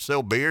convenience stores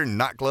sell beer and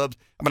nightclubs,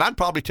 I mean, I'd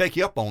probably take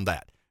you up on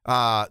that.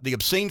 The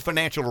obscene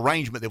financial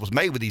arrangement that was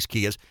made with these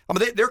kids, I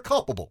mean, they're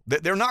culpable.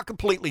 They're not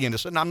completely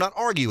innocent, and I'm not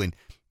arguing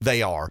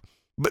they are.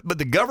 But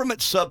the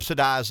government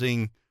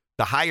subsidizing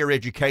the higher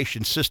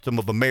education system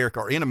of America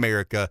or in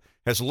America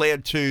has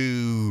led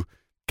to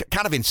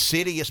kind of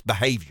insidious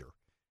behavior.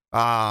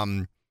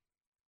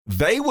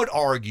 They would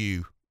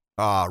argue,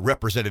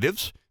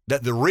 representatives,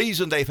 that the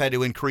reason they've had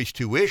to increase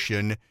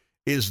tuition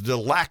is the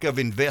lack of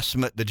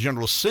investment the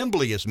General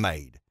Assembly has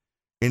made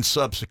in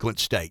subsequent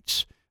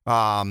states.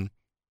 In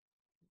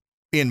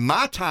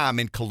my time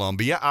in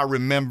Columbia, I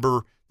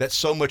remember that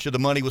so much of the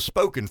money was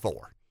spoken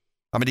for.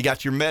 I mean, you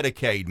got your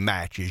Medicaid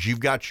matches. You've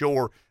got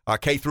your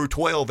K through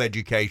 12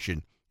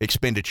 education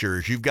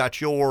expenditures. You've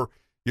got your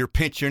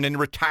pension and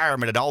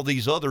retirement and all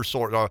these other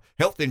sort of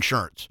health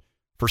insurance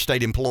for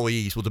state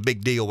employees was a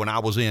big deal when I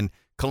was in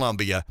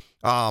Columbia.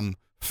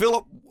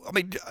 Phillip, I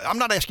mean, I'm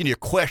not asking you a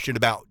question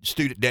about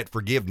student debt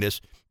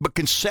forgiveness, but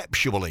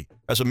conceptually,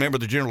 as a member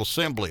of the General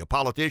Assembly, a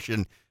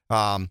politician,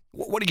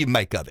 what do you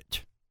make of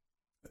it?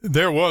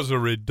 There was a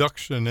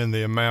reduction in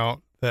the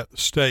amount that the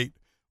state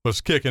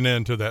was kicking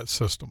into that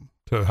system,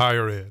 to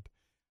higher ed.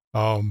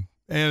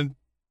 And,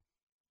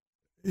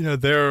 you know,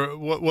 there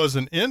was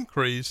an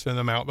increase in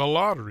the amount the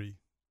lottery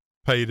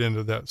paid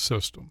into that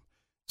system.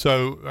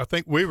 So I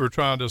think we were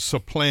trying to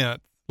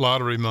supplant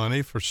lottery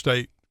money for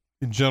state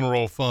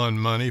general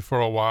fund money for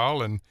a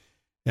while, and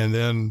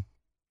then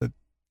the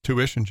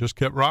tuition just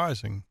kept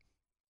rising.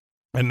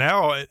 And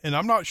now, and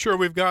I'm not sure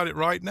we've got it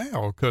right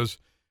now, because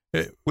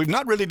we've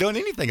not really done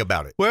anything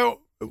about it.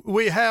 Well,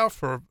 we have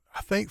for,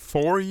 I think,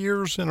 4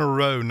 years in a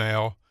row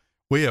now,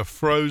 we have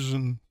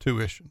frozen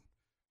tuition.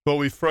 Well,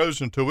 we've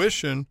frozen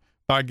tuition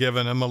by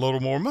giving them a little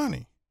more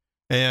money.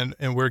 And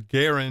we're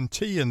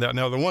guaranteeing that.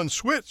 Now, the one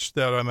switch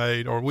that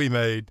we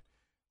made,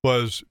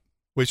 was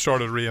we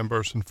started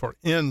reimbursing for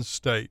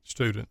in-state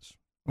students.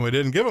 And we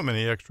didn't give them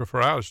any extra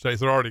for out-of-state.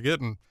 They're already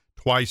getting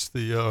twice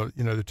the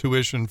the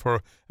tuition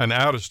for an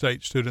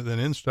out-of-state student than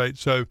in-state.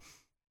 So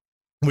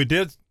we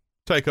did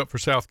take up for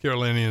South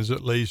Carolinians,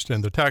 at least,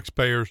 and the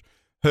taxpayers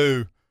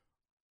who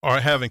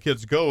are having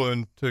kids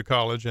going to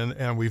college,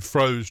 and we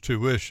froze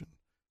tuition.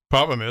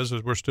 Problem is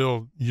we're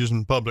still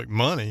using public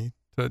money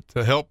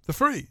to help the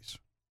freeze.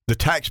 The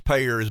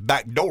taxpayer is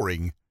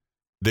backdooring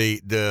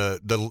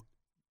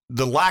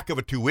the lack of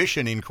a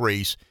tuition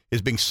increase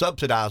is being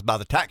subsidized by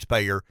the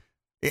taxpayer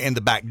in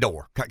the back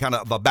door, kind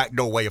of a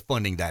backdoor way of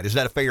funding that. Is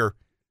that a fair?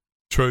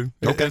 True.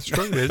 Okay. It's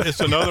true. It's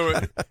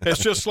another.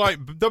 It's just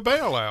like the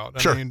bailout.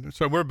 Sure. I mean,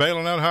 so we're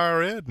bailing out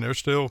higher ed, and they're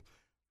still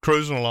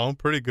cruising along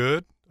pretty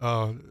good.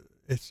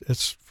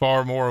 It's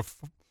far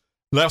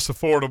less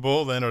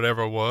affordable than it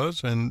ever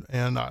was, and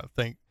I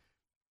think,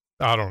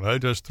 I don't know,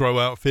 just throw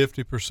out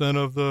 50%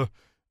 of the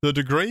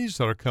degrees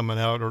that are coming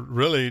out are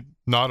really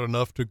not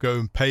enough to go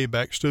and pay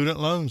back student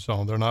loans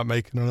on. They're not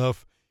making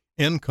enough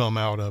income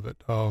out of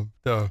it.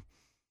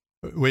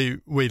 We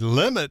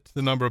limit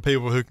the number of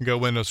people who can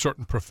go in a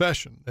certain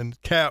profession and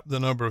cap the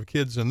number of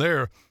kids in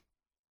there.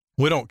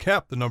 We don't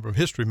cap the number of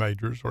history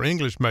majors or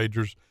English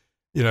majors,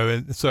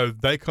 and so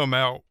they come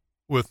out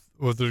with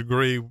a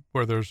degree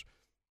where there's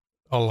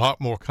a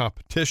lot more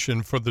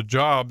competition for the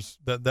jobs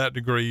that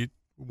degree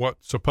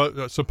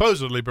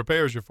supposedly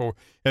prepares you for.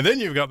 And then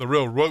you've got the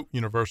real rote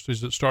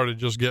universities that started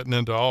just getting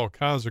into all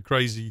kinds of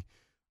crazy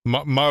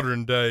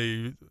modern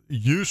day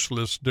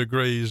useless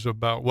degrees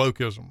about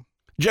wokeism.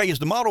 Jay, is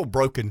the model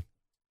broken?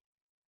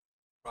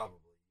 Probably.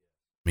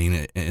 I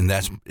mean, and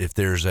that's, if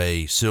there's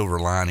a silver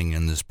lining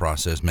in this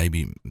process,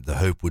 maybe the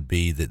hope would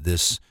be that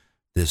this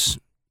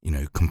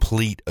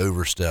complete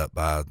overstep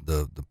by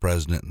the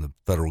president and the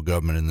federal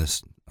government in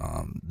this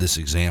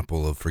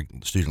example of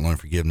student loan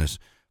forgiveness,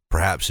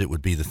 perhaps it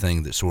would be the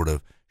thing that sort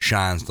of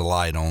shines the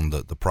light on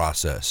the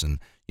process. And,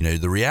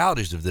 the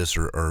realities of this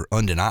are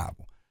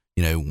undeniable.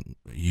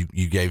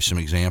 You gave some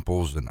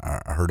examples, and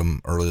I heard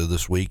them earlier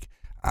this week.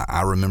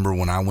 I remember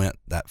when I went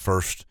that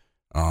first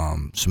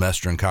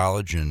semester in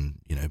college and,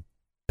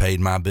 paid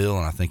my bill,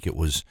 and I think it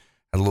was,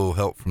 had a little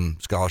help from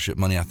scholarship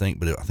money, I think,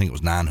 but I think it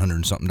was $900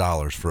 and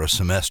something for a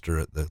semester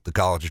at the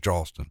College of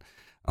Charleston.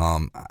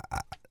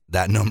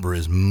 That number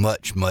is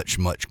much, much,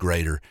 much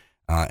greater.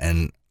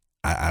 And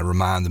I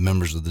remind the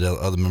members of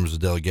other members of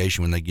the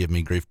delegation when they give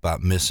me grief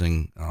about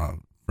missing,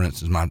 for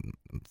instance, my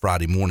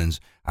Friday mornings.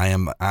 I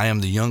am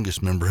the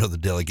youngest member of the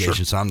delegation,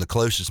 sure. So I'm the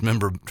closest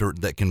member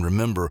that can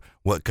remember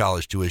what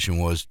college tuition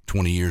was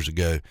 20 years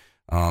ago,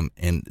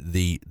 and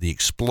the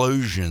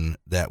explosion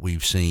that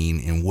we've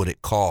seen in what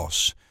it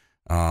costs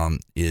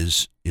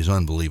is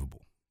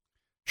unbelievable.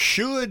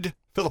 Should,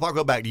 Phillip, I'll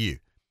go back to you.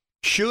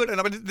 And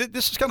I mean,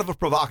 this is kind of a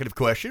provocative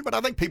question, but I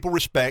think people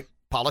respect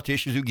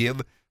politicians who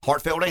give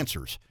heartfelt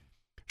answers.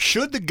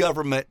 Should the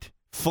government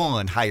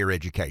fund higher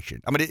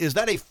education? I mean, is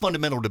that a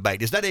fundamental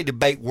debate? Is that a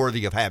debate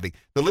worthy of having?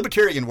 The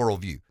libertarian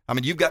worldview. I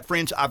mean, you've got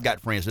friends, I've got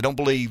friends that don't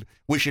believe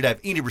we should have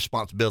any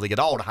responsibility at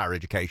all to higher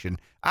education.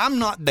 I'm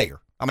not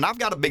there. I mean, I've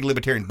got a big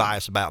libertarian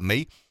bias about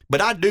me,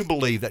 but I do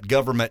believe that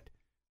government,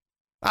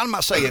 I'm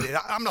not saying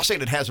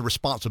it has a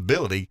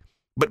responsibility,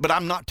 but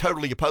I'm not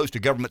totally opposed to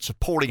government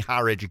supporting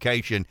higher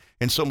education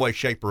in some way,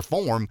 shape, or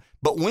form.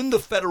 But when the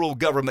federal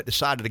government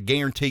decided to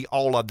guarantee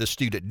all of the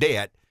student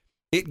debt,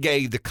 it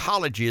gave the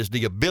colleges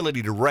the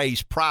ability to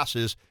raise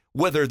prices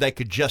whether they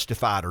could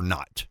justify it or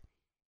not.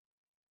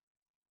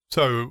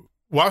 So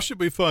why should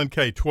we fund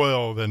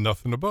K-12 and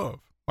nothing above?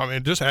 I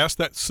mean, just ask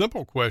that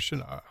simple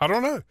question. I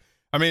don't know.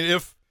 I mean,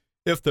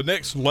 if the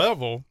next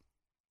level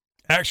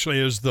actually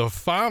is the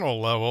final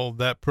level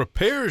that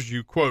prepares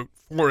you, quote,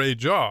 for a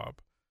job,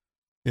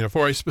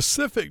 for a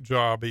specific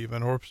job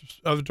even, or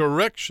a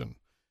direction,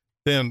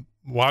 then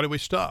why do we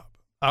stop?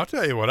 I'll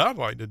tell you what I'd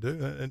like to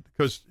do,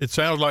 because it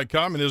sounds like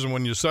communism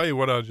when you say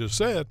what I just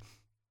said.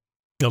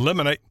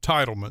 Eliminate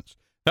entitlements.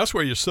 That's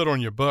where you sit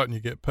on your butt and you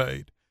get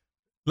paid.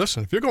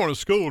 Listen, if you're going to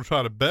school to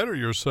try to better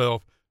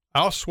yourself,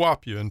 I'll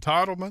swap you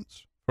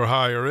entitlements for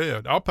higher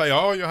ed. I'll pay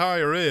all your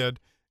higher ed,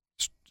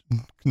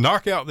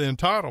 knock out the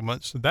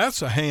entitlements.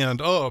 That's a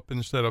hand up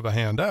instead of a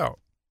hand out.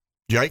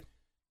 Jay?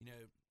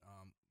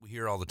 We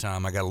hear all the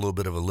time, I got a little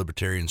bit of a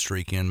libertarian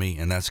streak in me,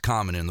 and that's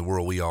common in the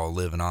world we all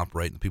live and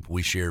operate, the people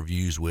we share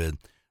views with.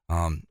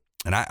 And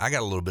I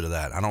got a little bit of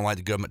that. I don't like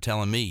the government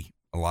telling me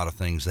a lot of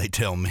things. They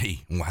tell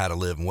me how to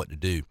live and what to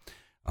do.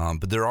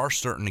 But there are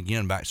certain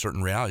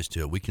realities to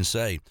it. We can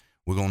say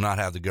we're going to not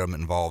have the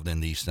government involved in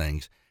these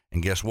things.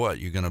 And guess what?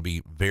 You're going to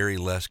be very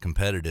less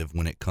competitive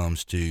when it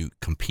comes to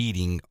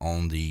competing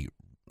on the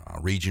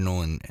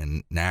regional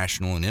and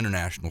national and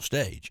international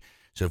stage.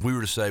 So if we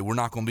were to say we're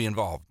not going to be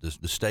involved,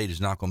 the state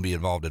is not going to be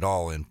involved at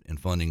all in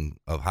funding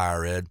of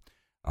higher ed,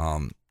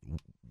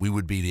 we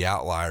would be the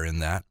outlier in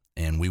that,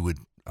 and we would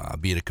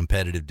be at a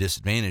competitive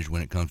disadvantage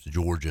when it comes to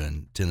Georgia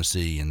and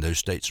Tennessee and those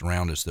states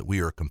around us that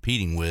we are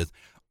competing with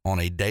on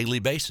a daily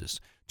basis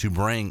to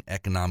bring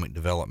economic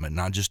development,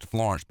 not just to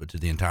Florence, but to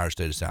the entire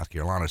state of South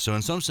Carolina. So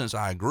in some sense,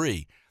 I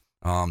agree.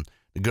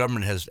 The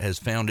government has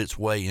found its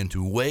way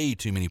into way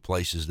too many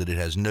places that it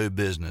has no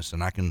business.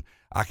 And I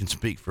can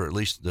speak for at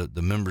least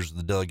the members of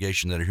the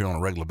delegation that are here on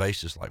a regular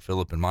basis, like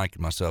Phillip and Mike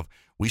and myself.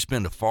 We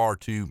spend far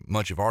too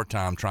much of our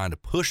time trying to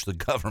push the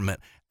government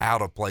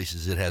out of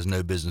places it has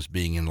no business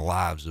being in the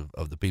lives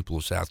of the people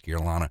of South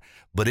Carolina.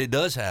 But it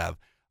does have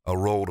a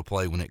role to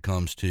play when it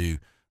comes to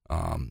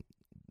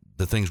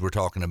the things we're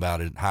talking about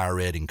in higher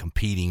ed and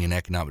competing in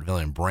economic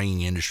development and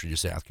bringing industry to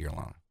South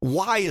Carolina.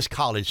 Why is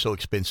college so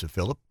expensive,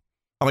 Phillip?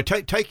 I mean,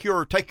 take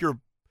your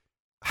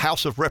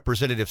House of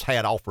Representatives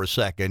hat off for a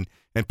second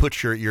and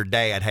put your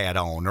dad hat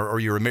on or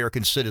your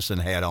American citizen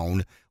hat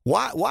on.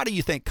 Why do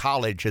you think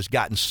college has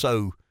gotten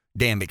so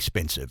damn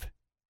expensive?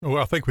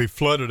 Well, I think we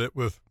flooded it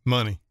with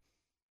money.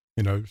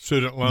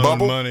 Student loan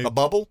money, a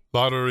bubble,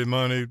 lottery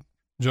money,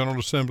 General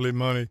Assembly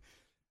money,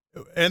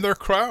 and they're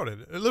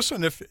crowded.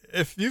 Listen,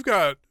 if you've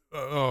got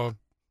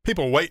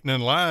people waiting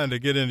in line to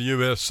get into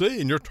USC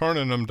and you're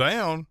turning them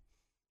down,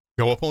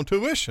 go up on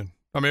tuition.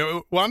 I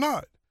mean, why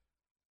not?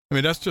 I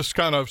mean, that's just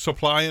kind of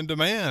supply and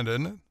demand,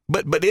 isn't it?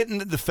 But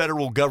isn't it the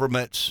federal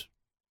government's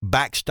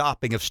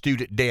backstopping of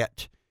student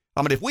debt?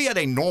 I mean, if we had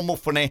a normal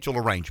financial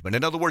arrangement,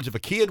 in other words, if a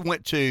kid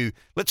went to,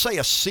 let's say,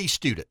 a C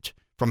student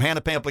from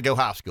Hannah Pamplico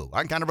High School,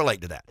 I can kind of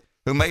relate to that,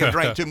 who may have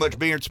drank too much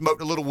beer and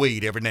smoked a little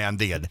weed every now and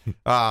then.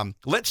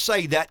 Let's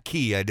say that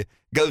kid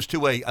goes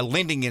to a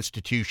lending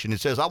institution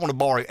and says, I want to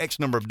borrow X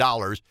number of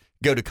dollars,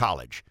 go to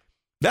college.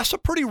 That's a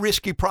pretty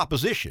risky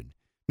proposition.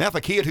 Now, if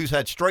a kid who's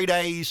had straight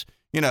A's,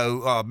 been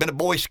a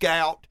Boy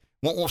Scout,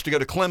 wants to go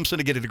to Clemson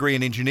to get a degree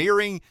in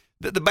engineering,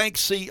 the banks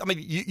see, I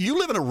mean, you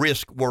live in a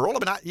risk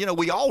world. I mean,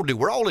 we all do.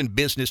 We're all in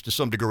business to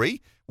some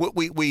degree.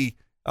 We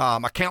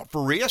account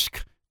for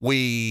risk.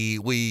 We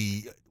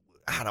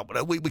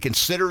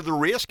consider the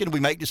risk and we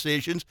make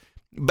decisions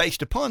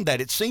based upon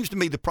that. It seems to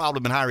me the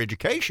problem in higher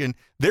education,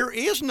 there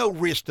is no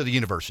risk to the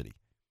university.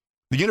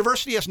 The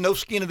university has no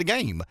skin in the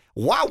game.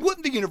 Why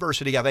wouldn't the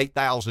university have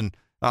 8,000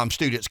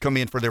 students come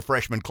in for their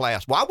freshman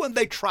class? Why wouldn't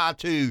they try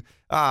to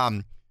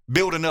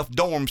build enough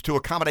dorms to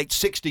accommodate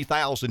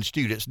 60,000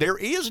 students? There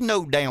is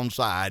no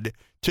downside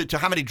to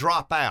how many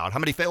drop out, how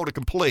many fail to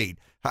complete,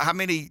 how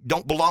many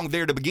don't belong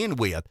there to begin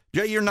with.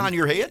 Jay, you're nodding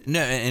your head? No,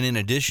 and in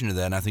addition to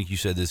that, and I think you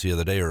said this the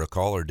other day or a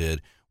caller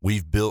did,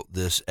 we've built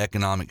this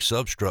economic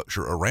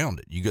substructure around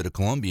it. You go to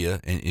Columbia,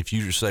 and if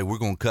you just say we're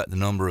going to cut the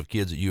number of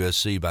kids at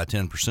USC by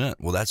 10%,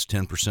 well, that's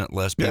 10%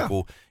 less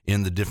people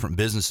in the different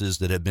businesses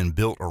that have been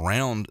built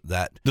around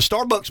that. The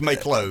Starbucks may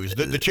close.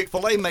 The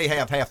Chick-fil-A may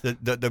have half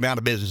the amount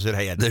of business it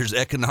had. There's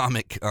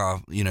economic,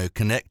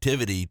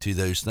 connectivity to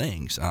those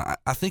things.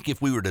 I think if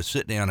we were to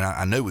sit down, and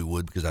I know we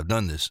would because I've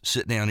done this,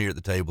 sit down here at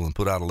the table and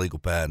put out a legal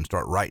pad and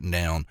start writing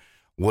down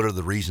what are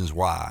the reasons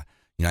why.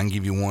 I can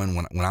give you one.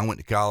 When I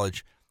went to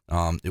college,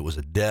 it was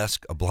a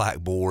desk, a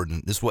blackboard,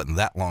 and this wasn't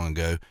that long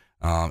ago.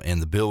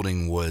 And the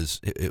building was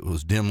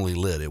dimly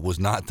lit. It was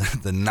not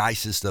the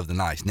nicest of the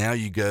nice. Now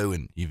you go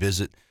and you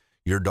visit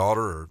your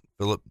daughter or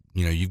Phillip.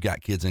 You've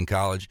got kids in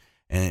college,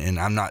 and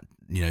I'm not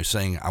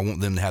saying I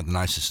want them to have the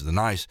nicest of the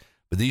nice,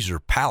 but these are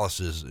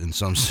palaces in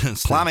some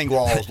sense. Climbing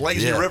walls,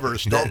 lazy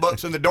rivers,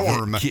 Starbucks in the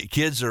dorm.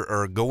 Kids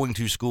are going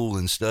to school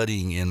and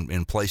studying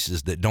in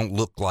places that don't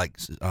look like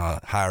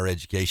higher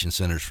education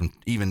centers from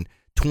even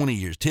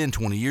 10,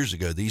 20 years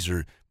ago. These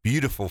are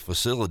beautiful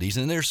facilities.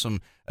 And there's some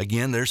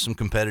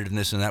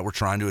competitiveness in that. We're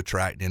trying to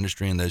attract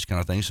industry and those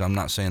kind of things. So I'm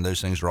not saying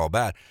those things are all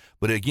bad.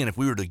 But again, if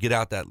we were to get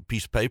out that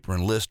piece of paper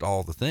and list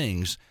all the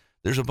things,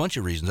 there's a bunch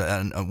of reasons.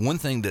 And one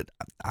thing that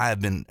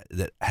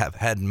have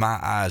had my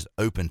eyes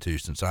open to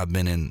since I've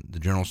been in the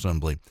General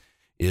Assembly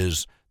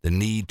is the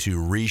need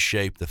to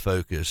reshape the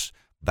focus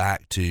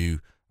back to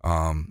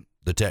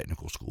the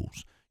technical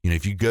schools.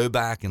 If you go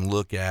back and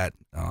look at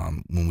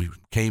when we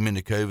came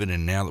into COVID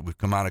and now that we've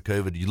come out of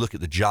COVID, you look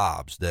at the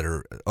jobs that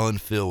are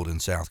unfilled in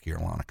South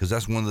Carolina, because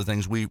that's one of the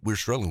things we're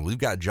struggling with. We've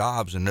got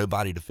jobs and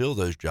nobody to fill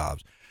those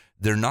jobs.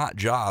 They're not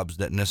jobs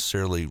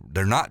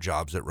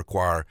that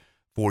require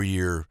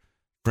 4-year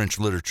French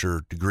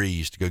literature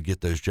degrees to go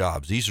get those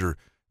jobs. These are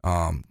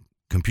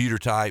computer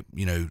type,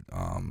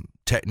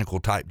 technical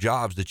type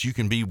jobs that you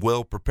can be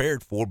well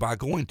prepared for by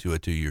going to a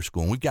 2-year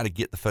school. And we've got to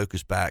get the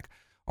focus back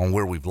on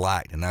where we've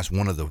lacked. And that's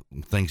one of the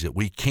things that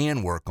we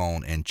can work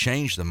on and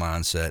change the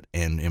mindset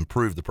and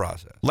improve the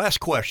process. Last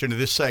question of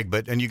this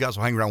segment, and you guys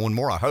will hang around one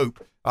more, I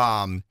hope.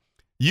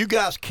 You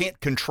guys can't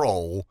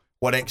control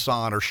what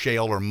Exxon or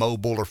Shell or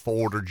Mobil or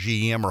Ford or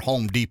GM or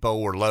Home Depot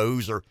or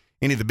Lowe's or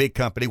any of the big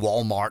company,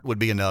 Walmart would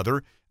be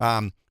another.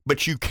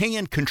 But you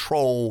can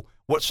control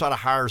what sort of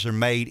hires are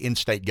made in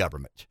state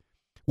government.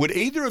 Would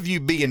either of you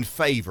be in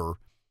favor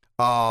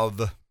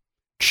of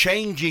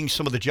changing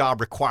some of the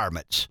job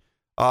requirements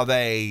of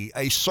a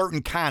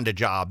certain kind of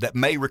job that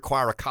may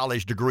require a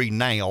college degree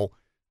now,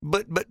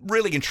 but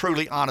really and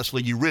truly,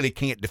 honestly, you really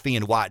can't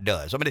defend why it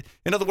does? I mean,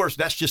 in other words,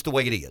 that's just the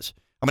way it is.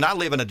 I mean, I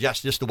live in a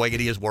just the way it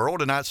is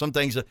world, and some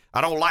things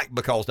I don't like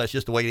because that's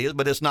just the way it is,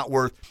 but it's not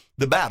worth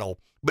the battle.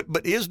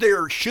 But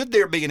should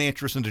there be an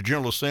interest in the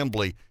General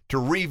Assembly to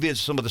revisit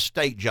some of the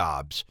state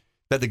jobs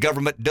that the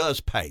government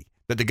does pay,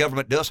 that the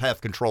government does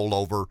have control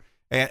over,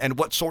 and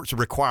what sorts of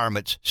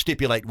requirements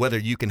stipulate whether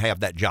you can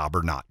have that job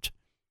or not?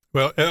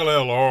 Well,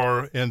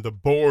 LLR and the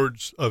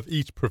boards of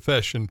each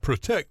profession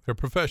protect their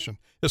profession.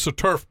 It's a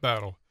turf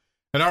battle.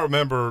 And I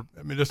remember,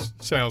 this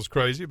sounds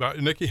crazy, but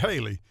Nikki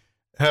Haley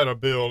had a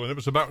bill, and it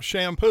was about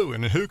shampoo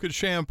and who could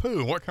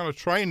shampoo and what kind of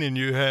training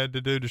you had to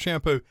do to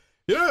shampoo.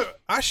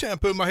 I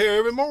shampoo my hair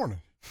every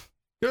morning.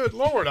 Good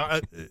Lord.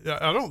 I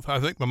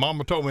think my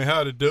mama told me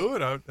how to do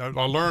it. I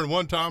learned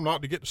one time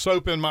not to get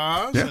soap in my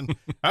eyes. And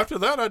after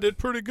that, I did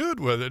pretty good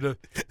with it.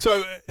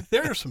 So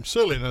there's some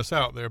silliness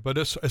out there, but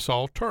it's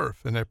all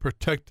turf, and they're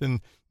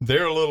protecting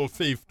their little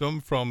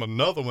fiefdom from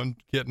another one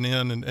getting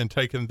in and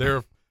taking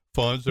their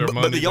funds, their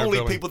money. But the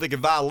only people that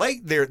can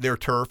violate their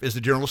turf is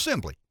the General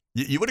Assembly.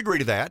 You would agree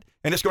to that.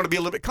 And it's going to be a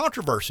little bit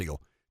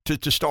controversial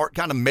to start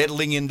kind of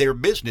meddling in their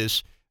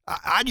business.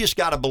 I just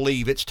got to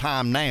believe it's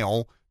time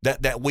now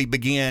that we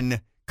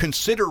begin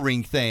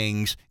considering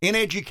things in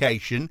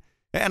education,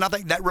 and I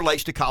think that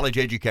relates to college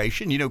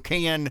education.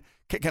 Can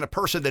a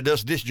person that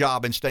does this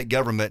job in state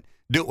government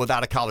do it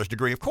without a college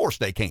degree? Of course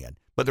they can,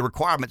 but the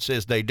requirement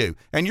says they do.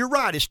 And you're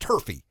right, it's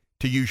turfy,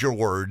 to use your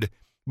word,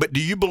 but do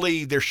you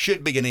believe there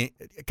should be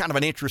kind of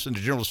an interest in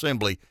the General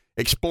Assembly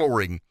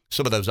exploring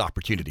some of those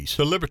opportunities?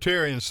 The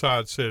libertarian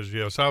side says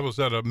yes. I was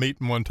at a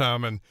meeting one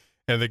time, and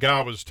the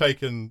guy was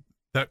taking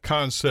that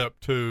concept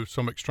to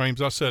some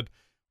extremes. I said,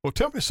 well,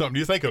 tell me something. Do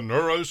you think a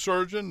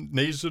neurosurgeon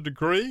needs a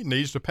degree,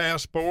 needs to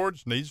pass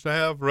boards, needs to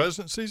have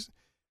residencies?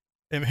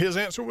 And his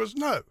answer was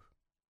no.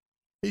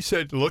 He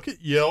said, look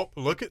at Yelp,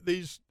 look at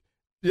these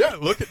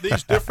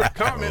different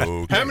comments.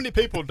 Okay. How many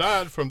people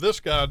died from this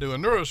guy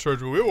doing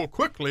neurosurgery? We will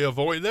quickly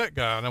avoid that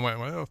guy. And I went,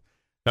 well,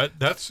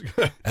 that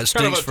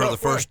stinks for the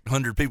first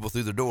 100 people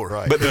through the door.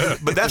 Right.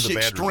 But that's the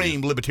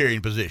extreme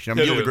libertarian position. I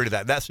mean, you'll agree to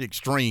that. That's the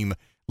extreme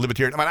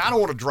libertarian. I mean, I don't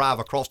want to drive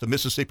across the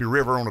Mississippi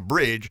River on a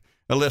bridge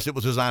unless it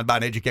was designed by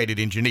an educated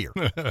engineer.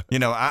 I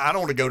don't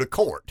want to go to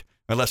court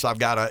unless I've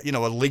got a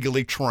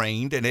legally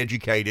trained and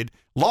educated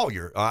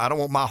lawyer. I don't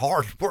want my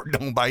heart worked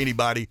on by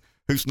anybody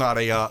who's not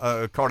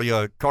a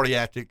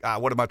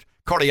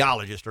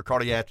cardiologist or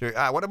cardiac.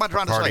 What am I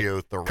trying to say?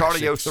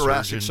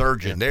 Cardiothoracic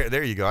surgeon. Yeah.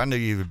 There you go. I knew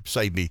you would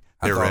save me.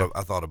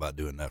 I thought about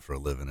doing that for a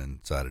living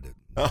and decided it.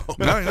 Oh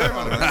no!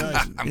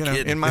 I'm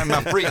kidding. In my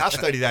free, I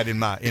study that in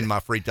my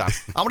free time.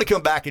 I'm going to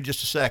come back in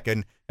just a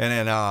second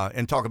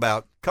and talk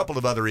about a couple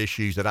of other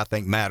issues that I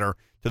think matter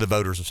to the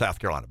voters of South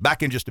Carolina.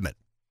 Back in just a minute.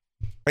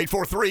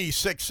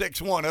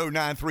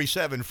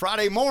 843-661-0937.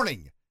 Friday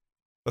morning.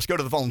 Let's go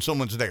to the phone.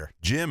 Someone's there.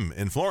 Jim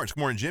in Florence. Good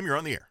morning, Jim. You're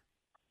on the air.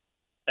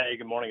 Hey,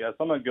 good morning, guys.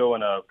 I'm going to go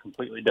in a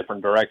completely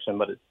different direction,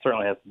 but it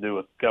certainly has to do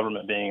with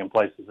government being in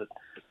places it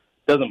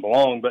doesn't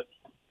belong. But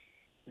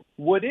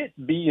would it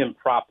be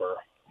improper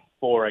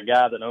for a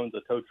guy that owns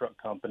a tow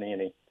truck company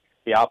and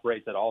he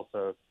operates it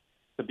also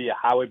to be a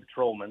highway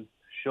patrolman,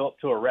 show up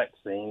to a wreck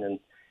scene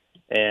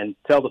and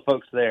tell the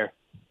folks there,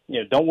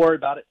 don't worry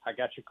about it. I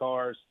got your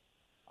cars.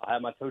 I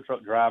have my tow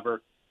truck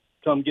driver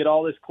come get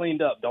all this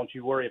cleaned up. Don't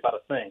you worry about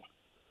a thing.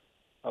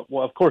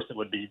 Well, of course it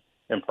would be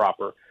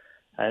improper,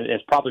 and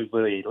it's probably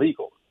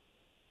illegal.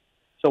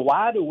 So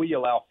why do we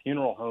allow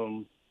funeral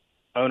home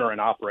owner and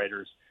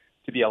operators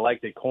to be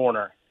elected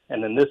coroner,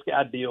 and then this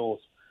guy deals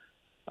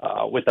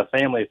with a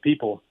family of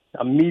people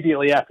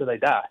immediately after they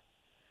die?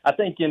 I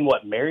think in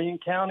Marion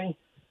County,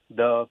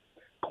 the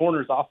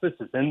coroner's office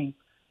is in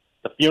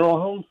the funeral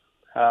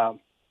home.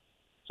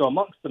 So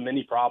amongst the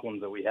many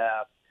problems that we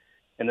have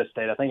in this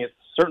state, I think it's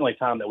certainly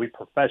time that we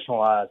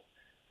professionalize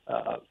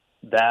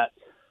that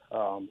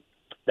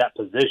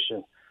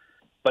position.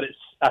 But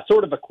I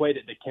sort of equate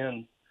it to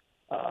Ken's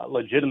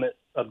legitimate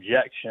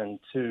objection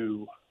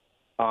to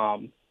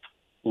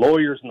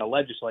lawyers in the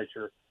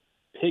legislature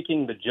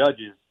picking the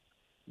judges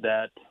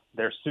that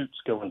their suits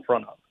go in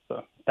front of.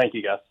 So thank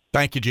you, guys.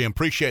 Thank you, Jim.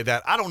 Appreciate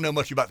that. I don't know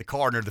much about the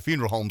coroner, the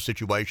funeral home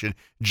situation.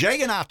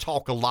 Jay and I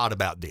talk a lot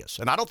about this,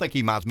 and I don't think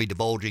he minds me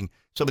divulging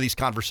some of these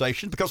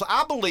conversations because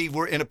I believe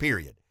we're in a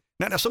period.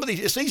 Now some of these,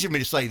 it's easier for me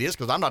to say this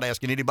because I'm not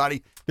asking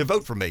anybody to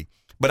vote for me.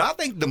 But I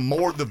think the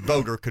more the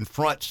voter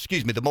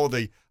the more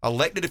the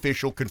elected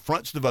official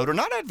confronts the voter,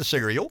 not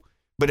adversarial,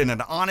 but in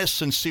an honest,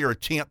 sincere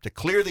attempt to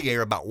clear the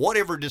air about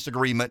whatever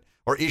disagreement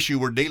or issue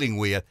we're dealing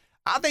with,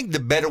 I think the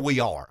better we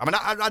are. I mean,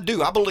 I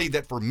do. I believe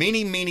that for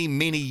many, many,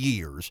 many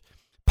years,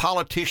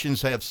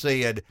 politicians have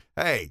said,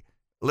 hey,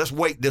 let's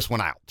wait this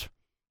one out.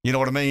 You know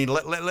what I mean?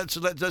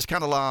 Let's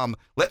kind of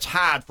let's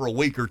hide for a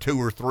week or two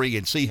or three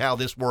and see how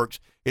this works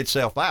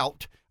itself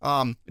out.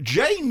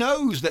 Jay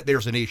knows that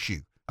there's an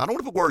issue. I don't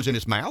want to put words in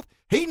his mouth.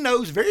 He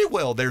knows very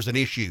well there's an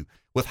issue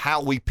with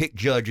how we pick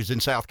judges in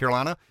South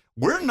Carolina.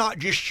 We're not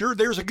just sure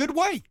there's a good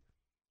way.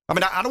 I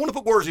mean, I don't want to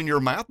put words in your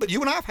mouth, but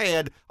you and I have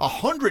had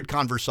 100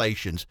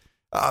 conversations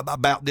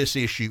about this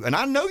issue, and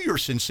I know your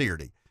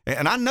sincerity,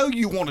 and I know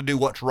you want to do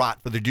what's right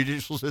for the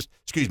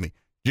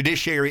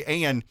judiciary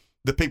and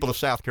the people of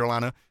South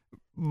Carolina,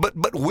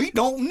 but we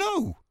don't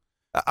know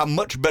a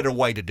much better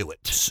way to do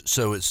it.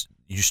 So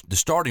the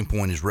starting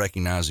point is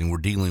recognizing we're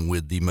dealing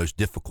with the most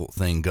difficult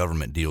thing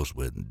government deals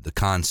with, the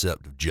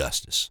concept of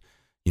justice.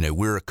 You know,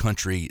 we're a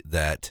country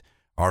that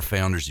our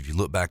founders, if you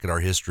look back at our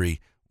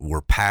history,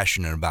 were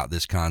passionate about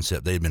this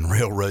concept. They'd been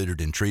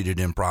railroaded and treated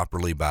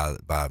improperly by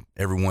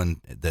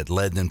everyone that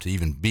led them to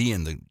even be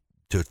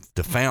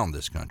to found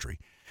this country.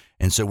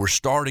 And so we're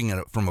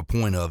starting from a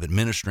point of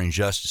administering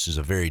justice is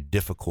a very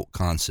difficult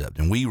concept,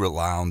 and we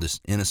rely on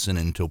this innocent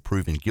until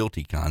proven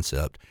guilty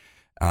concept.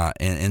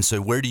 And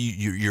so where do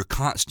you're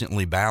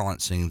constantly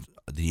balancing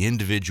the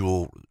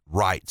individual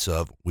rights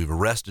of we've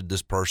arrested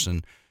this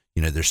person,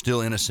 you know, they're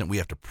still innocent. We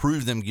have to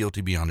prove them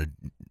guilty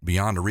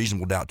beyond a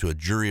reasonable doubt to a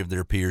jury of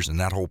their peers, and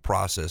that whole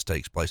process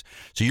takes place.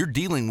 So you're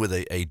dealing with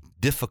a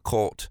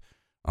difficult.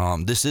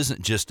 This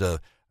isn't just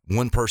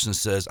one person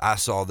says, I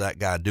saw that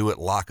guy do it,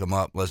 lock him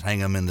up, let's hang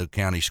him in the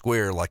county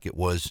square like it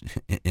was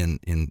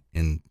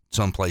in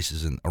some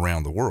places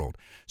around the world.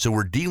 So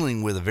we're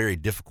dealing with a very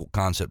difficult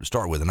concept to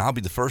start with. And I'll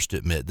be the first to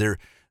admit,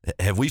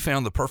 have we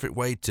found the perfect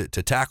way to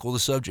tackle the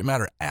subject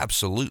matter?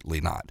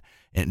 Absolutely not.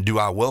 And do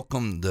I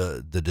welcome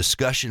the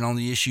discussion on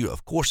the issue?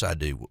 Of course I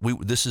do.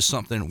 This is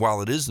something,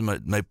 while it is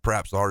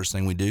perhaps the hardest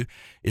thing we do,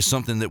 is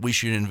something that we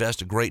should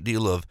invest a great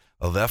deal of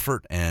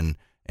effort and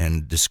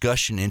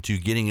discussion into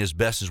getting as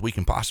best as we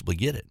can possibly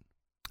get it.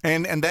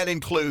 And that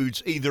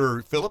includes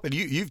either, Phillip, and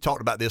you've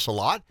talked about this a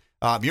lot.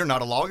 You're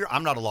not a lawyer.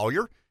 I'm not a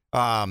lawyer.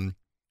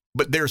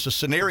 But there's a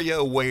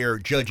scenario where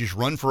judges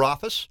run for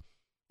office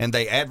and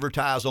they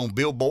advertise on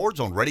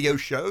billboards, on radio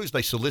shows.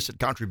 They solicit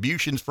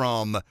contributions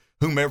from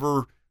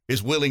whomever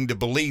is willing to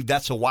believe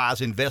that's a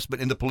wise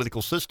investment in the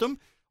political system.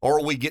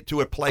 Or we get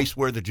to a place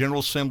where the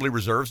General Assembly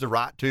reserves the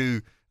right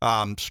to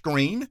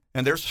screen,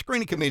 and there's a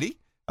screening committee.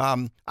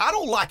 I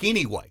don't like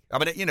anyway. I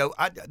mean, you know,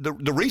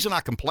 the reason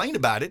I complain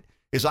about it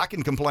is I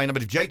can complain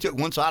about if Jay took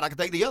one side, I could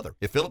take the other.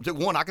 If Phillip took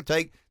one, I could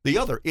take the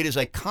other. It is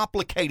a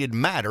complicated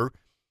matter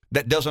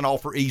that doesn't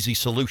offer easy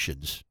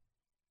solutions.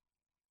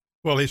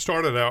 Well, he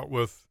started out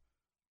with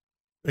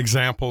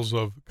examples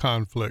of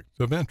conflict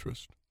of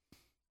interest.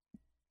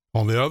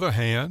 On the other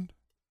hand,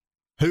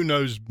 who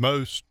knows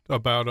most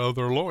about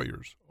other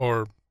lawyers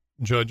or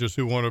judges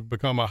who want to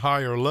become a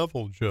higher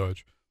level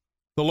judge?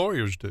 The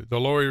lawyers do. The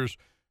lawyers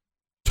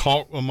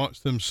talk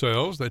amongst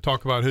themselves. They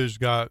talk about who's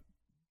got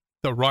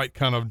the right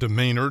kind of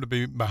demeanor to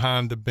be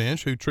behind the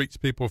bench, who treats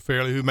people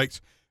fairly, who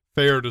makes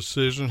fair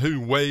decisions, who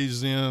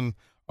weighs in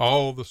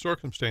all the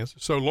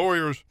circumstances. So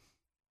lawyers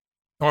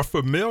are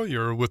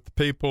familiar with the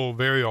people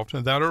very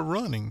often that are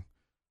running.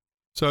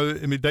 So,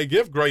 I mean, they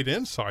give great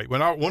insight.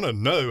 When I want to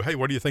know, hey,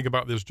 what do you think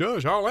about this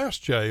judge? I'll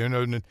ask Jay. You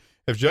know, and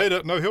if Jay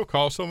doesn't know, he'll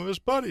call some of his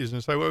buddies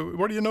and say, well,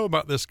 what do you know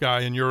about this guy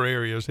in your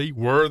area? Is he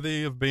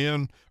worthy of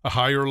being a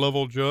higher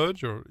level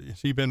judge, or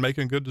has he been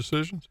making good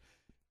decisions?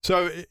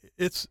 So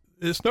it's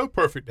no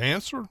perfect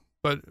answer,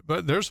 but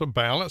there's a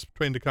balance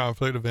between the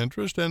conflict of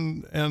interest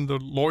and the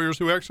lawyers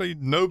who actually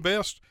know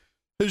best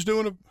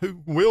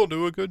who will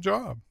do a good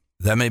job.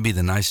 That may be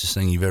the nicest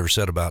thing you've ever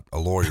said about a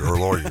lawyer or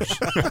lawyers.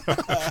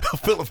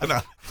 Phillip and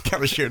I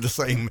kind of share the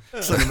same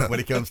sentiment when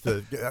it comes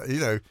to,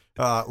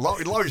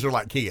 lawyers are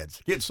like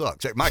kids. Kids suck,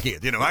 except my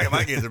kids. You know,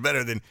 my kids are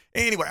better than.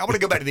 Anyway, I want to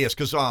go back to this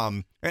because,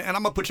 and I'm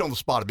going to put you on the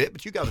spot a bit,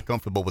 but you guys are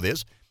comfortable with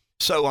this.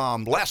 So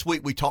last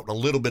week we talked a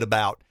little bit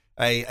about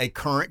a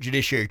current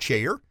judiciary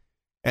chair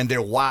and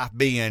their wife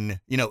being,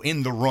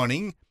 in the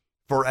running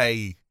for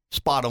a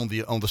spot on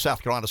the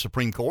South Carolina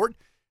Supreme Court.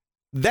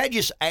 that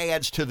just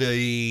adds to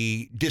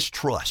the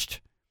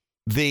distrust,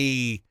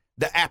 the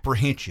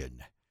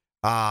apprehension,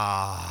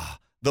 the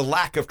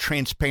lack of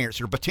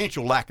transparency or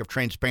potential lack of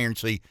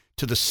transparency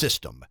to the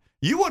system.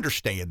 You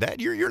understand that.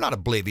 You're not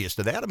oblivious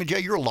to that. I mean, Jay,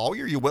 you're a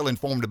lawyer. You're well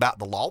informed about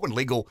the law and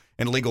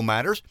legal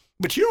matters.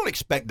 But you don't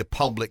expect the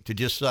public to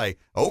just say,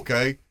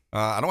 okay,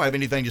 I don't have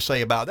anything to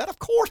say about that. Of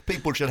course,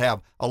 people should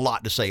have a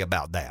lot to say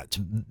about that.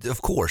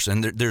 Of course,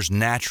 and there's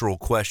natural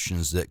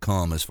questions that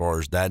come as far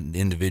as that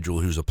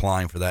individual who's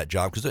applying for that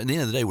job. Because at the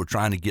end of the day, we're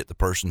trying to get the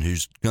person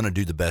who's going to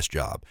do the best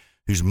job,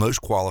 who's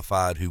most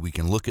qualified, who we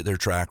can look at their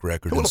track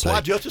record who will and apply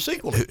say, justice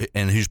equally,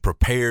 and who's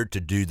prepared to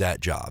do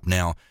that job.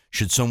 Now,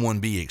 should someone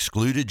be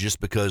excluded just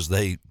because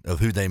of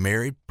who they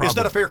married? Probably. Is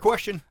that a fair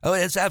question? Oh,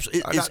 it's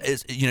absolutely.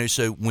 It's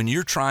so when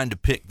you're trying to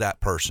pick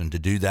that person to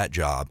do that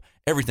job,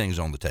 everything's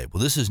on the table.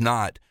 This is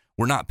not.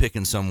 We're not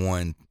picking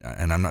someone,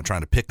 and I'm not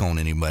trying to pick on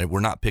anybody. We're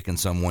not picking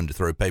someone to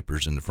throw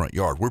papers in the front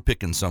yard. We're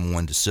picking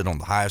someone to sit on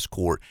the highest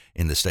court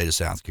in the state of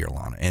South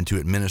Carolina and to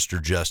administer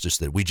justice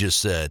that we just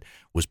said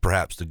was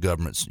perhaps the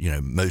government's,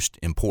 most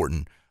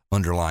important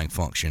underlying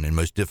function and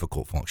most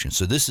difficult function.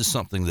 So this is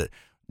something that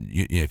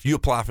if you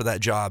apply for that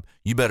job,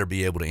 you better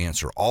be able to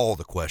answer all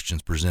the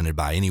questions presented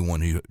by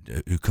anyone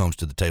who comes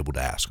to the table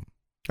to ask them.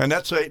 And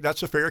that's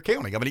a fair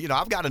accounting. I mean,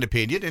 I've got an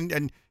opinion,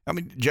 and I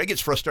mean, Jay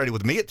gets frustrated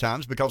with me at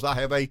times because I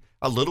have a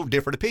little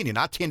different opinion.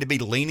 I tend to be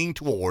leaning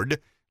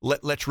toward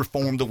let's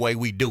reform the way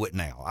we do it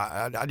now.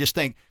 I just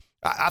think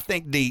I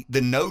think the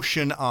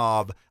notion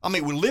of, I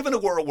mean, we live in a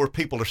world where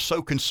people are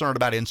so concerned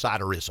about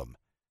insiderism,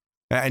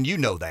 and you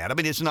know that. I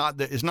mean, it's not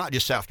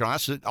just South Carolina;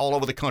 it's all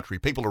over the country.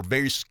 People are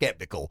very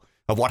skeptical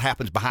of what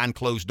happens behind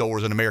closed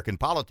doors in American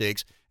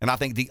politics, and I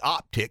think the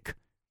optic.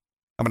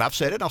 I mean, I've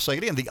said it, and I'll say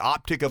it again. The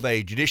optic of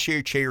a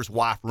judiciary chair's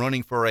wife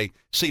running for a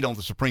seat on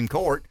the Supreme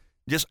Court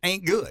just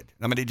ain't good.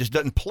 I mean, it just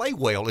doesn't play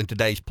well in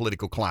today's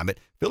political climate.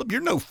 Phillip, you're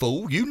no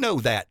fool. You know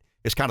that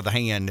is kind of the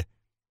hand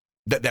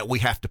that we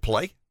have to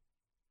play.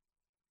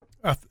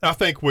 I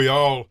think we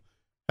all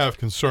have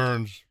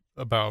concerns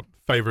about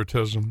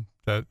favoritism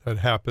that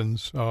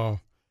happens.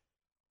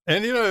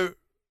 And,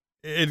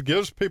 it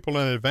gives people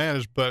an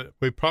advantage, but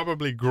we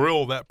probably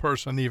grill that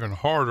person even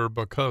harder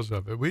because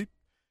of it.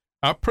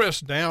 I press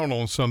down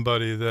on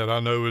somebody that I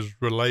know is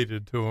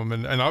related to them,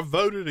 and I've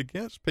voted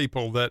against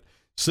people that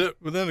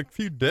sit within a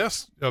few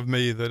desks of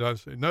me that I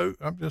say, no,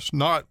 I'm just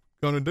not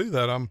going to do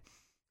that. I'm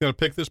going to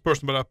pick this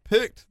person, but I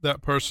picked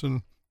that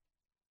person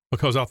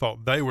because I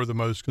thought they were the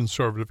most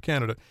conservative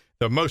candidate.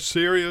 The most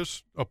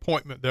serious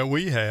appointment that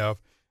we have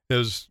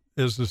is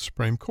the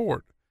Supreme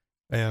Court,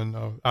 and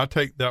I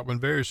take that one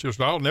very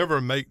seriously. I'll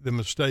never make the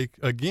mistake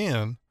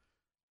again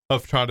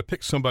of trying to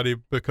pick somebody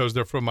because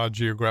they're from my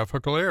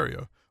geographical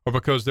area, or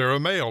because they're a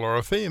male or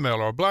a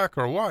female or black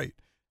or white.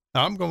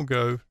 I'm going to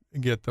go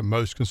and get the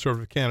most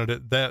conservative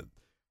candidate that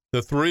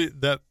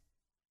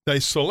they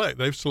select.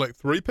 They select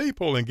three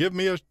people and give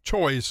me a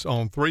choice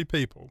on three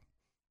people.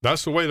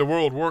 That's the way the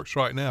world works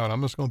right now, and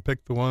I'm just going to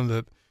pick the one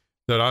that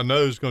I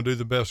know is going to do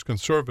the best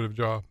conservative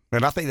job.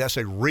 And I think that's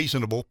a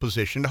reasonable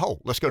position to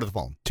hold. Let's go to the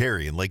phone.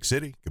 Terry in Lake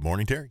City. Good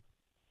morning, Terry.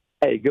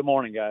 Hey, good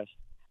morning, guys.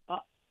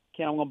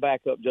 Ken, I'm going to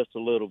back up just a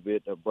little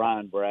bit to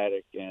Brian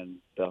Braddock and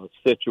the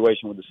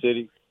situation with the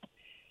city.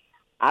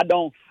 I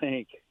don't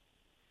think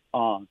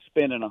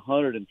spending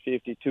 $150,000,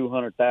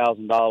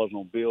 $200,000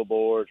 on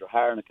billboards or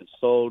hiring a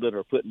consultant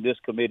or putting this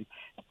committee,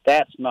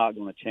 that's not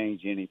going to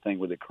change anything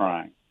with the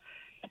crime.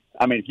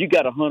 I mean, if you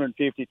got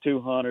 $150,000,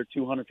 $200,000,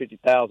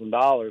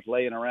 $250,000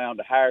 laying around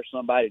to hire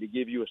somebody to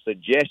give you a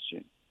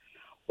suggestion,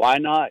 why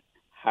not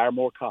hire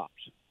more cops?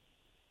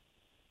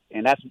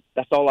 And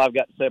that's all I've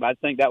got to say. But I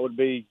think that would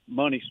be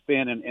money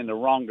spent in the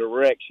wrong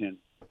direction.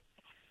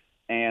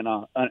 And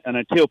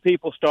until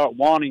people start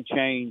wanting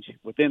change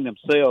within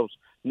themselves,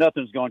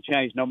 nothing's going to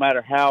change, no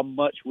matter how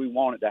much we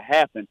want it to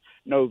happen.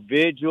 No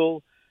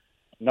vigil,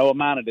 no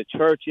amount of the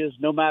churches,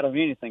 no matter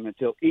anything,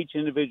 until each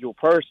individual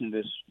person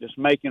is just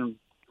making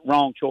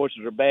wrong choices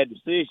or bad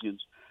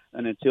decisions,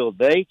 and until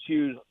they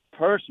choose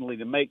personally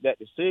to make that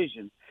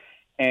decision.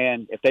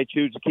 And if they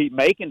choose to keep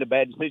making the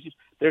bad decisions,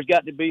 there's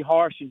got to be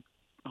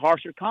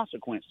harsher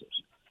consequences.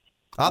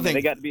 I think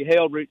they got to be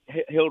held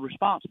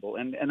responsible.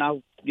 And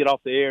I'll get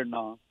off the air and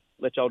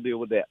let y'all deal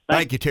with that.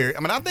 Thank you, Terry. I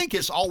mean, I think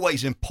it's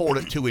always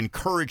important to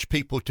encourage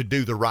people to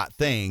do the right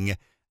thing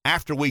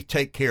after we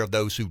take care of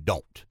those who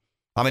don't.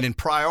 I mean, in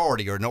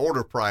priority or in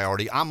order of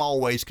priority, I'm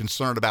always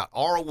concerned about,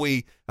 are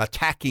we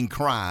attacking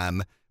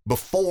crime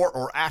before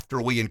or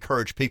after we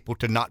encourage people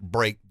to not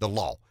break the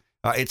law?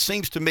 It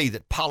seems to me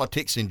that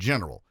politics in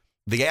general,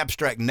 the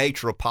abstract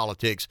nature of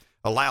politics,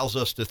 allows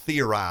us to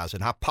theorize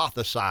and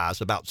hypothesize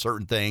about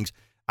certain things.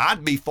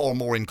 I'd be far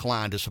more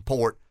inclined to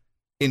support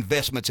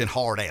investments in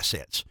hard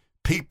assets,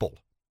 people,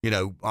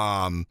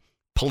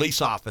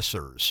 police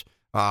officers,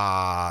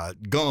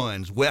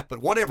 guns,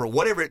 weapons,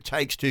 whatever it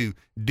takes to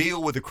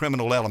deal with the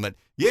criminal element.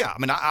 Yeah, I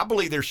mean, I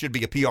believe there should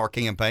be a PR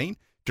campaign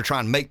to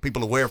try and make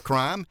people aware of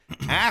crime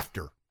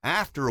after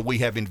we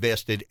have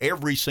invested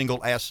every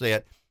single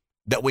asset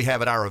that we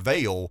have at our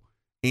avail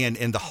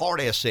in the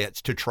hard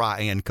assets to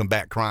try and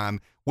combat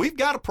crime. We've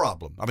got a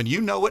problem. I mean,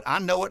 you know it, I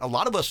know it, a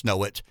lot of us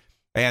know it,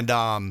 and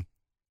I'm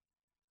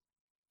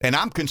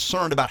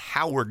concerned about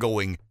how we're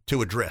going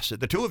to address it.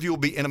 The two of you will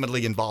be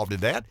intimately involved in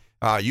that.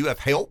 You have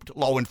helped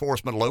law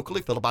enforcement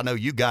locally. Phillip, I know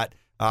you got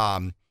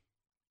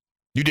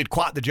you did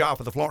quite the job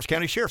for the Florence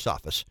County Sheriff's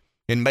Office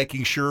in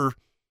making sure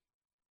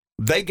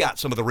they got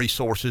some of the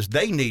resources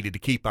they needed to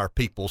keep our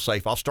people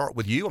safe. I'll start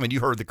with you. I mean, you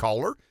heard the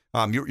caller.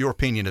 Your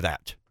opinion of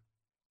that.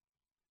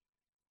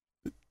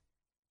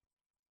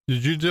 The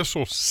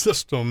judicial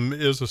system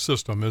is a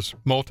system. It's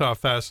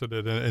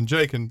multifaceted, and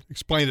Jay can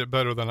explain it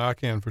better than I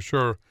can for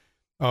sure.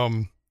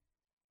 I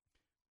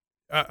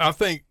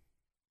think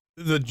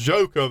the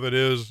joke of it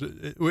is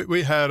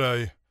we had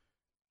a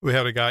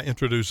guy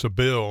introduce a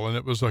bill, and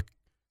it was a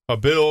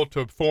bill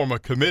to form a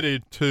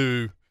committee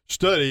to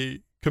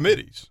study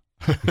committees.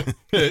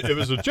 It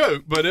was a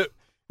joke, but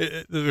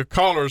the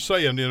caller is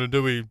saying,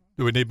 do we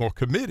need more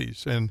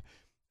committees? And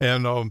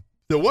the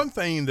one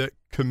thing that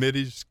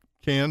committees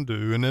can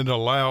do, and it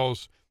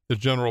allows the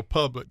general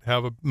public to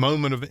have a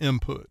moment of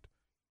input.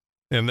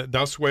 And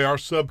that's the way our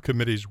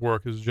subcommittees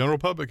work, is the general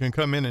public can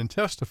come in and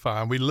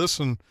testify, and we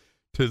listen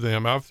to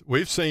them.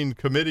 We've seen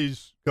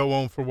committees go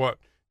on for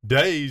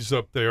days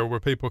up there where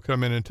people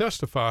come in and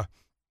testify.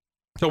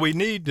 So we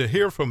need to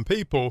hear from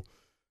people.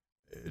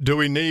 Do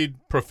we need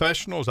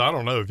professionals? I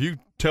don't know. If you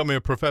tell me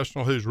a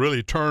professional who's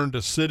really turned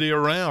the city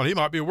around, he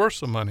might be worth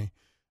some money.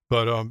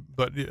 But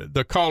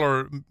the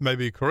caller may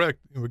be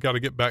correct. We got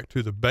to get back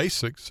to the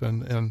basics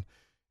and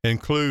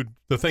include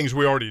the things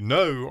we already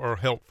know are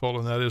helpful,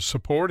 and that is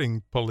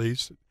supporting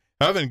police,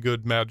 having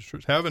good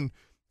magistrates, having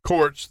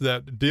courts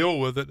that deal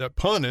with it, that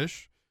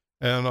punish,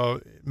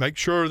 and make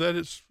sure that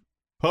it's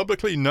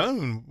publicly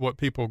known what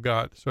people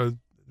got. So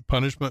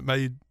punishment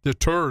may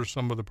deter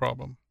some of the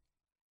problem.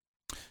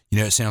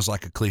 It sounds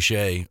like a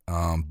cliche,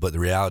 but the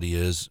reality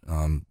is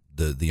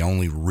the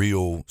only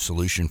real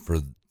solution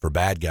for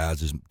bad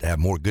guys is to have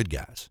more good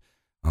guys.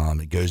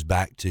 It goes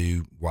back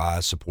to why I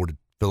supported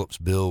Phillip's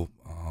bill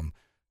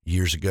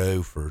years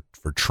ago for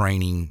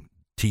training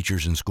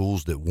teachers in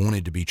schools that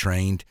wanted to be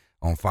trained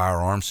on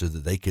firearms so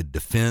that they could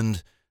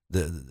defend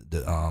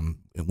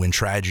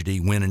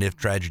when and if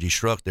tragedy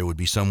struck, there would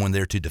be someone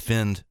there to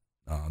defend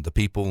the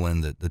people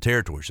and the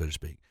territory, so to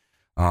speak.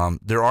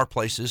 There are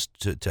places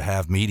to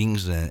have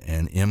meetings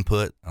and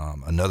input.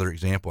 Another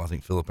example, I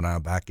think Phillip and I,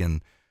 back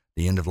in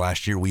the end of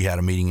last year, we had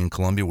a meeting in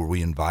Columbia where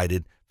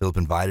Phillip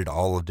invited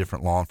all of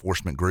different law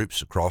enforcement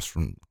groups across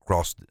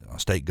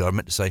state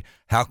government to say,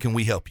 how can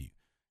we help you?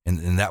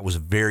 And that was a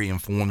very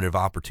informative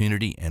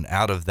opportunity. And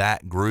out of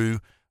that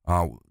grew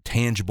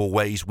tangible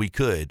ways we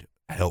could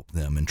help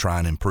them and try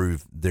and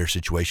improve their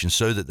situation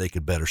so that they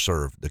could better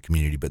serve the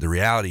community. But the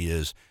reality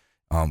is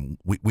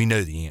we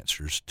know the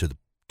answers to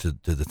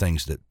the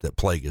things that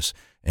plague us.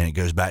 And it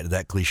goes back to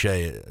that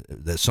cliche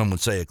that some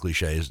would say a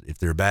cliche is, if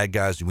there are bad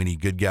guys, we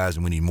need good guys,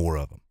 and we need more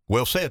of them.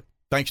 Well said.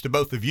 Thanks to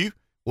both of you.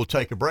 We'll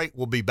take a break.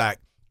 We'll be back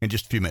in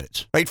just a few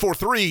minutes.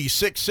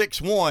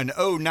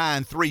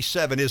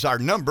 843-661-0937 is our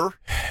number.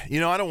 I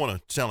don't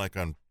want to sound like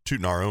I'm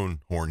tooting our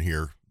own horn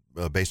here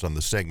based on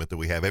the segment that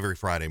we have every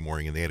Friday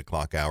morning in the 8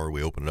 o'clock hour.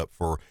 We open it up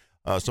for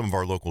some of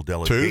our local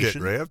delegation. Toot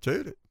it, Rev,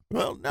 toot it.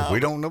 Well, no.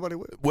 We don't, nobody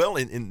will. Well,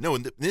 in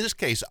this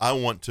case, I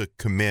want to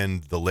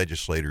commend the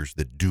legislators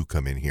that do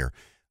come in here.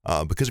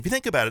 Because if you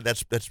think about it,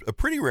 that's a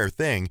pretty rare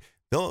thing.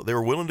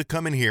 They're willing to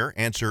come in here,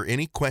 answer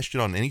any question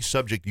on any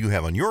subject you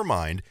have on your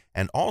mind,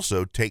 and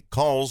also take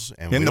calls.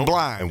 And in the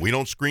blind. And we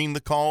don't screen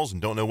the calls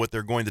and don't know what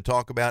they're going to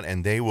talk about,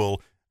 and they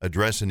will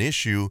address an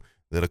issue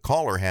that a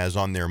caller has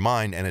on their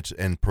mind,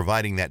 and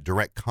providing that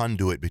direct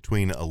conduit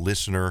between a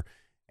listener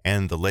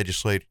and the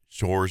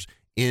legislators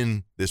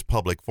in this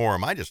public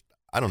forum. I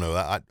don't know.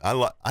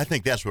 I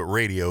think that's what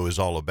radio is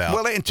all about.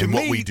 Well, and to me,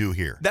 what we do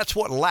here. That's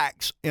what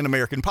lacks in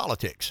American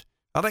politics.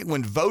 I think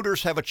when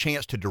voters have a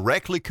chance to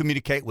directly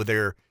communicate with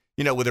their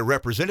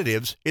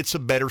representatives, it's a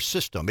better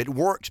system. It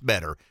works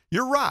better.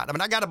 You're right. I mean,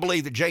 I got to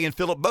believe that Jay and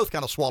Phillip both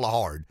kind of swallow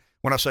hard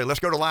when I say, let's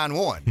go to line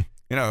one.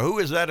 Who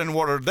is that and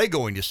what are they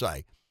going to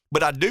say?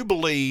 But I do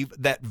believe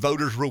that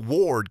voters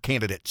reward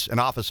candidates and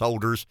office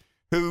holders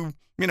who,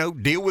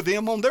 deal with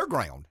them on their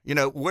ground,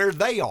 where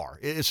they are.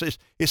 It's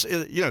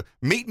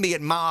meet me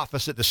at my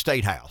office at the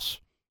State House.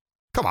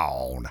 Come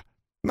on.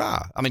 Nah,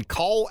 I mean,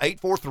 call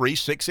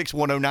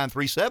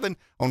 843-661-0937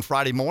 on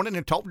Friday morning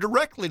and talk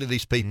directly to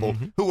these people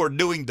who are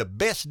doing the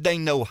best they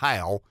know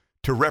how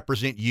to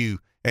represent you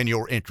and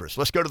your interests.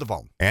 Let's go to the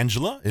phone.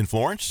 Angela in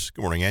Florence.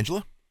 Good morning,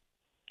 Angela.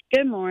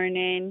 Good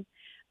morning.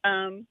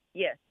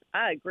 Yes,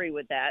 I agree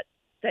with that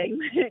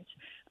statement.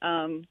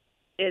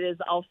 It is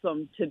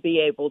awesome to be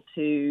able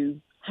to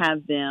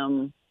have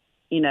them,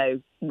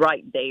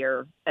 right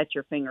there at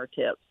your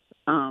fingertips.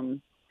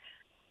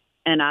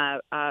 And I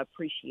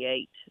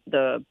appreciate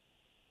the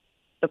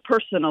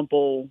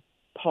personable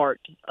part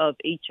of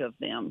each of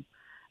them.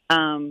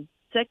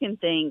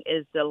 Second thing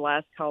is the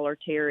last caller,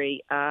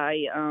 Terry.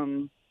 I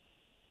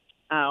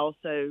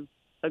also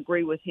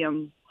agree with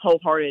him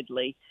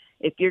wholeheartedly.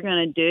 If you're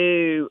going to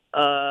do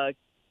a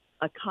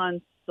a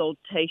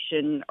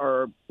consultation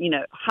or,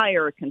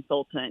 hire a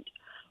consultant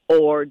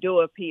or do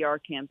a PR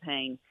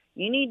campaign,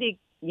 you need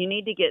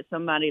to get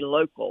somebody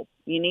local.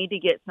 You need to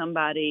get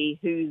somebody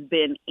who's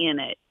been in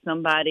it,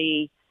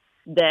 somebody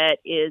that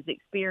is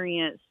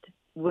experienced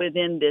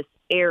within this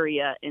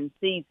area and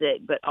sees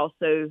it, but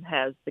also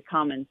has the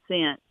common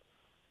sense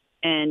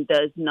and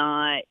does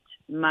not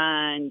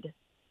mind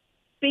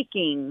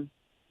speaking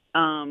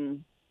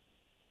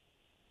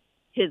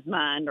his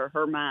mind or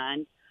her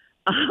mind,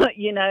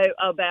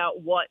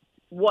 about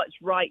what's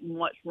right and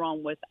what's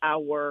wrong with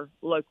our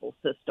local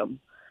system.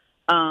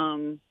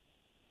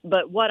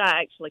 But what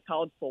I actually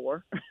called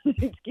for,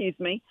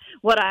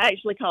 what I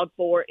actually called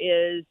for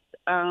is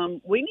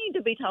we need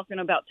to be talking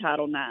about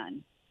Title IX.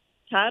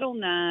 Title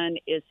IX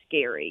is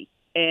scary,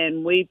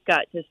 and we've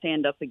got to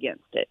stand up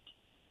against it.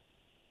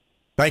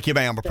 Thank you,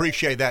 ma'am.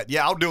 Appreciate that.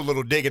 Yeah, I'll do a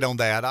little digging on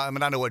that. I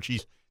know what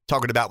she's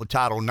talking about with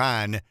Title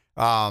IX.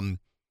 I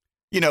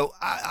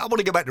want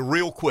to go back to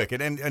real quick,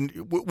 and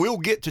we'll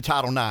get to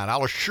Title IX.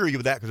 I'll assure you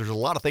of that, because there's a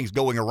lot of things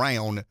going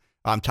around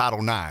on Title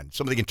IX,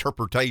 some of the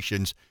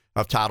interpretations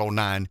of Title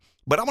IX.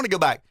 But I want to go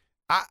back.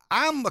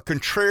 I'm a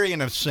contrarian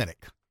and a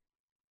cynic.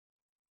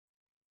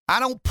 I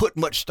don't put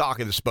much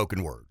stock in the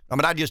spoken word.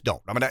 I just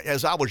don't.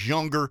 As I was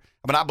younger,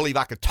 I believe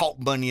I could talk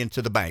money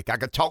into the bank. I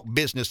could talk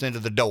business into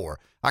the door.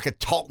 I could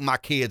talk my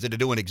kids into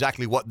doing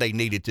exactly what they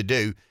needed to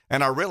do.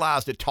 And I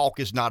realized that talk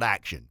is not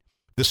action.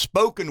 The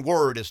spoken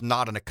word is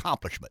not an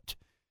accomplishment.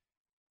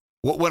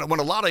 When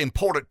a lot of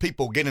important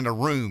people get in a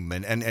room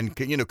and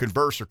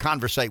converse or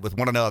conversate with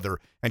one another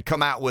and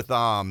come out with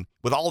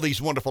all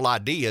these wonderful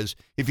ideas,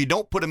 if you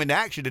don't put them into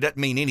action, it doesn't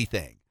mean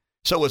anything.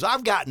 So as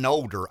I've gotten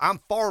older,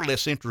 I'm far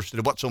less interested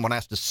in what someone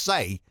has to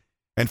say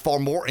and far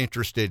more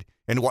interested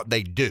in what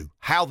they do,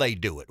 how they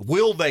do it.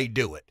 Will they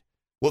do it?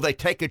 Will they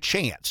take a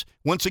chance?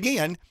 Once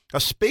again, a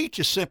speech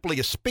is simply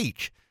a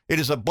speech. It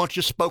is a bunch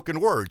of spoken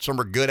words. Some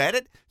are good at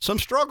it, some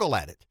struggle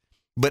at it.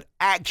 But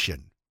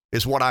action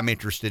is what I'm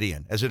interested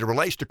in. As it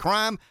relates to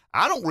crime,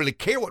 I don't really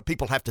care what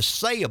people have to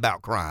say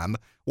about crime.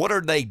 What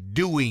are they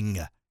doing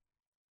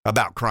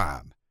about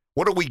crime?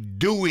 What are we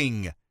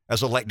doing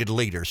as elected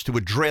leaders to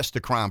address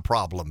the crime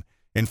problem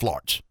in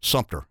Florence,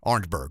 Sumter,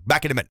 Orangeburg?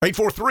 Back in a minute.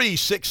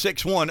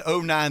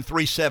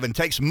 843-661-0937.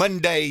 Takes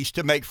Mondays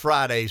to make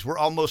Fridays. We're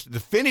almost at the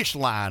finish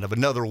line of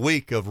another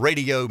week of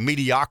radio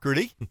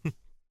mediocrity.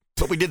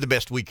 But we did the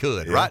best we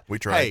could, yeah, right? We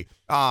tried. Hey,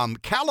 a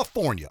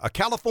California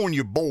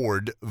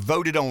board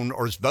voted on,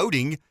 or is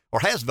voting, or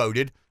has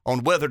voted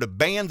on whether to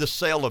ban the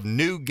sale of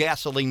new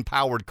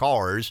gasoline-powered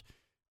cars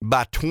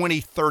by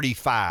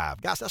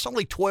 2035. Guys, that's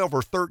only 12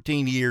 or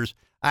 13 years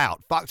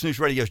out. Fox News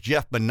Radio's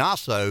Jeff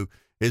Monosso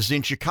is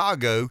in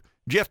Chicago.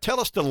 Jeff,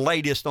 tell us the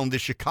latest on the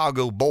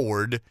Chicago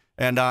board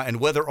and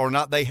whether or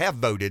not they have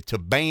voted to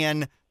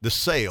ban the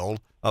sale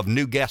of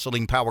new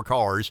gasoline-powered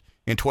cars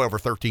in 12 or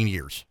 13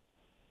 years.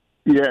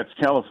 Yeah, it's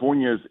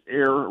California's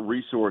Air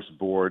Resource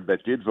Board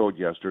that did vote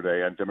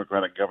yesterday on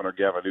Democratic Governor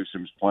Gavin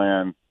Newsom's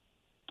plan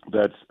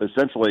that's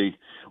essentially,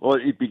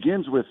 it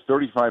begins with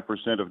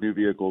 35% of new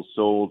vehicles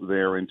sold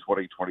there in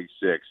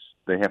 2026.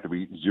 They have to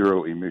be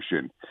zero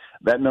emission.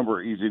 That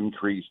number is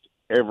increased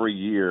every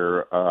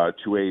year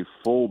to a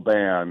full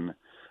ban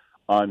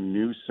on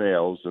new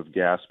sales of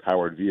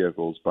gas-powered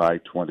vehicles by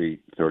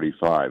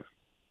 2035.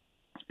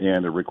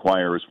 And it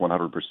requires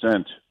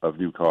 100% of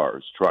new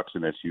cars, trucks,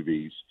 and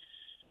SUVs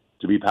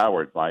to be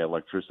powered by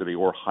electricity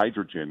or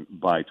hydrogen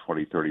by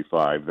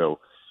 2035, though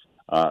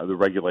the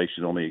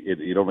regulation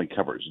only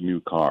covers new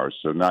cars,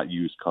 so not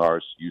used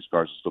cars. Used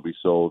cars will still be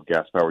sold.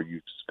 Gas-powered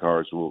used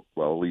cars will,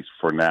 well, at least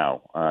for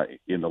now,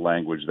 in the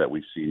language that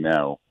we see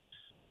now,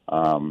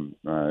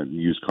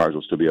 used cars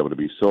will still be able to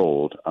be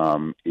sold.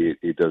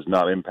 It does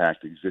not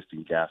impact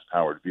existing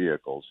gas-powered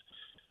vehicles,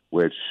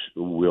 which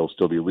will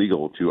still be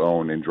legal to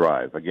own and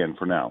drive, again,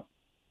 for now.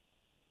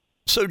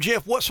 So,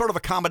 Jeff, what sort of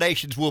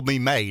accommodations will be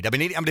made? I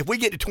mean, if we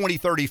get to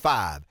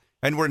 2035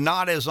 and we're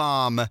not as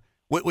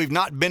we've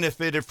not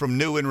benefited from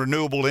new and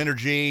renewable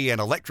energy and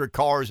electric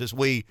cars as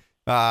we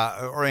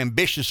are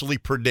ambitiously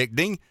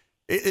predicting,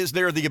 is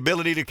there the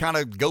ability to kind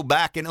of go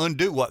back and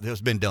undo what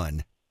has been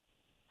done?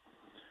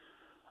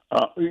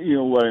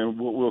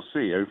 We'll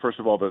see. I mean, first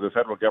of all, the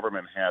federal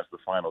government has the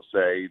final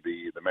say.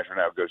 The measure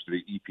now goes to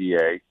the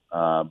EPA,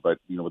 but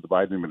with the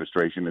Biden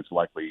administration, it's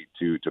likely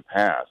to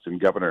pass. And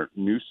Governor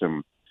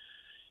Newsom,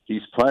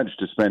 he's pledged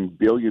to spend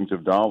billions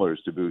of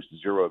dollars to boost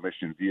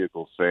zero-emission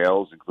vehicle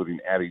sales, including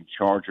adding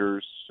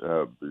chargers,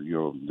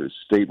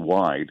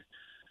 statewide.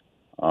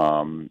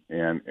 And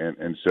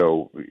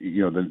so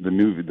the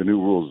new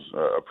rules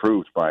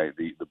approved by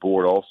the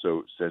board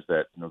also says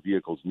that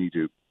vehicles need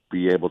to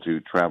be able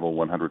to travel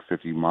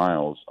 150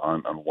 miles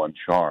on one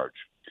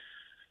charge.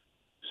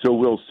 So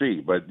we'll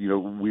see. But,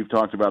 we've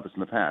talked about this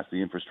in the past.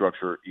 The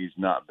infrastructure is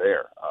not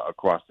there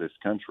across this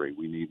country.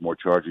 We need more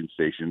charging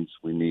stations.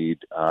 We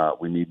need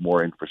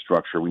more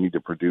infrastructure. We need to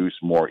produce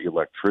more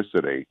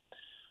electricity.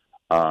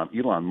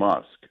 Elon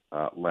Musk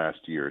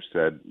last year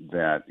said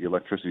that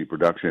electricity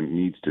production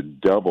needs to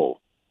double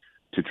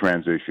to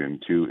transition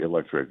to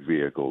electric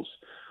vehicles.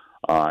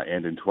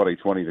 And in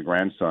 2020, the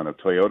grandson of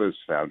Toyota's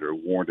founder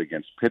warned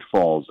against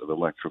pitfalls of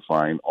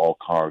electrifying all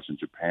cars in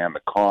Japan.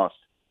 The cost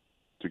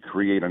to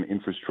create an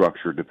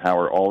infrastructure to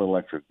power all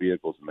electric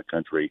vehicles in the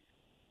country,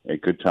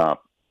 it could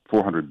top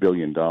 $400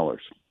 billion.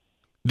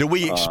 Do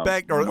we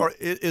expect, or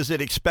is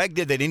it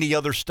expected that any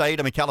other state,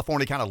 I mean,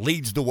 California kind of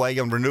leads the way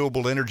on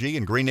renewable energy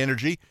and green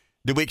energy.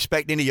 Do we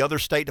expect any other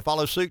state to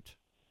follow suit?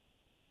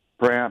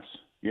 Perhaps.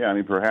 Yeah, I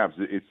mean, perhaps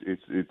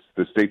it's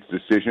the state's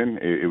decision.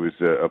 It was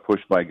a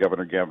push by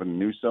Governor Gavin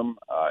Newsom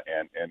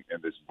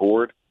and this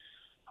board.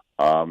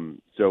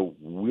 So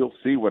we'll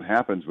see what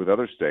happens with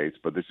other states,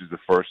 but this is the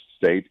first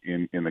state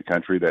in the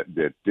country that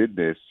did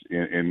this.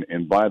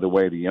 And by the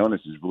way, the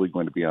onus is really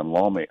going to be on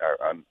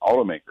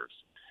automakers,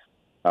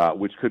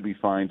 which could be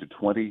fined to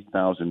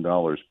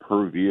 $20,000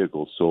 per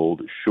vehicle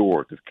sold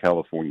short of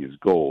California's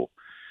goal.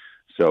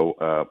 So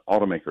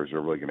automakers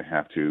are really going to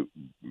have to,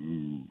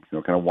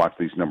 kind of watch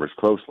these numbers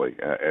closely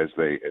as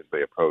they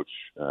approach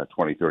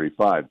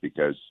 2035,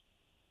 because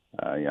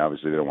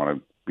obviously they don't want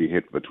to be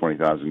hit with a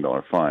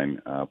 $20,000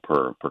 fine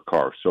per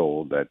car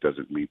sold that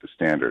doesn't meet the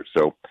standards.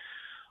 So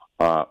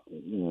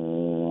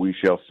we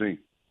shall see.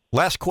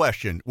 Last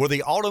question: Were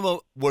the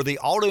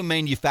auto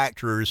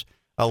manufacturers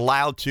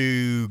allowed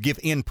to give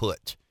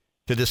input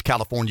to this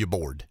California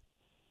board?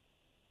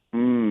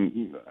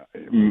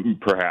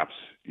 Perhaps.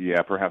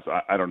 Yeah, perhaps.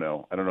 I don't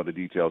know. I don't know the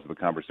details of the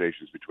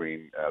conversations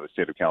between the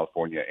state of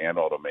California and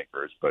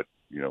automakers, but,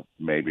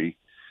 maybe.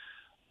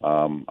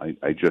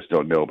 I just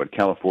don't know. But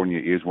California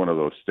is one of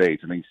those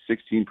states. I think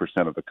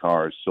 16% of the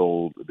cars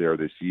sold there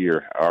this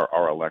year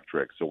are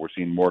electric. So we're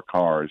seeing more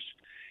cars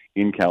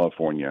in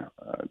California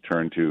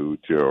turn to,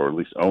 or at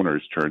least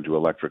owners turn to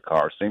electric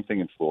cars. Same thing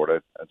in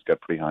Florida. It's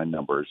got pretty high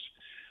numbers.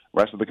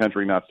 Rest of the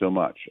country, not so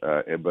much.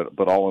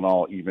 But all in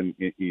all, even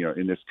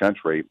in this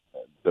country,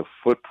 the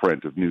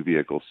footprint of new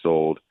vehicles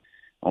sold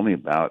only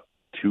about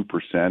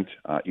 2%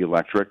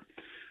 electric.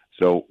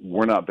 So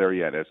we're not there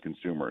yet as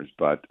consumers.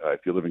 But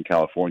if you live in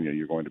California,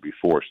 you're going to be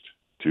forced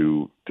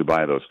to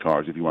buy those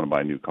cars if you want to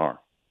buy a new car.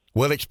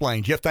 Well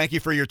explained, Jeff. Thank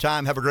you for your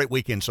time. Have a great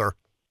weekend, sir.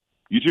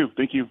 You too.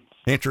 Thank you.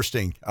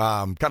 Interesting.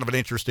 Kind of an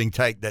interesting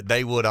take that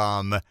they would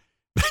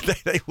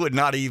they would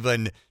not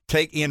even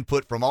take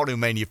input from auto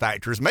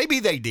manufacturers. Maybe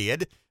they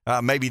did.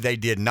 Maybe they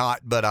did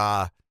not.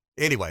 But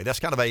anyway, that's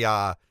kind of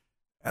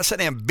that's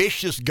an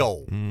ambitious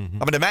goal.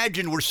 Mm-hmm. I mean,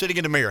 imagine we're sitting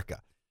in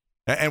America,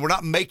 and we're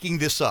not making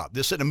this up.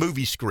 This isn't a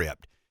movie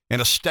script.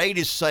 And a state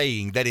is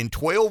saying that in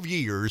 12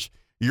 years,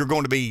 you're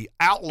going to be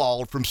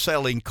outlawed from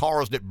selling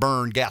cars that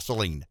burn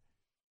gasoline.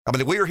 I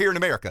mean, we're here in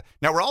America.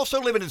 Now, we're also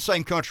living in the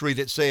same country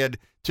that said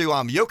to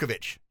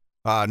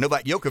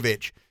Novak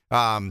Djokovic,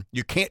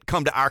 you can't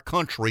come to our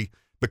country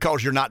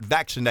because you're not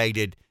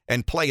vaccinated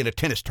and play in a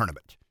tennis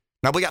tournament.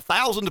 Now, we got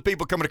thousands of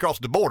people coming across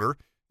the border.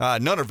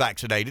 None are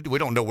vaccinated. We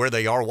don't know where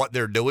they are, what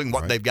they're doing,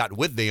 what they've got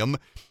with them.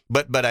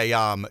 But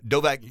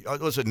Novak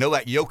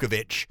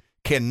Djokovic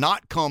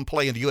cannot come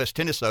play in the U.S.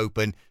 Tennis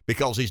Open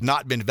because he's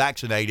not been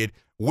vaccinated.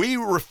 We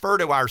refer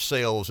to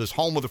ourselves as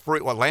home of the free,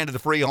 land of the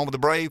free, home of the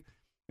brave.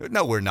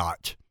 No, we're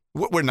not.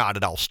 We're not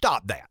at all.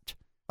 Stop that.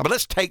 I mean,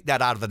 let's take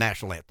that out of the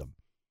national anthem.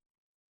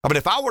 I mean,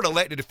 if I were an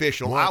elected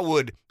official, I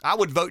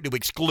would vote to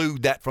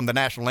exclude that from the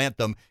national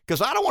anthem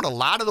because I don't want to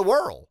lie to the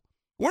world.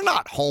 We're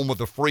not home of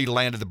the free,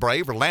 land of the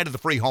brave, or land of the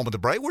free, home of the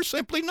brave. We're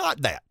simply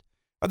not that.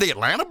 The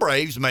Atlanta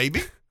Braves,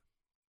 maybe.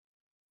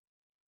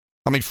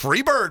 I mean,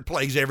 Freebird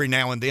plays every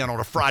now and then on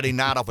a Friday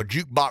night off a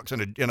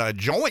jukebox in a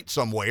joint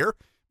somewhere.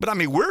 But I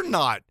mean, we're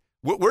not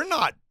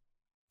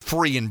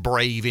free and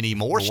brave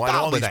anymore. Well, why do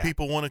Stop all with these that.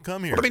 people want to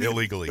come here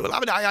illegally?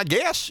 I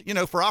guess,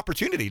 for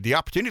opportunity, the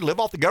opportunity to live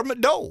off the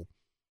government dole.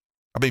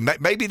 I mean,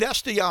 maybe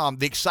that's the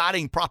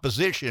exciting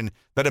proposition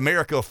that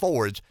America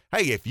affords.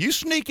 Hey, if you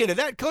sneak into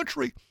that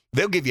country,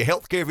 they'll give you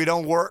health care if you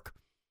don't work.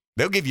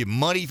 They'll give you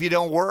money if you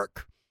don't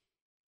work.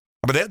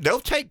 I mean, they'll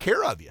take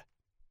care of you.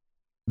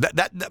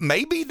 That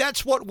maybe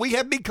that's what we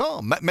have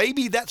become.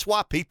 Maybe that's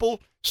why people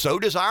so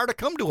desire to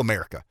come to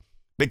America,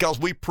 because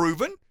we've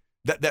proven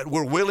that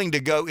we're willing to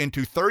go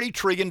into $30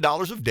 trillion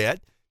of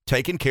debt,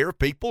 taking care of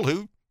people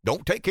who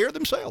don't take care of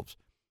themselves.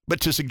 But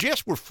to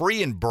suggest we're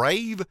free and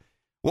brave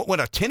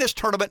when a tennis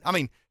tournament, I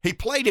mean, he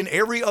played in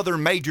every other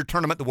major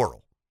tournament in the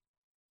world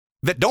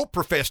that don't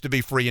profess to be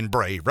free and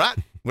brave, right?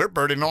 We're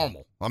pretty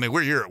normal. I mean,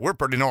 we're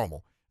pretty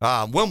normal.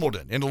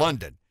 Wimbledon in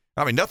London.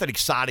 I mean, nothing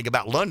exciting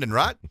about London,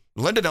 right?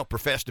 London don't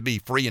profess to be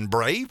free and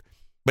brave,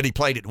 but he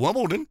played at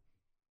Wimbledon.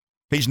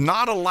 He's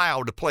not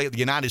allowed to play at the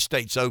United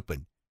States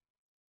Open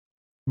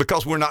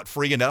because we're not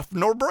free enough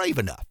nor brave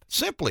enough,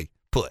 simply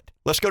put.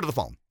 Let's go to the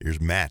phone. Here's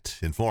Matt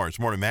in Florence.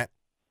 Morning, Matt.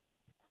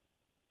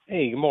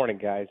 Hey, good morning,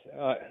 guys.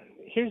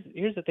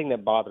 Here's the thing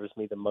that bothers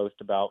me the most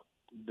about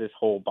this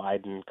whole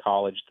Biden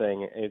college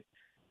thing.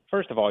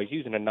 First of all, he's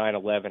using a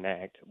 9/11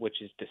 Act,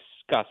 which is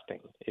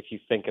disgusting if you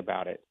think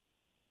about it.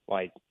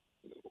 Like,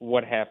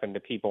 what happened to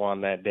people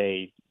on that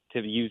day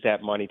to use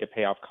that money to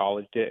pay off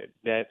college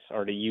debts,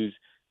 or to use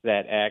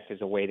that act as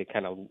a way to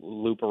kind of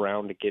loop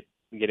around to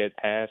get it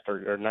passed,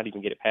 or not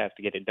even get it passed,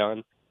 to get it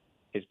done?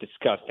 is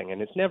disgusting,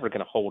 and it's never going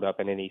to hold up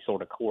in any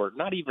sort of court,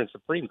 not even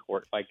Supreme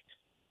Court. Like,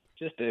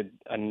 just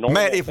a normal.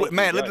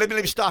 Matt, let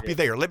me stop you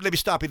there. Let me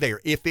stop you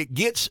there. If it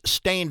gets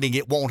standing,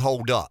 it won't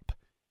hold up.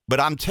 But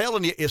I'm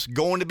telling you, it's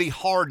going to be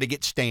hard to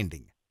get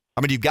standing.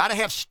 I mean, you've got to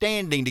have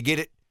standing to get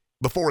it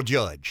before a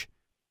judge.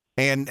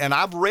 And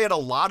I've read a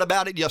lot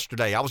about it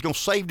yesterday. I was going to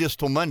save this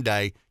till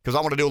Monday because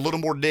I want to do a little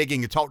more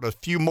digging and talk to a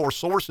few more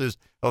sources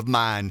of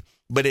mine.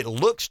 But it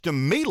looks to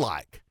me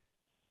like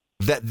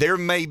that there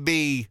may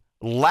be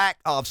lack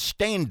of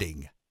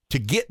standing to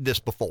get this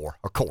before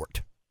a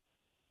court.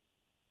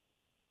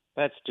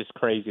 That's just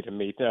crazy to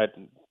me.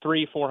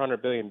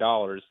 $400 billion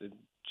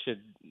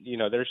should,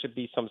 there should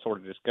be some sort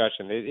of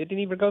discussion. It didn't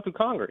even go through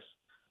Congress.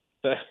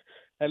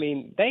 I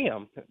mean,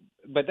 damn.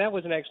 But that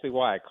wasn't actually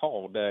why I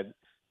called.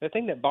 The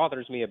thing that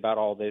bothers me about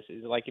all this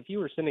is, like, if you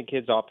were sending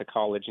kids off to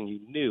college and you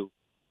knew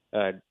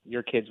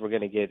your kids were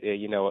going to get,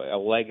 a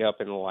leg up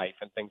in life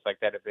and things like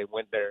that if they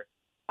went there,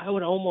 I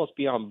would almost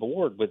be on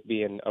board with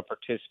being a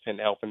participant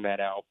helping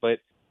that out. But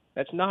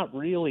that's not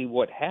really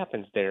what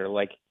happens there.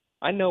 Like,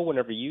 I know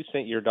whenever you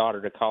sent your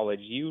daughter to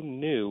college, you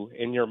knew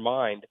in your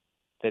mind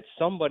that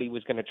somebody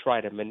was going to try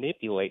to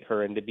manipulate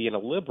her into being a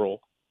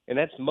liberal, and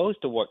that's most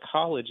of what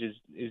college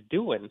is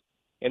doing.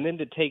 And then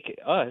to take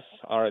us,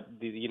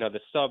 the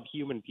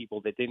subhuman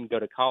people that didn't go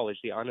to college,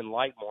 the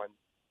unenlightened ones,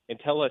 and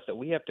tell us that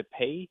we have to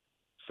pay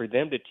for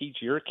them to teach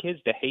your kids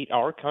to hate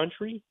our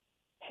country?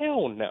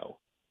 Hell no.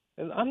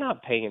 And I'm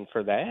not paying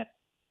for that.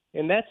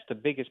 And that's the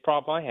biggest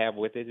problem I have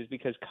with it, is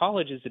because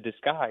college is a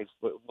disguise.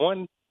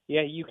 One,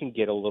 yeah, you can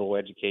get a little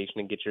education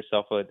and get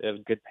yourself a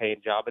good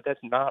paying job, but that's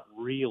not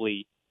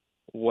really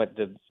what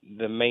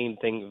the main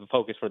thing, the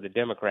focus for the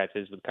Democrats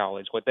is with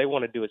college. What they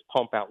want to do is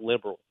pump out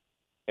liberal.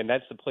 And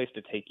that's the place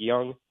to take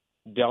young,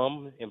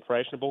 dumb,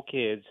 impressionable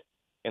kids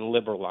and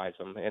liberalize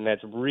them. And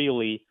that's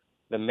really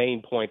the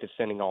main point of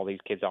sending all these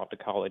kids off to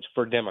college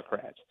for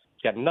Democrats.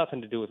 It's got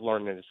nothing to do with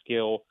learning a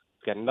skill.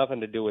 It's got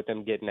nothing to do with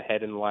them getting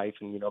ahead in life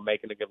and,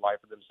 making a good life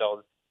for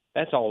themselves.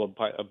 That's all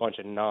a bunch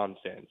of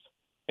nonsense.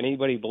 And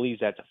anybody who believes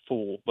that's a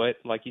fool. But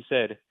like you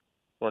said,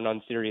 we're an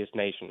unserious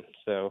nation.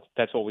 So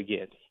that's what we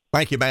get.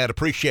 Thank you, Matt.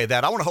 Appreciate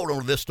that. I want to hold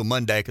on to this till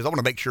Monday because I want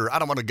to make sure I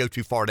don't want to go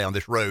too far down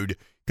this road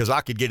because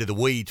I could get into the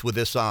weeds with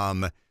this.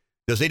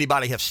 Does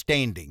anybody have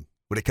standing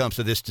when it comes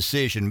to this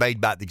decision made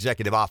by the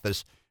executive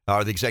office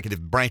or the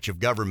executive branch of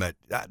government?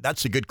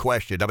 That's a good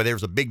question. I mean,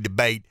 there's a big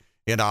debate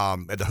at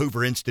the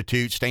Hoover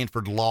Institute,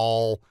 Stanford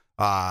Law.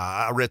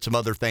 I read some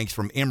other things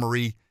from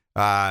Emory.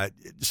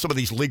 Some of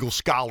these legal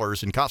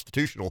scholars and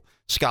constitutional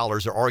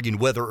scholars are arguing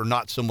whether or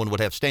not someone would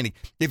have standing.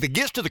 If it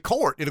gets to the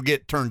court, it'll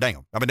get turned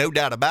down. I mean, no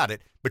doubt about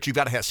it, but you've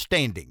got to have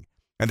standing.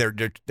 And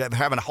they're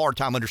having a hard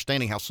time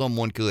understanding how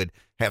someone could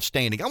have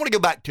standing. I want to go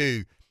back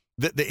to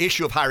the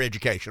issue of higher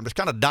education. It's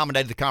kind of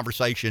dominated the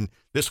conversation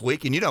this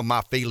week. And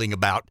my feeling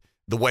about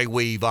the way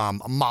we've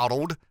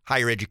modeled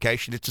higher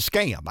education. It's a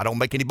scam. I don't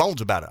make any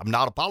bones about it. I'm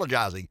not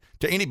apologizing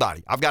to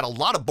anybody. I've got a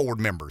lot of board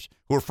members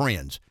who are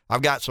friends.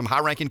 I've got some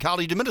high-ranking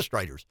college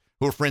administrators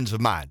who are friends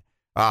of mine.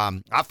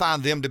 I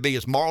find them to be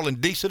as moral and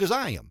decent as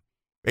I am.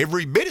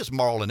 Every bit as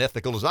moral and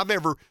ethical as I've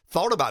ever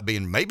thought about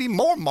being, maybe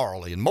more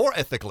morally and more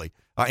ethically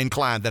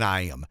inclined than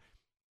I am.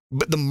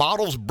 But the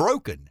model's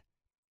broken.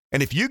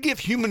 And if you give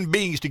human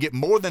beings to get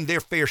more than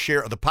their fair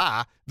share of the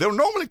pie, they'll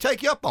normally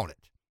take you up on it.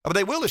 I mean,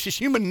 they will. It's just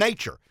human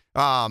nature.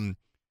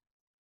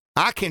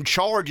 I can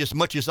charge as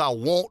much as I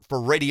want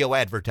for radio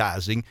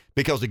advertising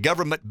because the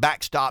government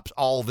backstops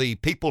all the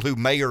people who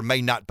may or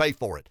may not pay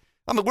for it.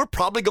 I mean, we're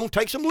probably going to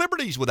take some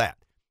liberties with that.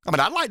 I mean,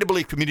 I'd like to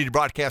believe Community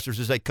Broadcasters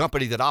is a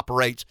company that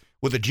operates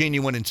with a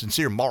genuine and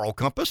sincere moral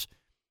compass.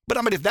 But,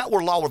 I mean, if that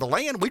were law of the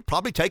land, we'd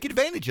probably take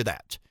advantage of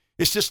that.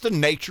 It's just the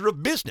nature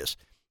of business.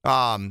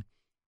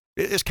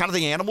 It's kind of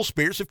the animal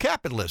spirits of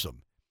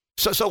capitalism.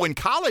 So in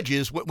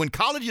colleges, when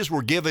colleges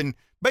were given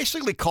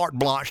basically carte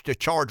blanche to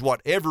charge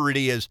whatever it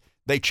is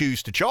they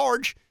choose to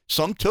charge,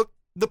 some took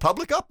the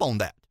public up on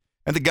that.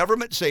 And the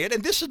government said,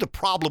 and this is the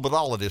problem with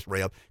all of this,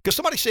 Rev, because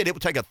somebody said it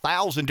would take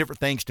 1,000 different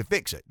things to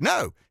fix it.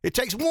 No, it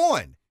takes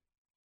one.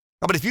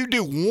 But if you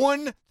do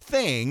one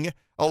thing,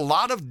 a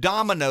lot of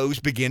dominoes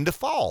begin to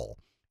fall.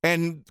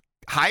 And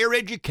higher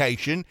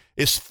education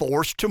is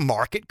forced to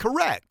market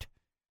correct.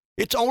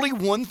 It's only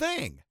one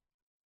thing.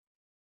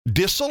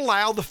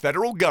 Disallow the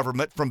federal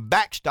government from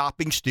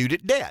backstopping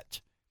student debt.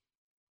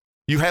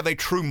 You have a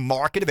true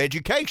market of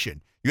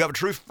education. You have a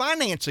true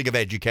financing of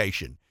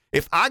education.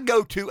 If I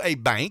go to a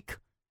bank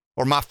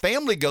or my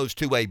family goes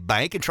to a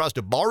bank and tries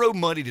to borrow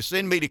money to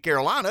send me to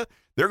Carolina,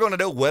 they're going to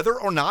know whether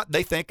or not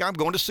they think I'm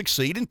going to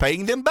succeed in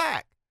paying them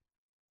back.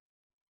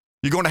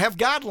 You're going to have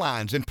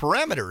guidelines and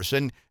parameters.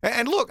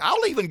 And look,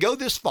 I'll even go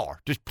this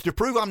far to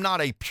prove I'm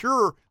not a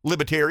pure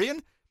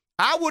libertarian.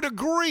 I would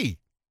agree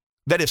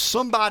that if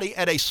somebody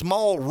at a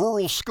small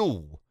rural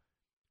school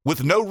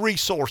with no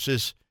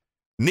resources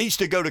needs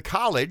to go to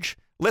college,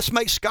 let's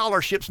make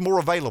scholarships more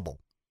available.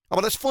 I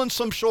mean, let's fund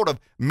some sort of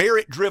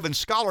merit-driven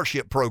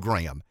scholarship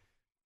program.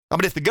 I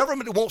mean, if the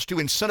government wants to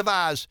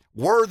incentivize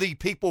worthy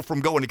people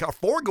from going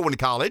to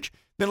college,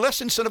 then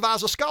let's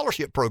incentivize a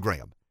scholarship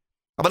program.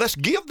 I mean, let's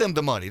give them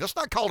the money. Let's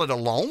not call it a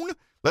loan.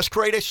 Let's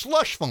create a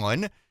slush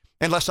fund,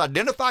 and let's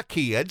identify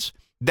kids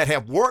that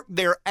have worked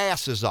their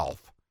asses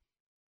off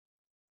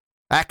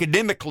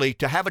academically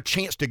to have a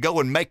chance to go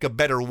and make a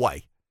better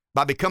way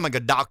by becoming a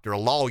doctor, a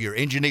lawyer,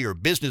 engineer,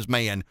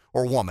 businessman,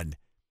 or woman.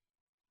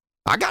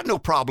 I got no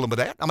problem with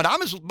that. I mean,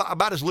 I'm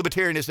about as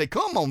libertarian as they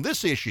come on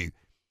this issue.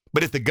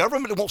 But if the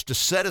government wants to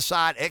set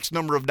aside X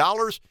number of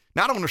dollars,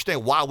 now I don't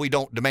understand why we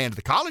don't demand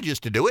the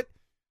colleges to do it.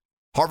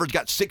 Harvard's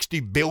got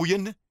 $60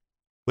 billion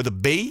with a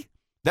B.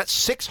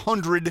 That's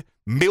 $600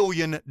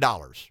 million.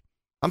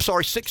 I'm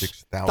sorry,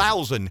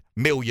 $6,000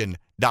 million.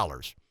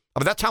 I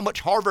mean, that's how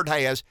much Harvard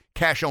has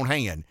cash on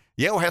hand.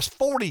 Yale has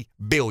 $40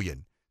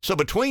 billion. So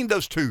between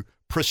those two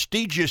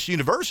prestigious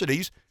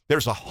universities,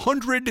 there's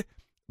 $100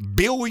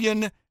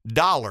 billion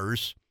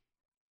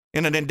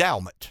in an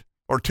endowment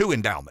or two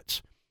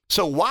endowments.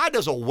 So why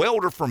does a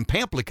welder from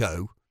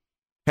Pamplico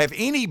have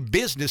any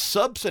business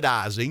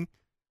subsidizing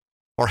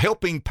or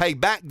helping pay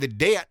back the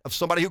debt of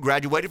somebody who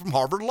graduated from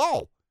Harvard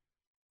Law?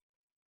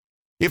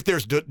 If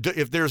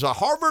there's a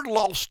Harvard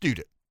Law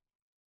student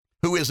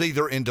who is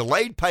either in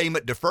delayed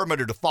payment, deferment,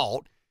 or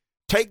default,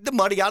 take the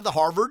money out of the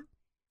Harvard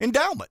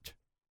endowment.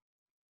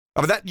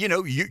 I mean, that,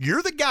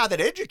 you're the guy that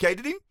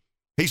educated him.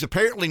 He's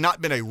apparently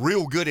not been a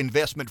real good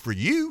investment for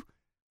you.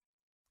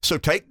 So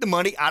take the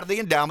money out of the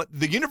endowment.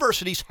 The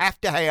universities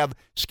have to have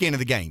skin in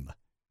the game.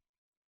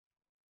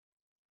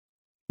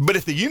 But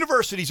if the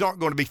universities aren't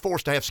going to be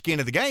forced to have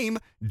skin in the game,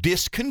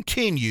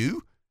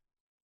 discontinue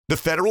the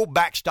federal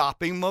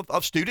backstopping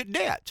of student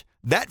debt.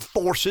 That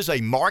forces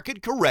a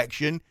market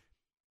correction.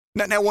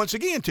 Now, once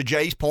again, to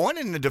Jay's point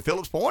and to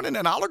Phillip's point,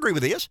 and I'll agree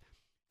with this,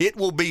 it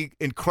will be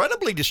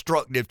incredibly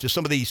destructive to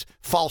some of these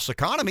false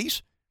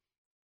economies.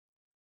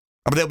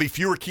 I mean, there'll be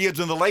fewer kids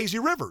in the lazy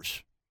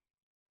rivers.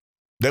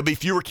 There'll be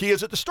fewer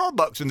kids at the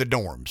Starbucks in the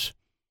dorms.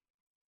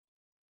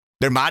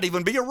 There might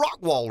even be a rock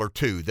wall or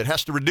two that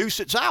has to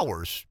reduce its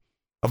hours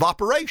of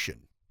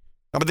operation.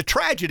 I mean, the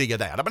tragedy of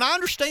that. I mean, I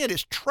understand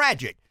it's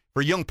tragic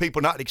for young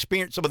people not to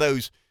experience some of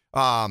those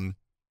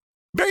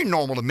very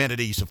normal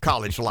amenities of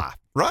college life,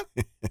 right?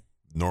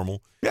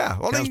 Normal? Yeah.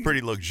 Well, sounds pretty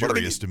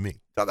luxurious to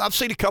me. I've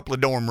seen a couple of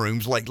dorm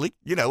rooms lately,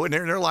 and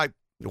they're like,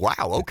 wow,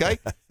 okay.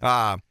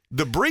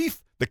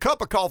 The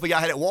cup of coffee I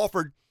had at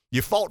Wofford,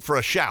 you fought for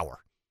a shower.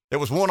 There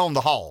was one on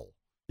the hall.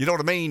 You know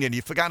what I mean? And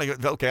you kind of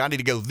go, okay, I need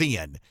to go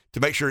then to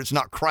make sure it's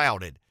not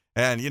crowded.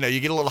 And, you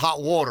get a little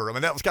hot water. I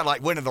mean, that was kind of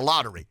like winning the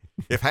lottery.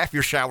 If half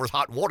your shower is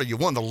hot water, you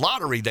won the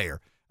lottery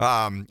there.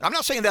 I'm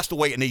not saying that's the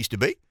way it needs to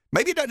be.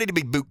 Maybe it doesn't need to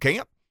be boot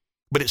camp,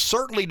 but it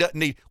certainly doesn't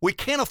need. We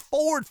can't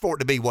afford for it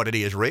to be what it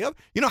is, Rev.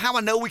 You know how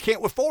I know we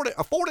can't afford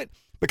it?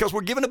 Because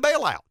we're giving a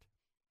bailout.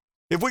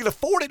 If we could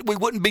afford it, we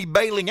wouldn't be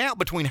bailing out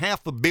between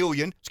 $500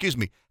 billion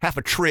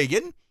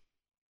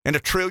and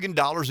 $1 trillion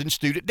in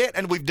student debt,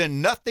 and we've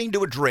done nothing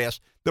to address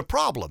the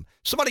problem.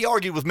 Somebody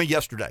argued with me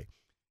yesterday.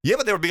 Yeah,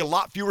 but there would be a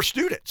lot fewer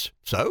students.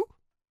 So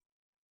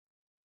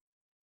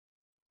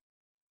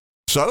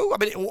I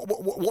mean,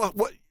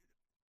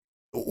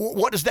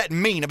 what does that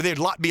mean? I mean,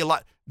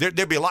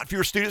 there'd be a lot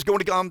fewer students going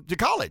to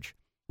college.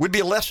 We'd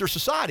be a lesser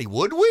society,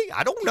 would we?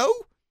 I don't know.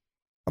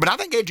 I mean, I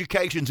think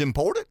education's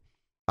important.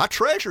 I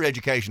treasure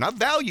education. I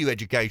value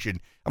education.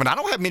 I mean, I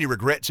don't have many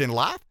regrets in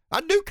life.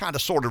 I do kind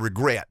of sort of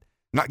regret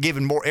not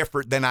giving more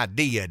effort than I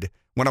did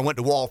when I went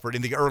to Wofford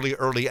in the early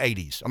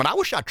 80s. I mean, I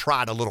wish I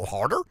tried a little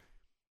harder,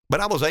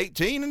 but I was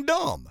 18 and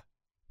dumb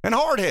and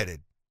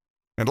hard-headed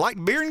and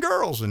liked beer and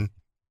girls and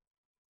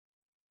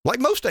like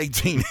most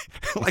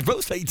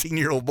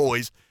 18-year-old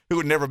boys who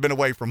had never been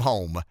away from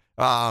home.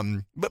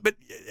 But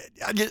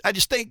I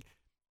just think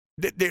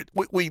that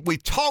we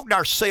talked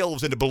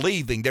ourselves into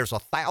believing there's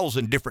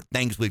 1,000 different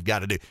things we've got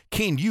to do.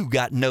 Ken, you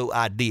got no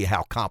idea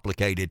how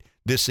complicated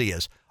this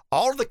is.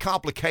 All of the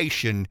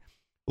complication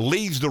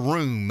leaves the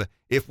room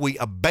if we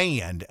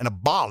abandon and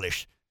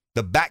abolish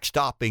the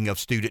backstopping of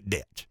student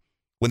debt.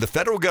 When the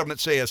federal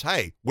government says,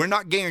 hey, we're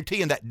not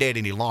guaranteeing that debt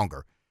any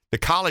longer, the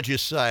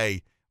colleges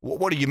say,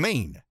 what do you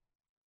mean?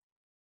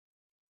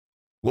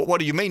 What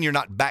do you mean you're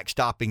not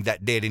backstopping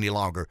that debt any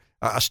longer?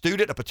 A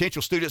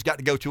potential student's got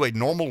to go to a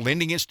normal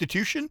lending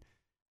institution?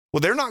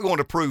 Well, they're not going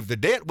to approve the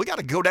debt. We got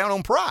to go down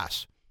on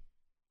price.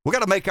 We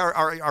got to make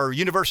our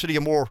university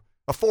a more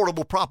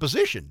affordable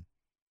proposition.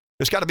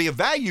 It's got to be a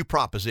value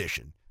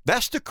proposition.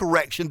 That's the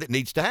correction that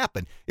needs to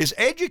happen. Is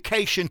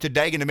education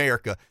today in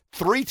America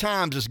 3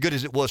 times as good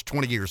as it was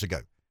 20 years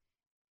ago?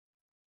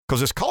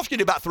 Because it's costing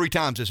you about 3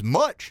 times as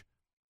much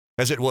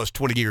as it was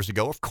 20 years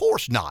ago. Of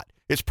course not.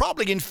 It's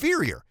probably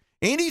inferior.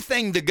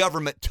 Anything the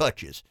government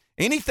touches,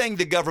 anything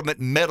the government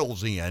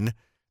meddles in,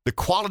 the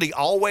quality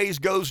always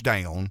goes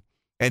down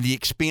and the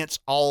expense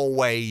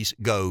always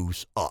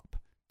goes up.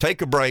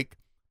 Take a break.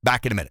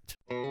 Back in a minute.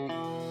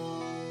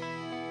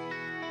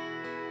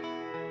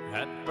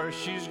 At first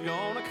she's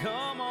gonna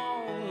come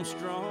on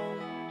strong,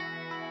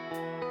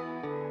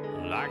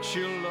 like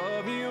she'll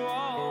love you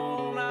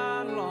all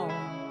night long.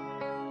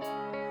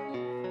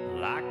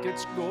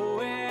 it's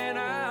going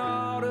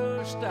out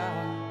of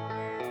style.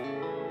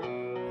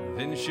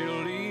 Then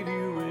she'll leave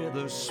you with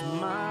a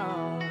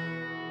smile.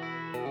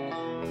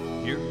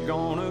 You're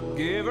gonna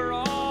give her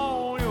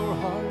all your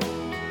heart.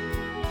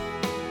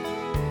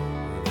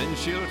 Then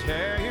she'll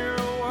tear your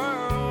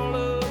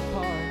world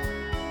apart.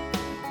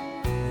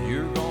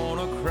 You're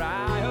gonna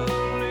cry a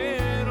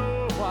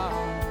little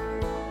while.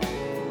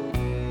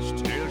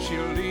 Still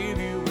she'll leave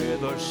you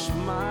with a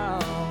smile.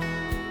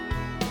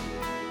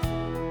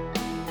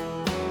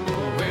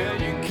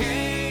 Well, you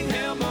can't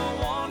help but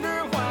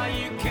wonder why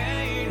you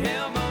can't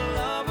help but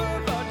love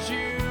her, but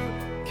you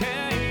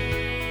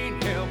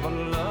can't help but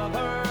love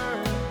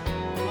her.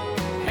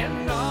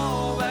 And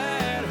all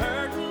that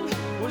hurting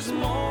was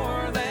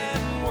more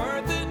than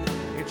worth it.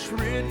 It's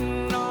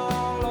written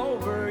all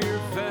over your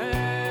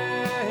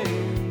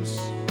face.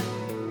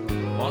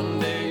 One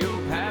day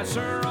you'll pass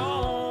her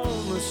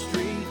on the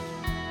street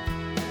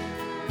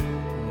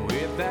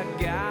with that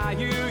guy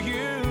you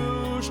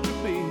used to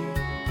be.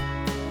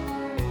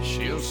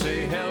 She'll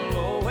say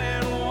hello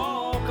and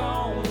walk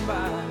on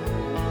by.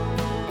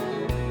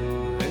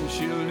 Then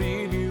she'll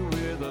leave you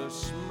with a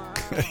smile.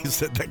 He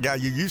said that guy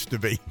you used to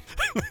be.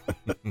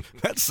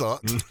 That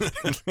sucks.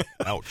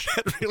 Ouch.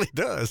 That really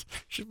does.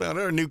 She found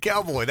her a new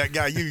cowboy, that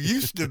guy you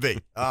used to be.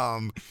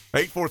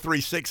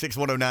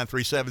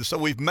 843-661-0937. So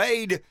we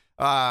made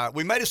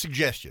a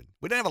suggestion.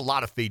 We didn't have a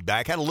lot of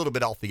feedback, had a little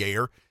bit off the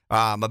air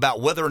about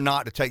whether or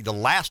not to take the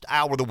last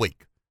hour of the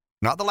week,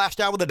 not the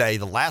last hour of the day,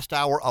 the last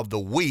hour of the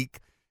week,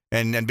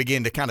 and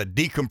begin to kind of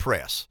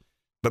decompress.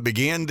 But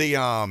begin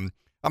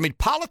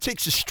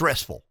politics is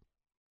stressful.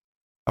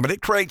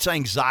 It creates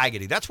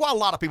anxiety. That's why a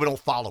lot of people don't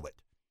follow it.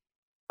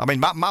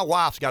 My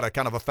wife's got a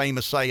kind of a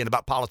famous saying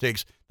about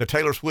politics, the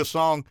Taylor Swift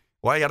song,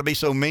 why you got to be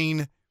so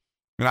mean?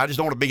 And I just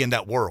don't want to be in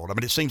that world.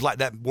 It seems like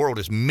that world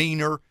is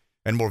meaner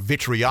and more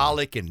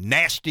vitriolic and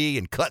nasty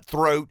and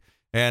cutthroat,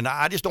 and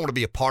I just don't want to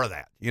be a part of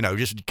that.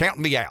 Just count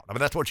me out.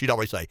 That's what she'd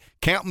always say.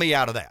 Count me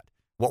out of that.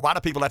 Well, why do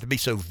people have to be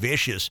so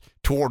vicious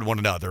toward one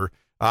another?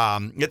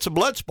 It's a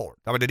blood sport.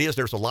 It is.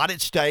 There's a lot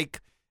at stake,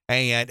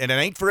 and it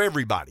ain't for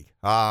everybody.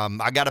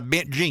 I got a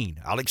bent gene.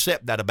 I'll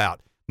accept that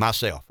about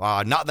myself.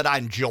 Not that I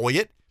enjoy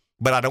it,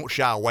 but I don't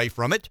shy away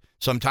from it.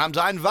 Sometimes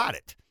I invite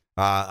it.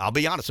 I'll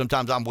be honest.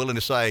 Sometimes I'm willing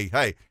to say,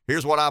 hey,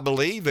 here's what I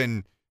believe,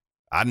 and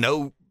I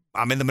know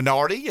I'm in the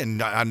minority,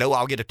 and I know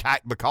I'll get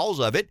attacked because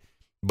of it,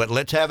 but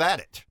let's have at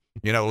it.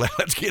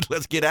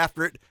 Let's get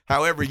after it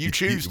however you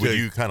choose to. Would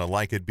you kind of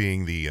like it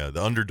being the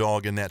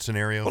underdog in that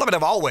scenario? Well,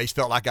 I've always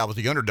felt like I was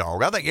the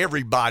underdog. I think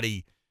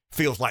everybody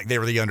feels like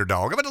they're the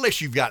underdog.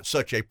 Unless you've got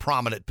such a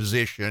prominent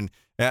position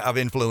of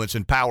influence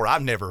and power,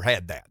 I've never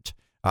had that.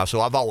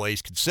 So I've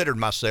always considered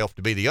myself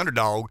to be the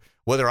underdog,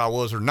 whether I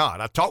was or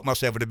not. I taught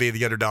myself to be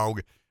the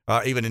underdog,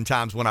 even in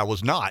times when I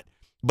was not.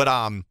 But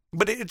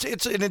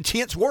it's an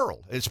intense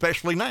world,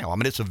 especially now.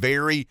 It's a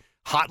very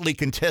hotly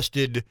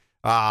contested,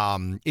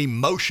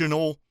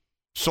 emotional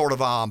sort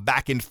of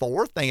back and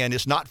forth, and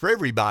it's not for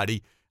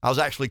everybody. I was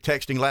actually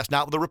texting last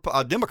night with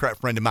a Democrat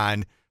friend of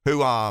mine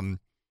who,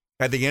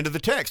 at the end of the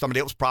text,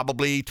 it was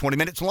probably 20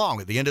 minutes long.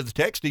 At the end of the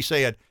text, he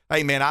said,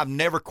 hey, man, I've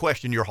never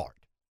questioned your heart.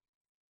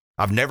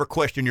 I've never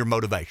questioned your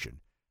motivation.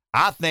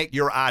 I think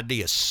your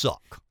ideas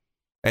suck.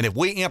 And if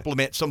we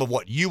implement some of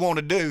what you want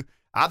to do,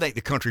 I think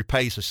the country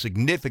pays a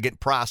significant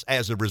price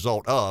as a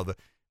result of,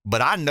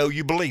 but I know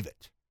you believe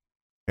it.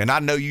 And I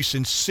know you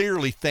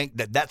sincerely think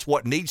that that's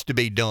what needs to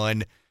be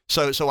done.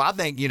 So I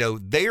think,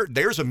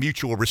 there's a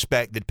mutual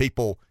respect that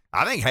people,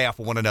 I think, have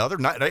for one another.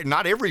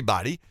 Not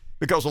everybody,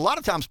 because a lot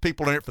of times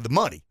people are in it for the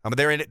money.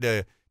 They're in it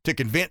to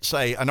convince,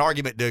 say, an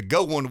argument to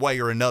go one way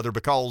or another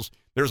because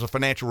there's a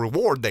financial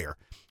reward there.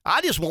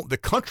 I just want the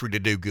country to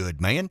do good,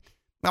 man.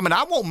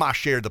 I want my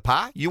share of the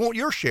pie. You want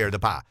your share of the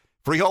pie.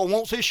 Freehold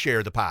wants his share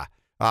of the pie.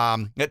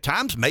 At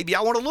times, maybe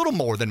I want a little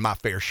more than my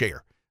fair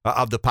share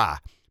of the pie.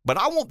 But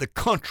I want the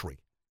country.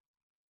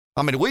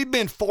 We've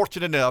been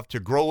fortunate enough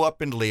to grow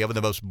up and live in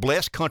the most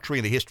blessed country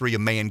in the history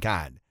of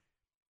mankind.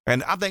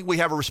 And I think we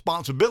have a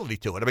responsibility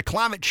to it.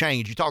 Climate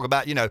change, you talk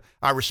about,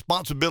 our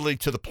responsibility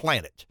to the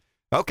planet.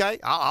 Okay,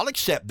 I'll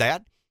accept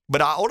that.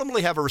 But I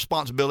ultimately have a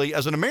responsibility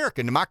as an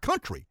American to my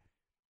country.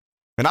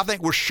 And I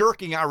think we're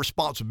shirking our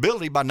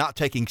responsibility by not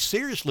taking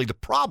seriously the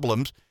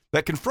problems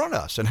that confront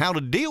us and how to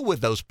deal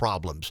with those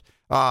problems.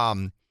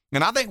 And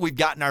I think we've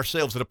gotten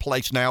ourselves at a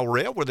place now,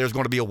 where there's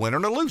going to be a winner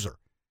and a loser.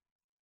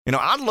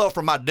 I'd love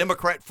for my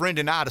Democrat friend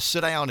and I to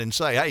sit down and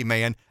say, hey,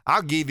 man,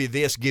 I'll give you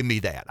this, give me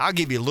that. I'll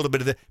give you a little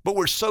bit of that. But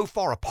we're so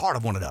far apart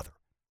of one another.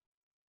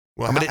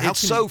 Well, it's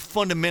so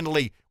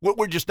fundamentally,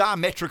 we're just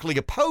diametrically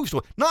opposed to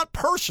it. Not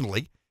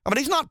personally.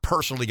 He's not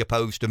personally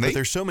opposed to me. But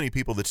there's so many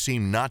people that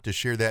seem not to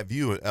share that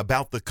view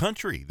about the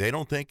country. They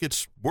don't think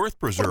it's worth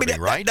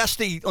preserving, right? That's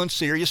the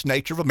unserious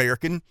nature of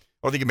American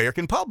or the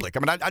American public.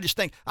 I just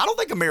think, I don't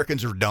think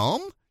Americans are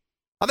dumb.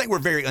 I think we're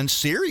very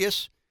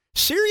unserious.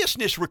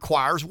 Seriousness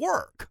requires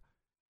work.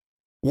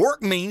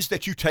 Work means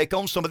that you take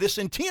on some of this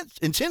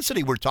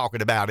intensity we're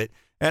talking about it.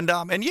 And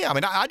yeah,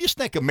 I just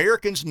think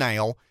Americans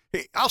now,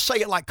 I'll say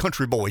it like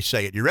country boys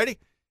say it. You ready?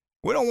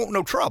 We don't want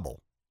no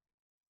trouble.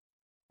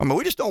 I mean,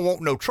 we just don't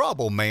want no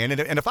trouble, man.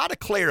 And if I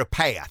declare a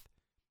path,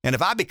 and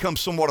if I become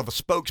somewhat of a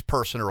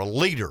spokesperson or a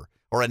leader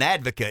or an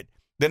advocate,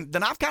 then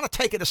I've kind of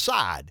taken a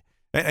side.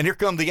 And here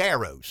come the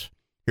arrows.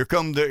 Here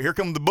come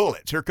the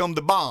bullets. Here come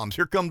the bombs.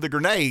 Here come the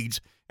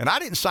grenades. And I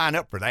didn't sign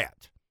up for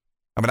that.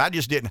 I mean, I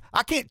just didn't.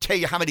 I can't tell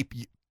you how many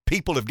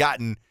people have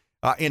gotten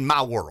in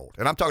my world.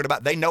 And I'm talking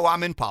about they know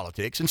I'm in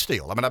politics and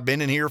still. I mean, I've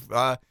been in here,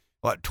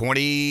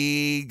 20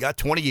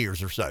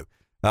 years or so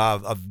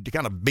of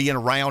kind of being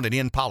around and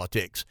in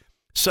politics.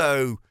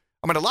 So,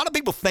 I mean, a lot of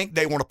people think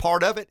they want a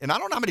part of it. And I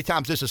don't know how many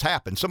times this has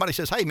happened. Somebody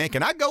says, hey, man,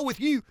 can I go with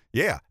you?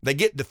 Yeah, they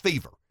get the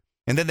fever.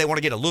 And then they want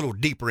to get a little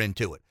deeper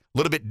into it, a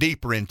little bit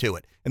deeper into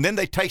it. And then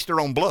they taste their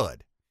own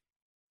blood.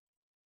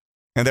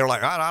 And they're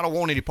like, I don't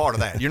want any part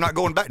of that. You're not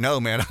going back? No,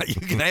 man, you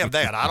can have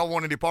that. I don't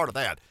want any part of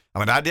that. I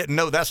mean, I didn't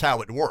know that's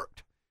how it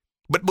worked.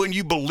 But when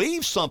you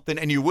believe something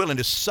and you're willing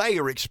to say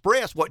or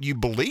express what you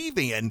believe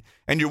in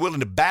and you're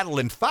willing to battle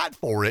and fight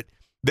for it,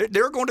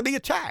 there are going to be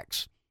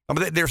attacks. I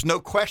mean, there's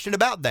no question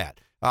about that.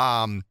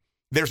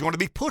 There's going to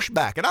be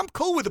pushback, and I'm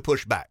cool with the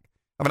pushback.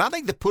 I mean, I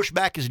think the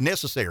pushback is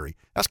necessary.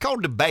 That's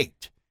called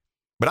debate.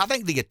 But I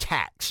think the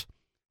attacks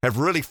have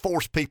really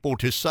forced people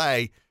to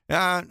say,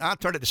 I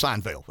turned it to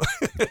Seinfeld.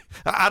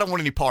 I don't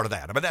want any part of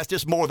that. I mean, that's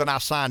just more than I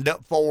signed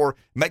up for.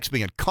 Makes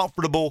me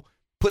uncomfortable,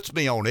 puts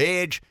me on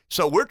edge.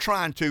 So we're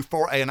trying to,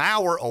 for an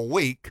hour a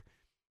week,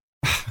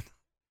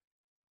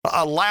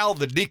 allow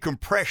the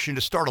decompression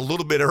to start a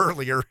little bit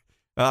earlier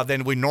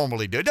than we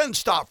normally do. It doesn't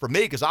stop for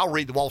me because I'll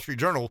read the Wall Street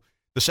Journal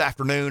this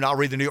afternoon. I'll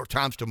read the New York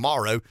Times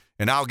tomorrow,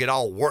 and I'll get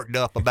all worked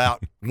up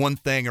about one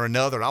thing or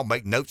another, and I'll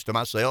make notes to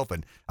myself,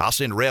 and I'll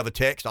send Rev a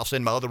text. I'll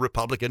send my other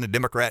Republican and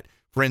Democrat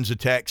friends a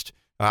text.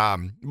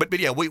 But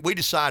yeah, we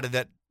decided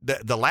that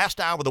the last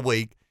hour of the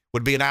week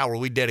would be an hour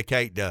we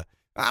dedicate to,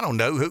 I don't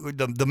know,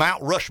 the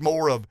Mount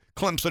Rushmore of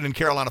Clemson and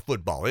Carolina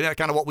football. Isn't that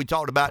kind of what we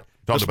talked about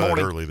this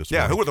morning? It early this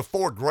morning. Yeah, who are the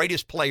 4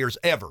 greatest players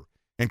ever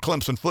in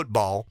Clemson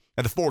football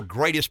and the 4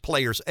 greatest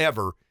players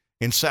ever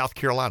in South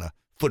Carolina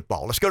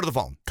football? Let's go to the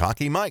phone.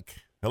 Cocky Mike.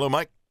 Hello,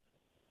 Mike.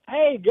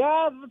 Hey,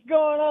 guys, what's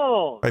going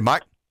on? Hey,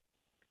 Mike.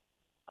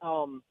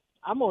 I'm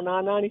on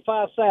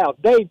I-95 South.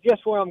 Dave, guess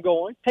where I'm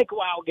going? Take a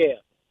wild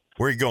guess.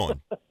 Where are you going?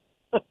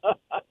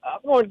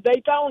 I'm going to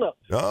Daytona.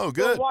 Oh,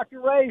 good. Going to watch the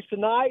race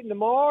tonight and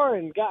tomorrow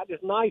and got this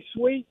nice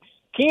suite.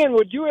 Ken,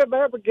 would you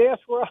ever guess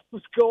where I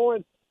was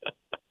going?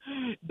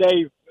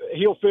 Dave,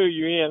 he'll fill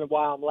you in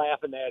while I'm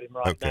laughing at him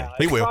right now.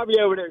 He will. He's probably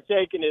over there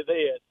shaking his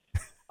head.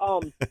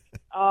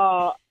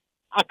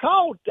 I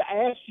called to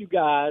ask you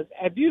guys,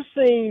 have you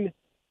seen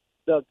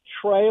the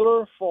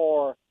trailer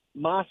for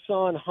My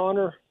Son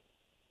Hunter,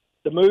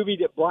 the movie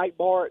that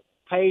Breitbart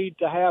paid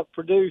to have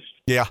produced?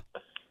 Yeah.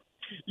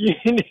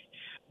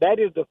 That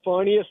is the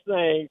funniest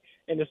thing.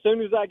 And as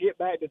soon as I get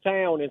back to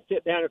town and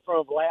sit down in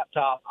front of a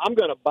laptop, I'm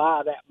going to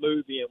buy that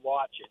movie and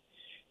watch it.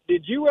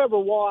 Did you ever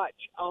watch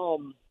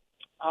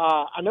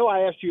I know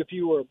I asked you if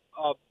you were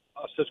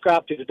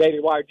subscribed to the Daily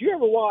Wire. Did you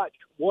ever watch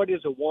What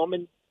is a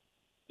Woman?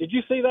 Did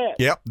you see that?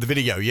 Yep, the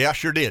video. Yeah, I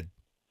sure did.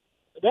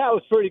 That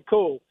was pretty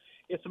cool.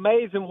 It's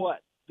amazing what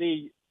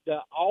the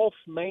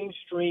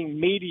off-mainstream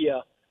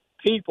media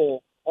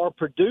people are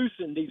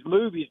producing these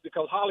movies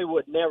because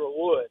Hollywood never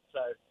would. So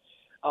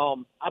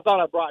I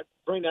thought I'd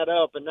bring that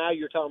up, and now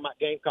you're talking about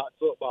Gamecock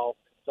football.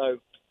 So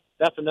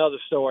that's another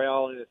story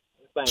all in it.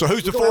 So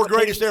who's the 4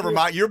 greatest ever,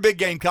 Mike? You're a big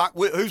Gamecock.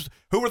 Who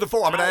are the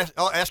 4?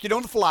 I'll ask you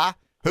on the fly.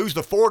 Who's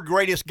the 4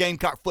 greatest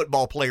Gamecock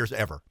football players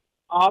ever?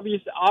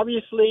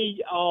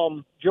 Obviously,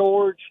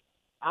 George,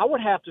 I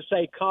would have to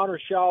say Connor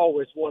Shaw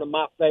was one of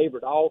my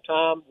favorite all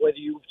time, whether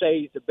you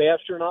say he's the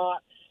best or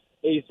not.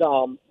 He's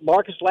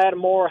Marcus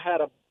Lattimore had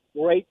a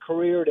great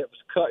career that was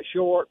cut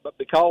short, but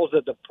because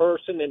of the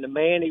person and the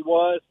man he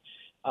was,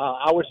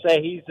 I would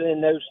say he's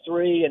in those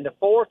 3. And the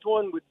 4th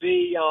one would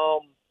be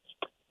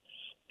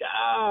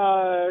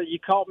you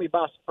caught me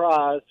by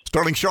surprise.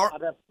 Sterling Sharp?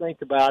 I'd have to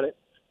think about it.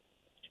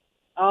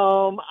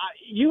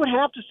 You would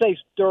have to say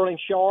Sterling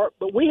Sharp,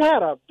 but we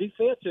had a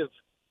defensive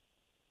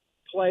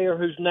player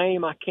whose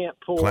name I can't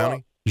pull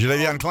up.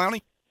 Jadeveon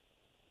Clowney?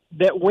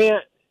 That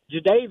went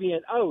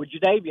Jadeveon. Oh,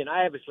 Jadeveon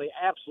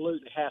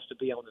absolutely has to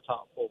be on the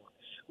top 4.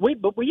 We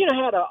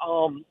had a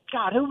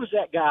God, who was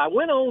that guy?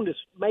 Went on to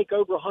make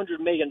over $100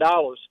 million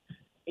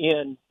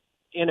in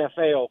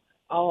NFL.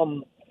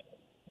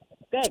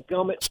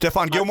 Dadgummit.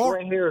 Stephon Gilmore?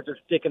 My gray hairs are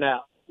sticking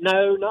out.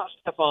 No, not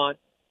Stephon.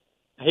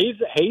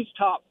 He's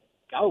top.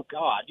 Oh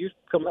God, you're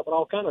coming up with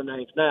all kind of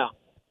names now.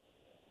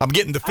 I'm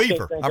getting the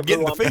fever. I'm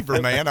getting the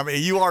fever, man. I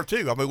mean, you are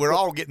too. I mean, we're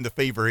all getting the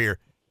fever here.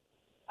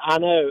 I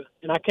know,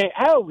 and I can't.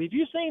 Oh, have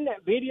you seen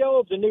that video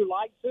of the new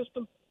light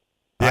system?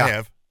 Yeah. I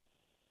have.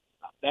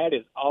 That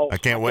is awesome. I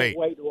can't wait.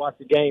 Wait to watch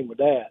the game with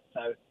that.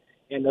 So,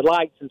 and the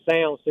lights and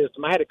sound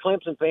system. I had a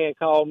Clemson fan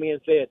call me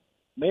and said,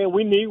 "Man,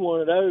 we need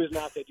one of those." And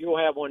I said, "You'll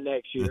have one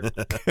next year."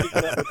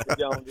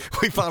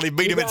 We finally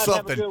beat him at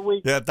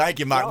something. Yeah, thank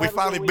you, Mike. Y'all We have a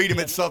finally good beat him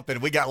at weekend. something.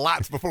 We got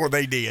lights before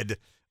they did.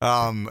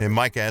 And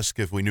Mike asked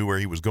if we knew where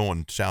he was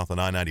going south of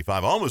I-95.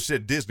 I almost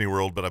said Disney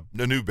World, but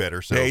I knew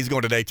better. So yeah, he's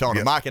going to Daytona.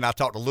 Yeah. Mike and I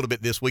talked a little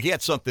bit this week. He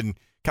had something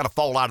kind of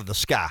fall out of the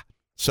sky,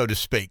 so to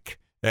speak.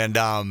 And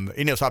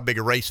he knows how big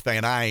a race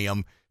fan I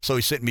am, so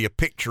he sent me a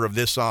picture of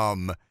this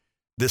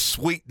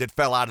suite that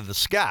fell out of the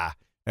sky.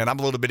 And I'm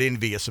a little bit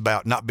envious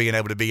about not being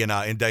able to be in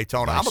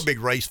Daytona. Nice. I'm a big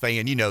race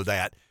fan, you know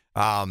that.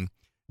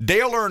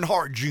 Dale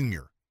Earnhardt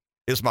Jr.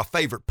 is my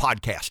favorite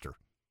podcaster.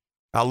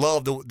 I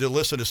love to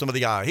listen to some of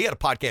the he had a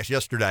podcast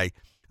yesterday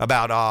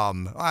about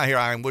here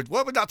I am.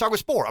 Well, we're not talking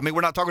sport. I mean,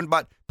 we're not talking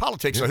about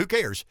politics, so who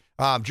cares?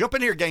 Jump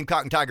in here,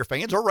 Gamecock and Tiger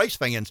fans, or race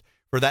fans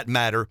for that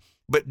matter.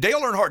 But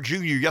Dale Earnhardt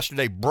Jr.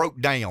 yesterday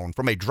broke down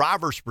from a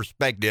driver's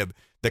perspective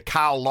the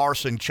Kyle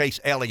Larson, Chase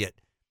Elliott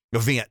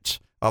events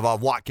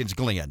of Watkins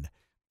Glen.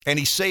 And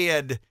he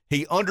said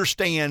he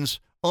understands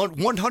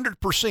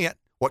 100%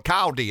 what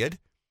Kyle did,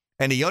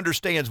 and he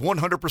understands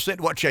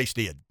 100% what Chase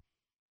did.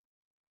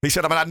 He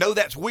said, I know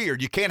that's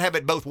weird. You can't have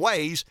it both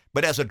ways,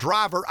 but as a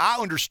driver, I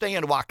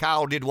understand why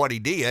Kyle did what he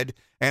did,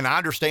 and I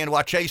understand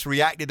why Chase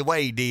reacted the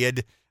way he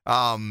did.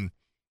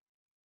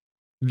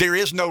 There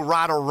is no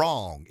right or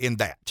wrong in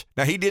that.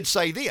 Now, he did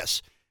say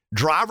this.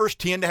 Drivers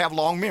tend to have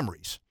long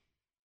memories.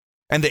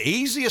 And the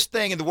easiest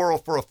thing in the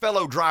world for a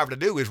fellow driver to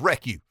do is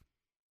wreck you.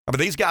 I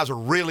mean, these guys are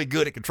really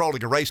good at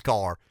controlling a race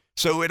car,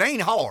 so it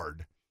ain't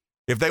hard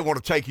if they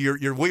want to take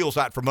your wheels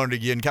out from under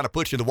you and kind of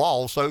put you in the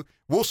wall. So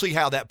we'll see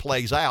how that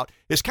plays out.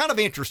 It's kind of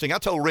interesting. I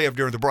told Rev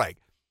during the break.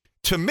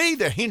 To me,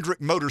 the Hendrick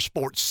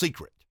Motorsports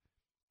secret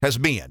has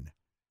been,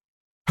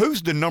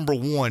 who's the number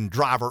one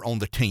driver on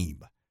the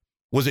team?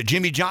 Was it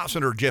Jimmy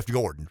Johnson or Jeff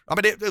Gordon? I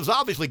mean, it was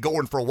obviously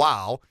Gordon for a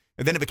while,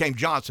 and then it became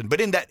Johnson. But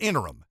in that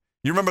interim,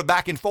 you remember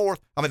back and forth?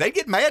 I mean, they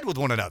get mad with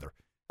one another.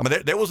 I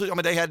mean,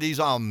 they had these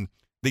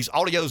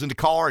audios in the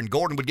car, and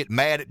Gordon would get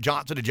mad at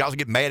Johnson, and Johnson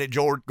would get mad at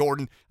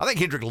Gordon. I think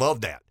Hendrick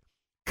loved that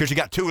because you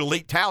got two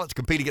elite talents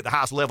competing at the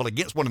highest level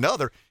against one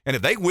another, and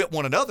if they whip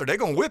one another, they're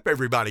going to whip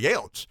everybody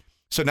else.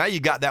 So now you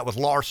got that with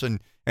Larson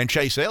and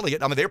Chase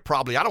Elliott. I mean, they're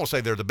probably, I don't want to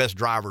say they're the best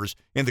drivers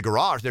in the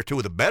garage. They're two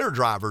of the better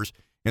drivers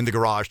in the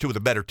garage, two of the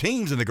better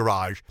teams in the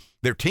garage.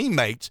 They're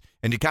teammates,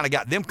 and you kind of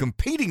got them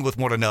competing with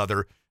one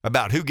another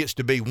about who gets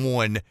to be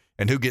one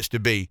and who gets to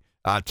be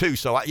two.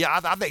 So, I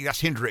think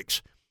that's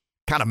Hendrick's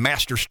kind of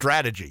master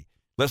strategy.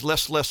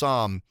 Let's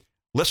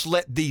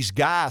let these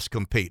guys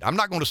compete. I'm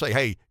not going to say,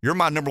 hey, you're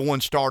my number one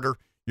starter,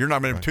 you're my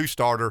number two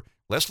starter.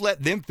 Let's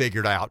let them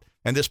figure it out.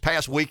 And this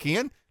past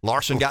weekend,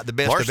 Larson got the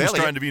best of Elliott. Larson's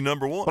trying to be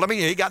number one. Well, I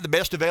mean, he got the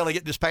best of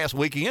Elliott this past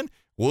weekend.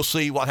 We'll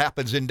see what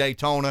happens in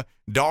Daytona,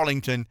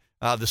 Darlington,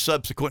 the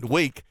subsequent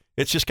week.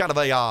 It's just kind of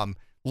a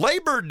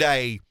Labor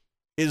Day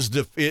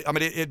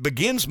it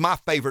begins my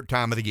favorite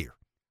time of the year.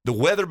 The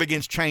weather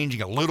begins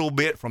changing a little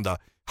bit from the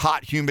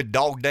hot, humid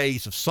dog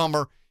days of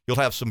summer. You'll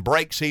have some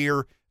breaks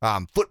here.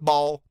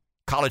 Football,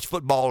 college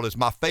football is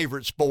my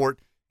favorite sport.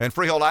 And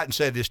Freehold, I hadn't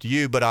said this to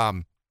you,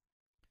 but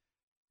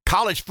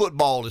college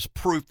football is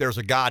proof there's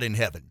a God in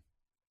heaven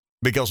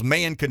because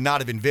man could not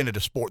have invented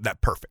a sport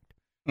that perfect.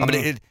 Mm-hmm. I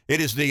mean,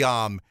 it is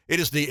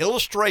the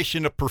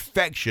illustration of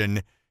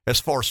perfection as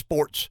far as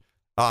sports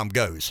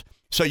goes.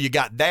 So you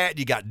got that,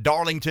 you got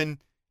Darlington,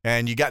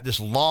 and you got this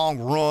long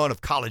run of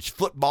college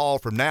football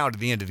from now to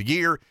the end of the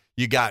year.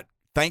 You got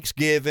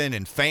Thanksgiving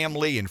and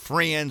family and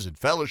friends and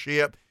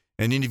fellowship,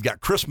 and then you've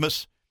got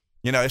Christmas.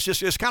 You know,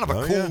 it's kind of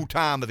a cool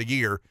time of the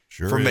year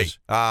for me.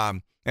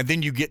 And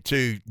then you get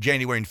to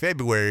January and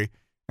February.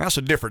 That's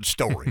a different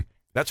story.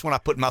 That's when I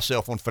put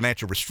myself on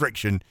financial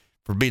restriction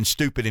for being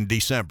stupid in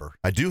December.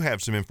 I do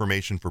have some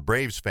information for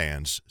Braves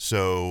fans.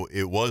 So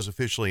it was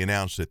officially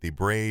announced that the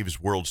Braves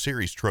World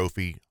Series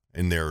trophy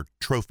in their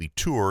trophy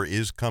tour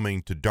is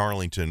coming to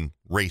Darlington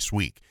Race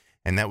Week.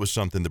 And that was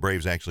something the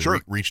Braves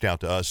actually reached out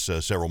to us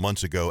several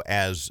months ago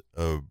as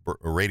a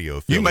radio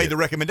affiliate. You made the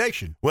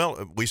recommendation.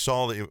 Well, we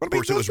saw that, of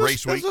course, it was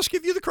Race Week. Let's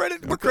give you the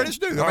credit where credit's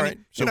due. All right.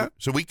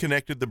 So we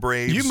connected the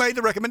Braves. You made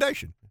the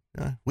recommendation.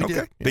 We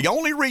did. Yeah. The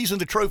only reason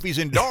the trophy's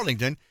in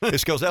Darlington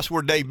is because that's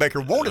where Dave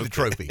Baker wanted the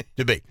trophy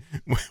to be.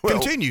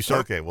 Continue, sir.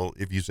 Okay, well,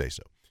 if you say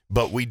so.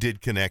 But we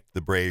did connect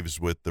the Braves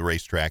with the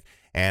racetrack,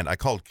 and I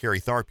called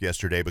Kerry Tharp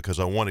yesterday because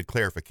I wanted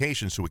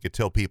clarification so we could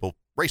tell people,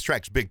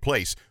 racetrack's big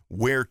place,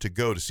 where to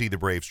go to see the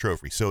Braves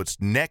trophy. So it's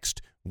next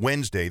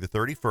Wednesday, the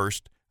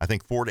 31st, I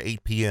think 4 to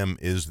 8 p.m.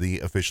 is the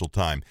official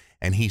time.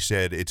 And he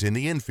said it's in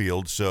the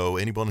infield, so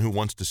anyone who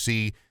wants to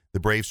see the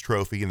Braves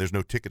trophy, and there's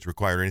no tickets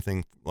required or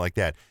anything like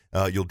that,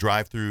 you'll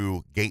drive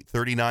through gate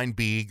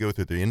 39B, go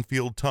through the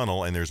infield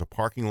tunnel, and there's a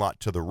parking lot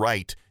to the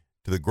right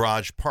to the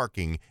garage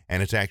parking,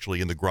 and it's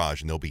actually in the garage,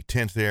 and there'll be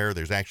tents there.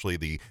 There's actually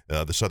the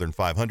Southern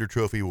 500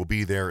 trophy will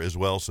be there as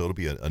well, so it'll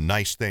be a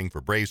nice thing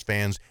for Braves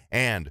fans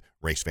and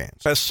race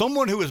fans. As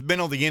someone who has been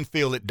on the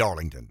infield at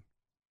Darlington,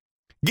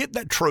 get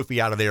that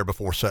trophy out of there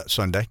before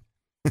Sunday.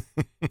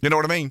 You know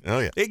what I mean? Oh,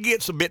 yeah. It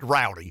gets a bit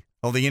rowdy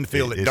on the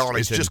infield at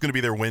Darlington. It's just going to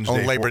be there Wednesday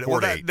on Labor Day. Well,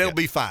 they'll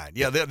be fine.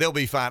 Yeah, they'll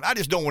be fine. I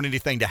just don't want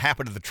anything to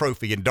happen to the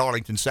trophy in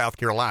Darlington, South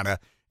Carolina.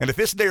 And if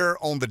it's there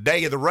on the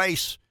day of the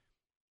race,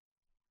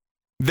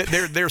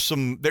 there's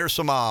some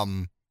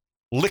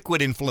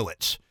liquid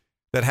influence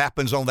that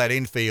happens on that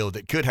infield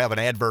that could have an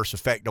adverse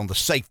effect on the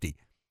safety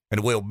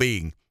and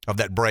well-being of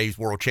that Braves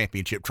World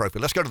Championship trophy.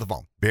 Let's go to the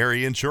phone.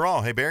 Barry in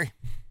Cheraw. Hey, Barry.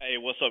 Hey,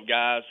 what's up,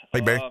 guys?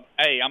 Hey, Barry.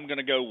 Hey, I'm going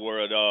to go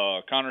with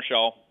Connor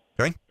Shaw.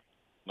 Okay.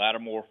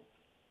 Lattimore,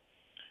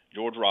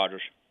 George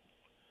Rogers,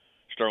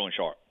 Sterling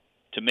Sharp.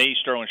 To me,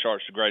 Sterling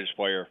Sharp's the greatest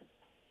player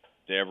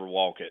to ever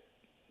walk at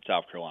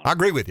South Carolina. I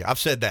agree with you. I've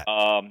said that.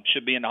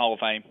 Should be in the Hall of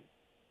Fame.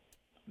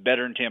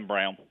 Better than Tim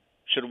Brown.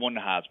 Should have won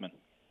the Heisman.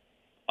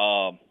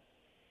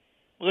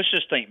 Let's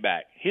just think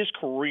back. His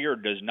career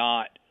does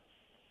not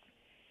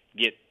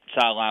get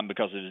sidelined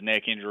because of his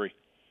neck injury.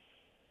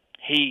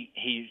 He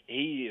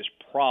is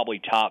probably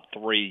top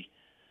 3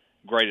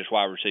 greatest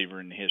wide receiver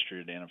in the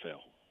history of the NFL.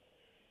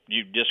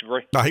 You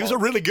disagree? No, he was a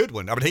really good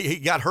one. I mean, he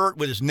got hurt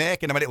with his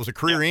neck, and I mean, it was a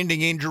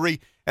career-ending injury.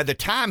 At the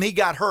time he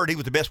got hurt, he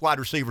was the best wide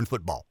receiver in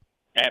football.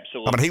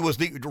 Absolutely. I mean,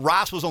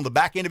 Rice was on the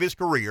back end of his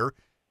career,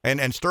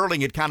 and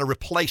Sterling had kind of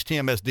replaced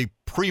him as the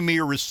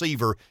premier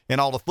receiver in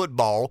all of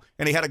football,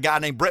 and he had a guy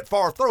named Brett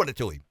Favre throwing it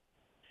to him.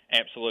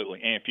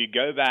 Absolutely. And if you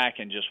go back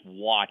and just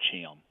watch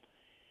him,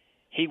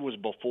 he was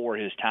before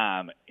his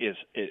time as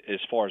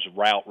far as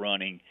route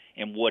running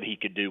and what he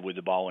could do with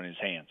the ball in his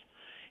hands.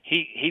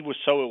 He was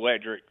so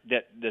electric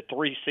that the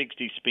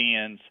 360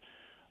 spins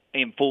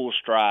in full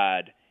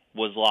stride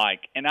was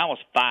like, and I was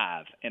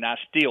 5, and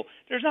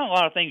there's not a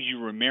lot of things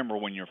you remember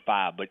when you're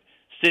 5, but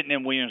sitting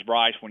in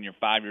Williams-Brice when you're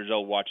 5 years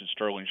old watching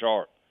Sterling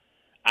Sharp,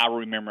 I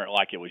remember it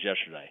like it was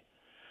yesterday.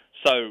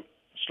 So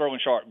Sterling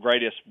Sharp,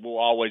 greatest, will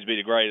always be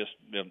the greatest.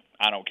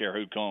 I don't care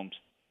who comes.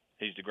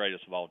 He's the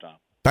greatest of all time.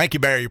 Thank you,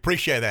 Barry.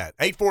 Appreciate that.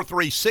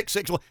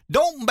 843-661.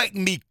 Don't make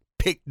me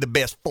pick the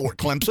best for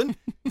Clemson.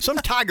 Some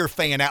Tiger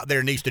fan out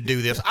there needs to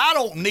do this. I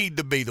don't need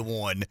to be the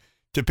one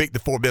to pick the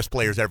 4 best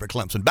players ever at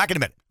Clemson. Back in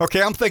a minute.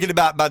 Okay, I'm thinking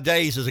about my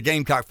days as a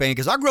Gamecock fan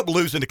because I grew up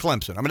losing to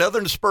Clemson. I mean, other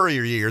than the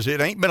Spurrier years, it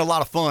ain't been a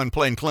lot of fun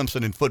playing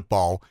Clemson in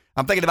football.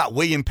 I'm thinking about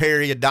William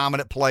Perry, a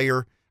dominant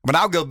player. I mean,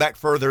 I'll go back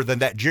further than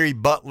that. Jerry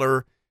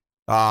Butler,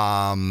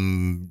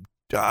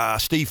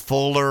 Steve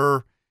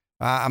Fuller.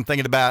 I'm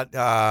thinking about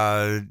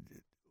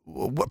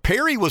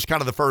Perry was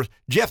kind of the first.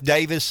 Jeff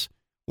Davis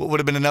would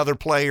have been another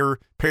player.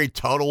 Perry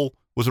Tuttle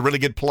was a really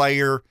good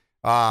player.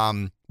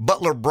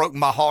 Butler broke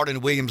my heart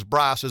in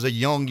Williams-Brice as a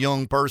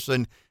young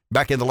person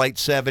back in the late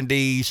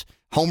 70s.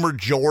 Homer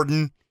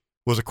Jordan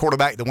was a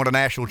quarterback that won a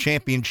national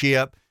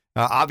championship.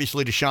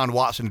 Obviously, Deshaun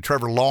Watson and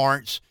Trevor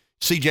Lawrence.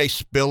 C.J.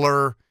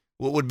 Spiller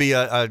would be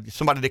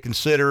somebody to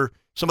consider.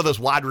 Some of those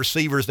wide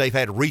receivers they've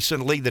had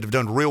recently that have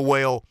done real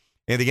well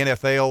in the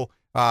NFL.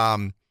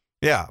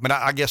 Yeah, I mean,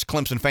 I guess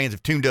Clemson fans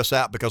have tuned us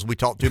out because we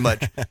talk too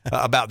much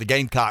about the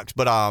Gamecocks.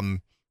 But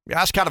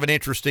that's kind of an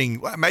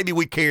interesting – maybe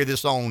we carry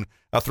this on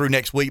through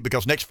next week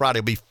because next Friday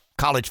will be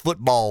college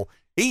football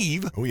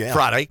eve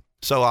Friday.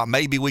 So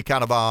maybe we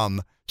kind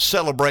of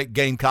celebrate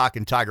Gamecock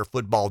and Tiger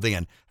football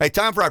then. Hey,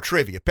 time for our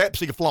trivia.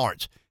 Pepsi of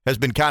Florence has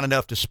been kind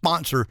enough to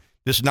sponsor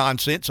this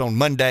nonsense on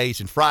Mondays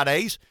and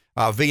Fridays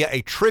via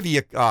a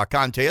trivia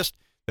contest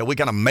that we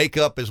kind of make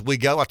up as we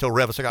go. I told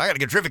Rev, I got to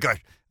get a trivia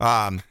question.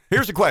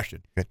 Here's the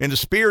question. In the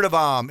spirit of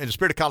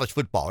college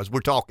football, as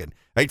we're talking,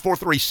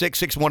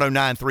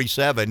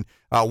 843-661-0937,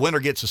 winner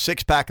gets a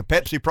 6-pack of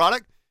Pepsi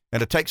product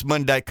and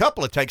a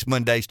couple of Takes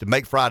Mondays to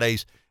make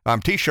Friday's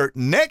T-shirt.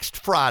 Next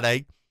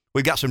Friday,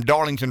 we've got some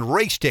Darlington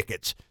race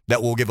tickets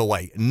that we'll give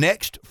away.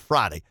 Next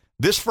Friday.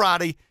 This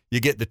Friday, you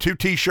get the 2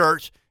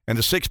 T-shirts and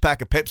the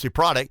 6-pack of Pepsi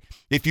product.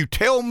 If you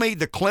tell me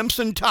the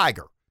Clemson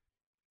Tiger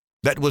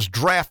that was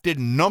drafted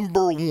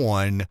number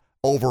 1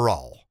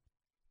 overall.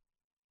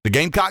 The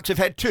Gamecocks have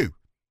had 2.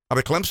 I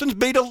mean, Clemson's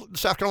beat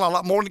South Carolina a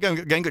lot more in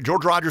the game.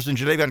 George Rogers and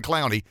Jadeveon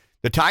Clowney.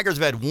 The Tigers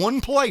have had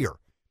 1 player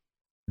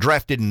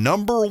drafted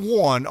number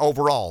 1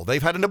 overall.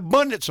 They've had an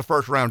abundance of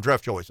first-round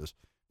draft choices.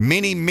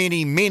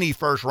 Many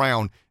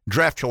first-round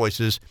draft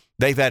choices.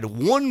 They've had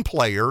 1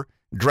 player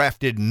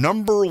drafted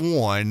number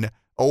 1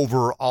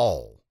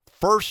 overall.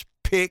 First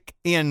pick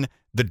in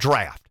the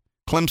draft.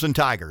 Clemson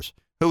Tigers.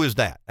 Who is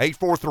that?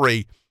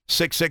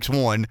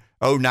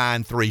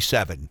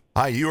 843-661-0937.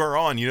 Hi, you are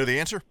on. You know the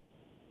answer?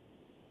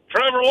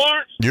 Trevor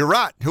Lawrence. You're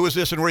right. Who is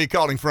this and where are you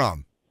calling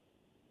from?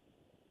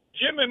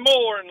 Jimmy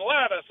Moore in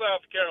Latta,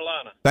 South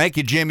Carolina. Thank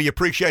you, Jimmy.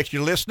 Appreciate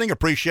you listening.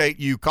 Appreciate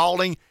you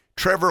calling.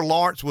 Trevor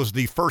Lawrence was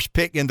the first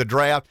pick in the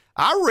draft.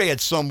 I read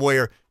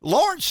somewhere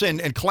Lawrence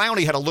and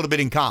Clowney had a little bit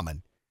in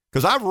common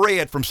because I've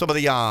read from some of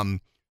the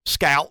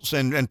scouts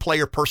and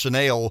player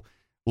personnel,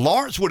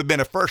 Lawrence would have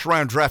been a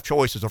first-round draft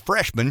choice as a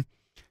freshman.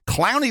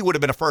 Clowney would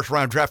have been a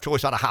first-round draft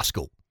choice out of high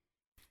school.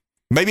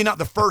 Maybe not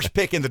the first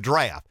pick in the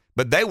draft,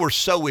 but they were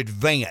so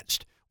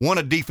advanced. One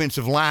a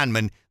defensive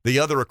lineman, the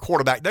other a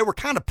quarterback. They were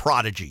kind of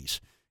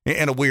prodigies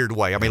in a weird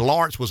way. I mean,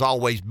 Lawrence was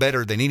always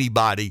better than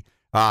anybody,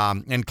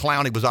 and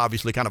Clowney was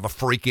obviously kind of a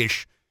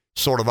freakish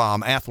sort of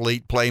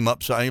athlete, play him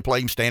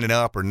standing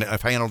up or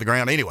hand on the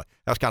ground. Anyway,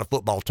 that's kind of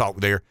football talk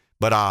there.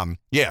 But,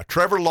 yeah,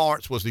 Trevor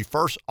Lawrence was the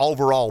first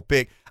overall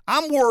pick.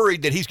 I'm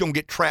worried that he's going to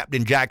get trapped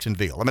in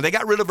Jacksonville. I mean, they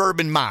got rid of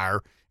Urban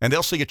Meyer, and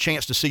they'll see a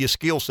chance to see his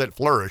skill set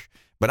flourish.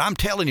 But I'm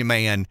telling you,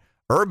 man,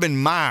 Urban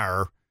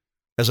Meyer,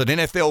 as an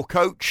NFL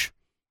coach,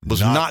 was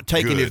not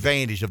taking good.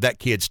 advantage of that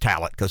kid's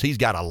talent because he's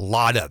got a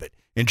lot of it.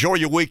 Enjoy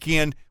your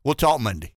weekend. We'll talk Monday.